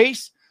too.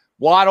 Chase,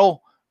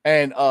 Waddle,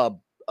 and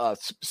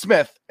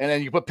Smith, and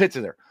then you put Pitts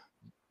in there.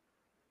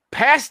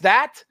 Past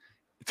that,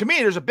 to me,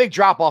 there's a big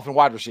drop off in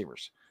wide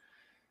receivers.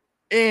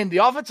 In the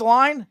offensive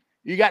line,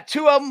 you got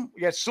 2 of them.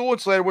 You got Sewell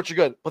and Slater, which are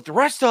good. But the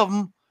rest of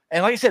them,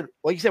 and like you said,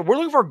 we're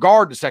looking for a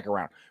guard in the second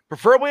round,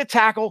 preferably a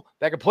tackle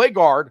that can play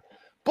guard.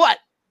 But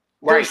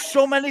there's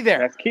so many there.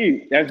 That's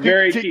key. That's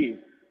very key.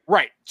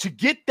 Right. To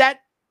get that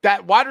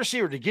wide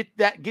receiver, to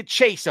get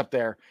Chase up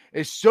there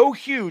is so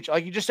huge.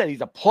 Like you just said,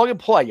 he's a plug and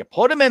play. You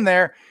put him in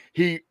there,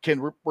 he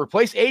can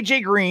replace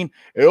AJ Green.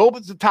 It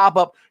opens the top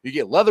up. You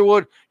get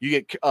Leatherwood, you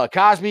get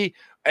Cosby.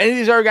 Any of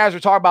these other guys we're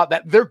talking about,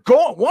 that they're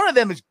going, one of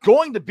them is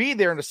going to be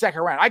there in the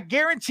second round. I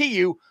guarantee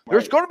you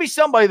there's going to be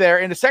somebody there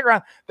in the second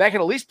round that can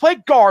at least play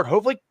guard,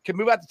 hopefully can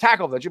move out to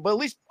tackle eventually, but at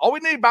least all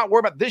we need to worry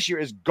about this year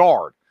is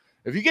guard.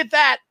 If you get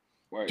that,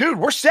 dude,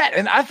 we're set.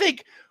 And I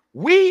think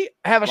we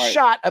have a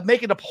shot at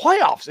making the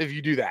playoffs if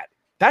you do that.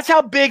 That's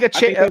how big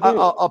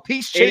a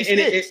piece Chase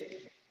is.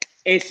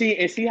 And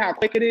see how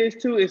quick it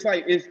is too.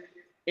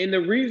 And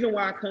the reason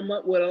why I come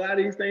up with a lot of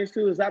these things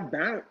too is I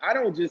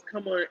don't just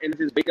come on and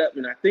just wake up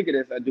and I think of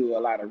this. I do a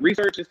lot of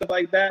research and stuff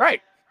like that.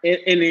 Right. And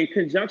in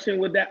conjunction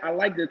with that, I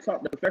like to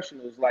talk to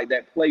professionals like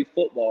that play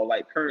football,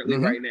 like currently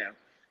right now.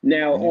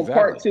 Now on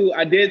part 2,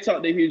 I did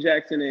talk to Hugh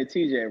Jackson and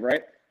TJ,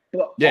 right?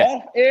 But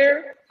off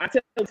air, I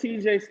tell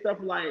TJ stuff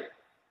like,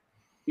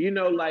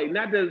 like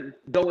not to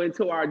go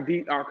into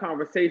our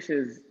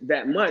conversations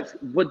that much,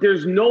 but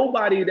there's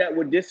nobody that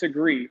would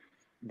disagree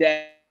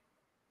that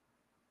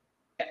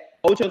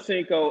Ocho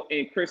Cinco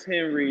and Chris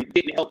Henry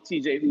didn't help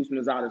TJ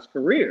Houshmandzadeh's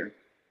career.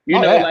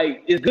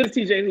 Like as good as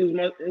TJ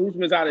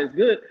Houshmandzadeh is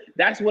good,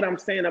 that's what I'm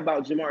saying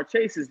about Ja'Marr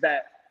Chase is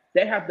that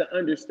they have to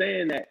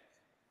understand that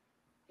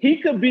he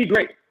could be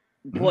great,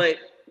 but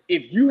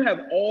if you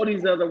have all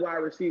these other wide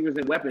receivers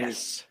and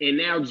weapons, and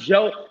now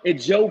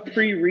Joe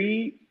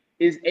Pre-Reed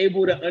is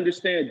able to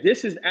understand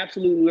this is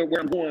absolutely where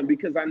I'm going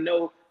because I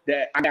know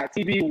that I got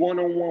TB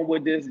one-on-one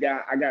with this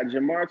guy, I got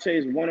Ja'Marr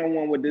Chase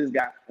one-on-one with this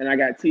guy, and I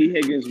got T.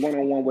 Higgins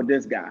one-on-one with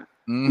this guy.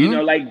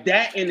 Like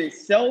that in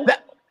itself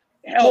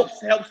helps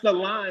the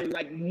line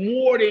like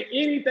more than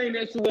anything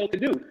that Sewell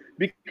could do.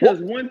 Because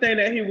one thing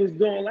that he was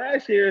doing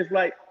last year is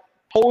like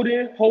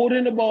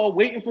holding the ball,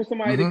 waiting for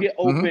somebody to get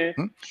open,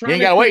 trying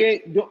to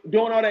create,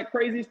 doing all that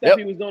crazy stuff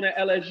he was doing at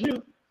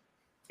LSU.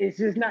 It's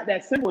just not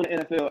that simple in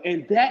the NFL.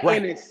 And that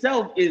in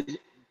itself is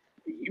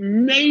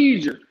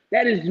major.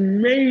 That is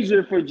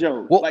major for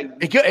Joe. Well,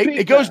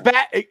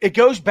 it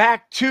goes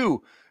back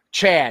to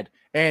Chad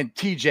and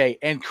TJ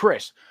and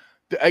Chris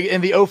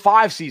in the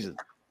 05 season.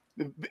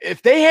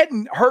 If they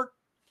hadn't hurt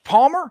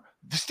Palmer,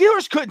 the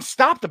Steelers couldn't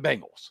stop the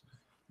Bengals.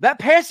 That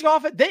passing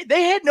off,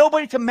 they had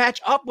nobody to match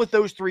up with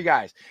those 3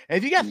 guys. And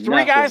if you got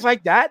 3 guys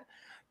like that,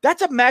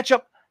 that's a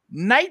matchup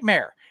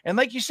nightmare. And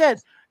like you said,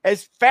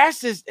 as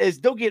fast as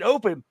they'll get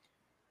open,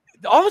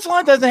 the offensive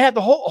line doesn't have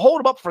to hold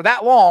them up for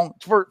that long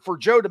for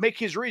Joe to make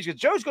his reads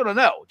because Joe's going to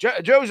know.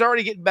 Joe's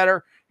already getting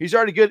better. He's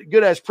already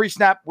good as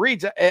pre-snap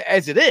reads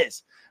as it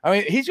is. I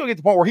mean, he's going to get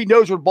to the point where he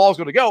knows where the ball's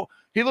going to go.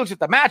 He looks at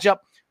the matchup,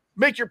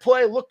 make your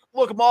play, look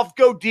them off,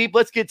 go deep.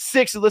 Let's get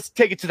 6 and let's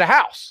take it to the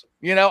house.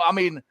 I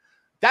mean,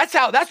 that's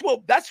how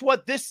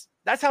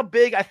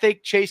big I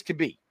think Chase could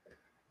be.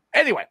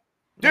 Anyway,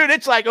 dude,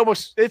 it's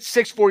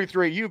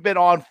 6:43. You've been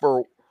on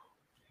for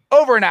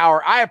over an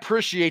hour. I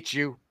appreciate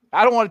you.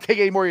 I don't want to take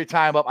any more of your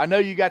time up. I know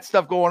you got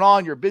stuff going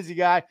on. You're a busy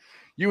guy.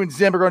 You and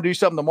Zim are going to do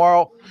something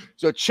tomorrow.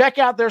 So check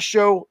out their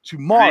show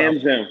tomorrow. I am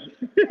Zim.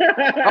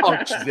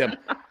 Zim.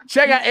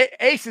 Check out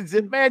Ace and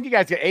Zim. Man, you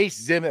guys got Ace,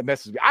 Zim that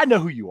messes with me. I know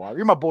who you are.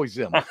 You're my boy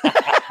Zim.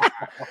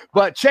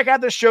 But check out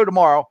their show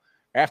tomorrow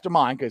after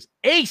mine because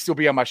Ace will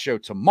be on my show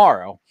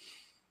tomorrow.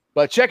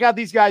 But check out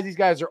these guys. These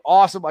guys are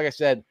awesome. Like I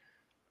said,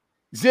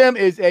 Zim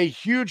is a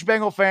huge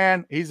Bengal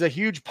fan. He's a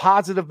huge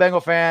positive Bengal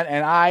fan,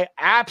 and I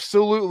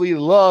absolutely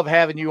love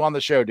having you on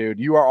the show, dude.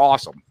 You are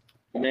awesome.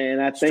 Man,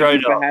 I thank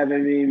you for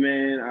having me,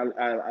 man.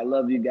 I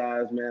love you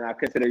guys, man. I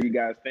consider you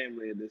guys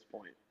family at this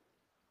point.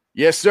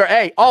 Yes, sir.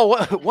 Hey,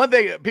 one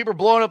thing, people are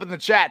blowing up in the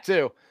chat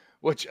too,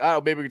 which I don't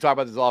know, maybe we can talk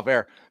about this off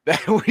air,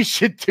 that we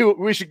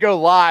should go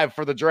live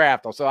for the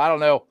draft. So I don't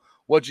know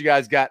what you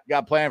guys got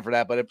planned for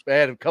that, but I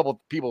had a couple of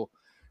people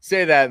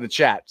say that in the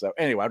chat. So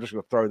anyway, I'm just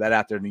going to throw that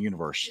out there in the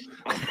universe.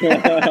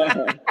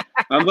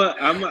 I'm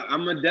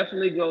a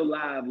definitely go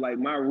live. Like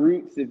my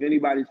roots, if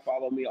anybody's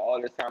followed me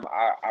all this time,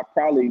 I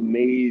probably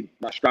made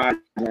my strides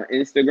on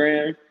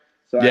Instagram.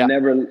 So I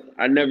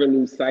never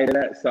lose sight of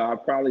that. So I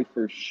probably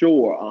for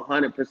sure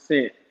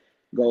 100%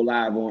 go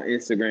live on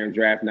Instagram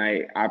draft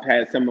night. I've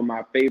had some of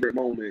my favorite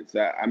moments.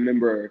 I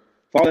remember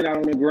falling out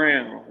on the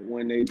ground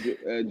when they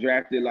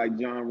drafted like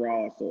John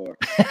Ross or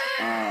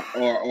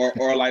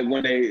like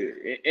when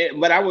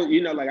but I was,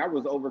 I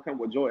was overcome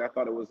with joy. I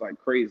thought it was like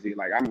crazy.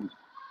 Like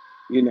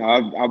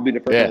I'll be the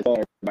first to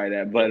tell everybody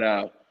that.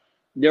 But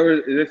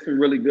there's some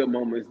really good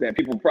moments that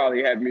people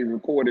probably have me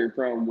recorded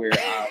from where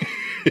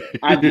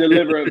I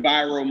deliver a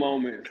viral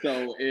moment.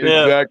 So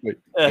exactly.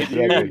 If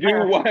you do,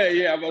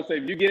 I'm gonna say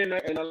if you get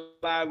in a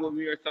live with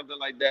me or something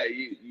like that,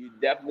 you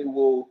definitely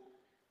will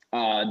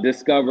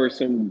discover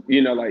some,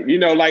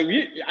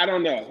 I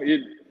don't know.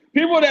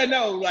 People that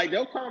know, like,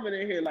 they'll comment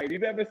in here, like, if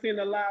you've ever seen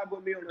a live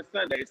with me on a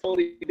Sunday, it's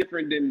totally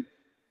different than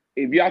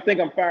if y'all think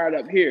I'm fired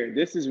up here.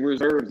 This is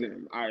reserves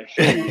in, I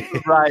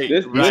assure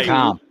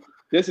you.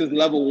 This is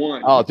level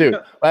one. Oh, dude,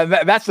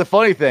 that's the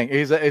funny thing.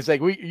 It's like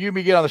you and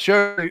me get on the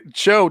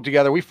show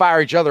together. We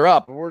fire each other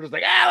up, and we're just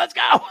like, let's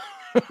go.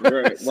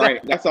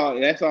 Right. That's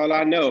all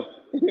I know.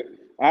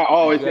 I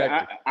always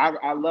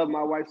I love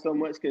my wife so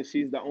much because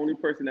she's the only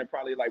person that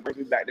probably like brings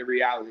me back to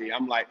reality.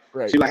 I'm like,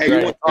 she's like,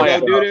 hey, you want to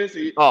go do this?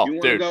 You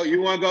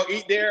want to go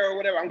eat there or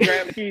whatever? I'm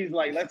grabbing the keys,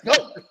 like, let's go.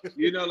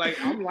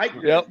 I'm like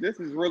this. Yep.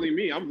 This is really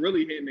me. I'm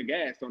really hitting the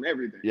gas on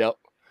everything. Yep.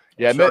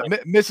 Yeah,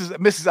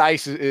 Mrs.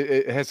 Ice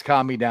has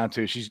calmed me down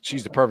too.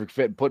 She's the perfect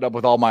fit, putting up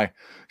with all my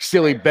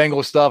silly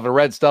Bengal stuff and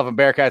red stuff and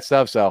Bearcat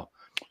stuff. So,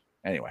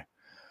 anyway,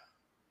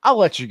 I'll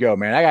let you go,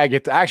 man. I gotta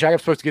get to. Actually, I'm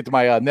supposed to get to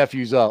my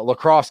nephew's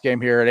lacrosse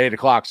game here at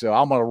 8:00, so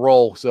I'm gonna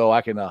roll so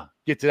I can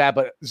get to that.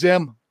 But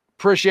Zim,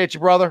 appreciate you,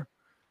 brother.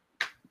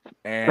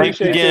 And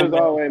appreciate you as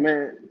always,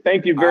 man.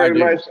 Thank you very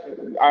much.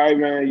 All right,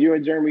 man. You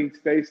and Jeremy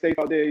stay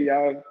out there.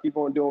 Y'all keep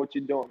on doing what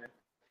you're doing, man.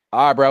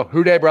 All right, bro.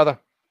 Who day, brother?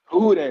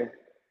 Who day?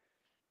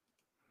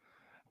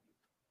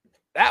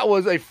 That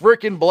was a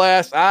freaking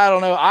blast. I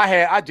don't know.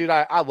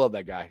 I love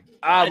that guy.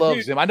 I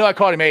love Zim. I know I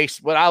called him Ace,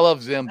 but I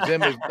love Zim.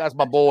 That's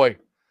my boy.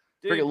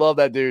 Dude, freaking love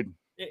that dude.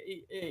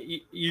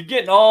 You're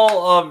getting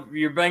all of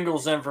your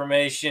Bengals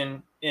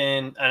information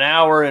in an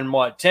hour and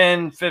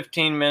 10,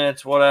 15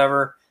 minutes,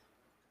 whatever.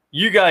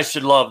 You guys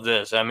should love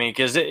this. I mean,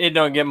 because it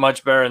don't get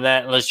much better than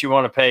that unless you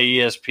want to pay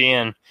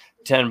ESPN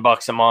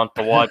 $10 a month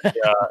to watch,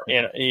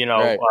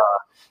 right.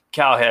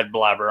 Cowhead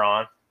blabber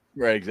on.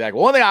 Right, exactly.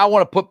 One thing I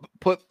want to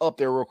put up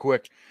there real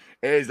quick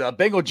is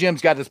Bengal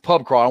Jim's got this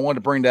pub crawl. I wanted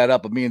to bring that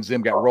up, but me and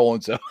Zim got rolling,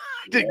 so I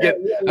didn't get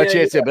a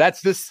chance to. But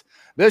that's this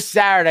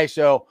Saturday.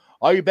 So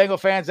all you Bengal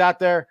fans out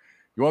there,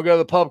 you want to go to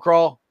the pub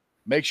crawl,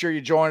 make sure you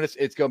join us.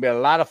 It's going to be a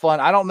lot of fun.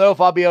 I don't know if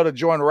I'll be able to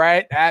join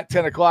right at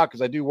 10 o'clock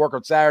because I do work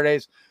on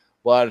Saturdays,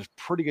 but it's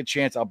a pretty good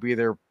chance I'll be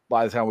there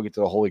by the time we get to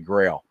the Holy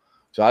Grail.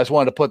 So I just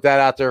wanted to put that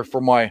out there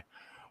for my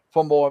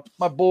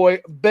boy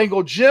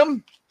Bengal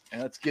Jim.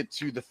 And let's get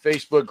to the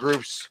Facebook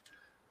groups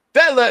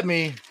that let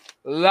me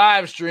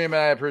live stream, and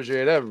I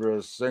appreciate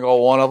every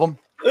single one of them.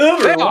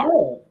 They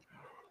are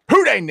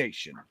Who Dey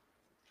Nation,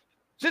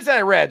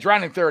 Cincinnati Reds,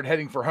 rounding third,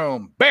 heading for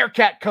home,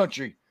 Bearcat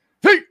Country,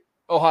 the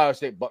Ohio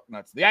State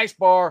Bucknuts, the Ice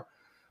Bar.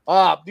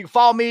 You can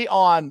follow me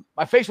on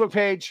my Facebook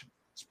page,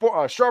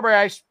 Strawberry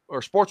Ice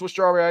or Sports with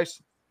Strawberry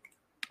Ice.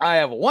 I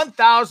have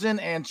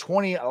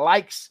 1,020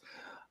 likes.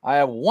 I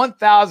have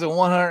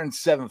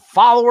 1,107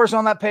 followers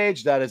on that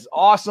page. That is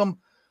awesome.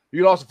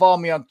 You can also follow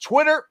me on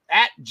Twitter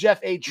at Jeff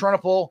A.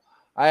 Trunipole.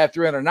 I have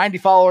 390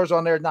 followers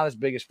on there. Not as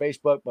big as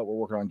Facebook, but we're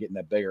working on getting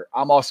that bigger.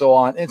 I'm also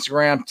on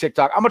Instagram,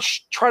 TikTok. I'm going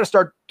to try to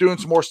start doing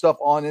some more stuff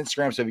on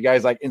Instagram. So if you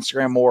guys like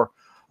Instagram more,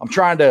 I'm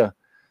trying to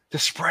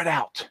spread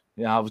out.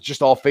 I was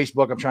just all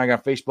Facebook. I'm trying to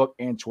get on Facebook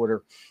and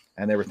Twitter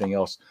and everything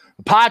else.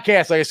 The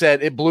podcast, like I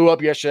said, it blew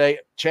up yesterday.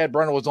 Chad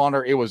Brennan was on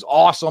there. It was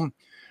awesome.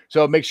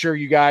 So make sure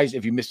you guys,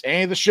 if you missed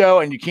any of the show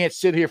and you can't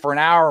sit here for an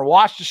hour and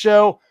watch the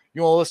show,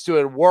 you want to listen to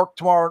it at work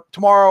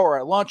tomorrow or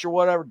at lunch or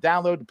whatever,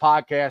 download the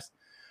podcast.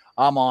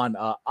 I'm on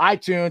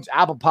iTunes,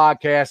 Apple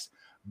Podcasts,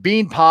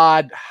 Bean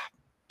Pod,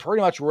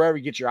 pretty much wherever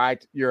you get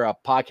your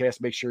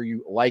podcast. Make sure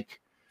you like,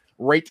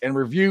 rate, and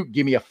review.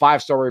 Give me a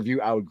 5-star review.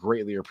 I would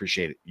greatly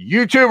appreciate it.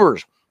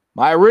 YouTubers,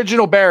 my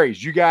original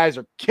berries, you guys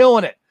are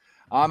killing it.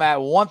 I'm at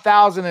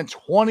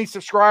 1,020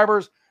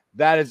 subscribers.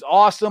 That is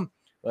awesome.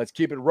 Let's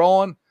keep it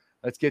rolling.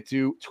 Let's get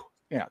to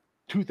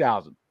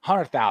 2,000.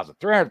 100,000,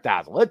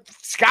 300,000.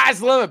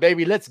 Sky's the limit,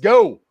 baby. Let's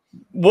go.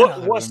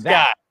 What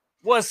sky?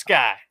 What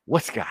sky?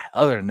 What sky?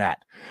 Other than that,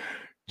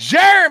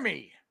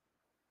 Jeremy,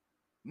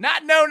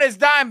 not known as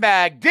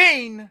Dimebag,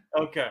 Dean.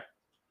 Okay.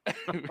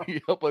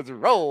 Let's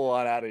roll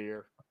on out of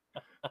here.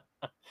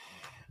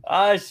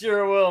 I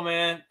sure will,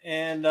 man.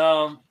 And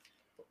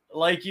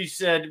like you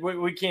said,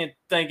 we can't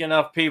thank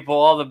enough people.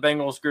 All the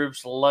Bengals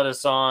groups let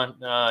us on.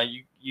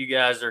 You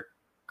guys are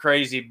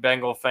crazy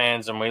Bengal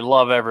fans, and we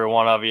love every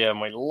one of you,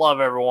 and we love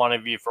every one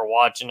of you for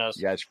watching us.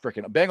 Yeah, it's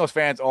freaking Bengals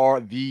fans are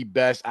the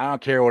best. I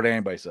don't care what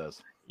anybody says.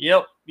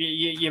 Yep,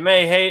 you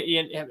may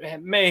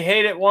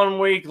hate it one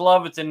week,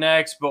 love it the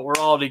next, but we're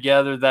all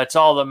together. That's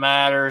all that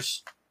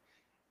matters.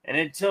 And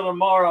until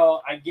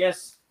tomorrow, I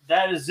guess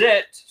that is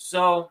it.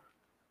 So,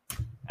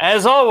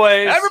 as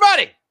always,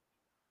 everybody,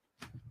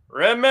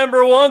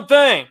 remember one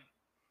thing,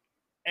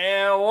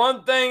 and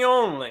one thing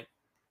only,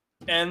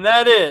 and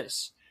that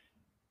is,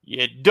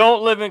 You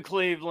don't live in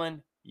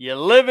Cleveland. You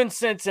live in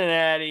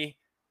Cincinnati.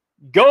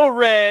 Go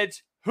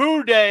Reds,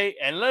 Who Dey,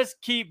 and let's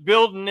keep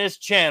building this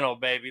channel,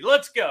 baby.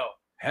 Let's go.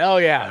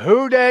 Hell yeah.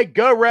 Who Dey,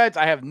 go Reds.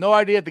 I have no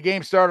idea if the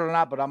game started or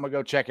not, but I'm going to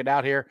go check it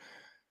out here.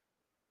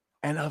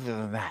 And other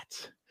than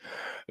that,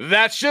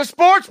 that's just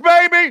sports,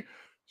 baby.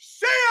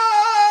 See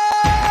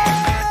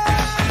ya!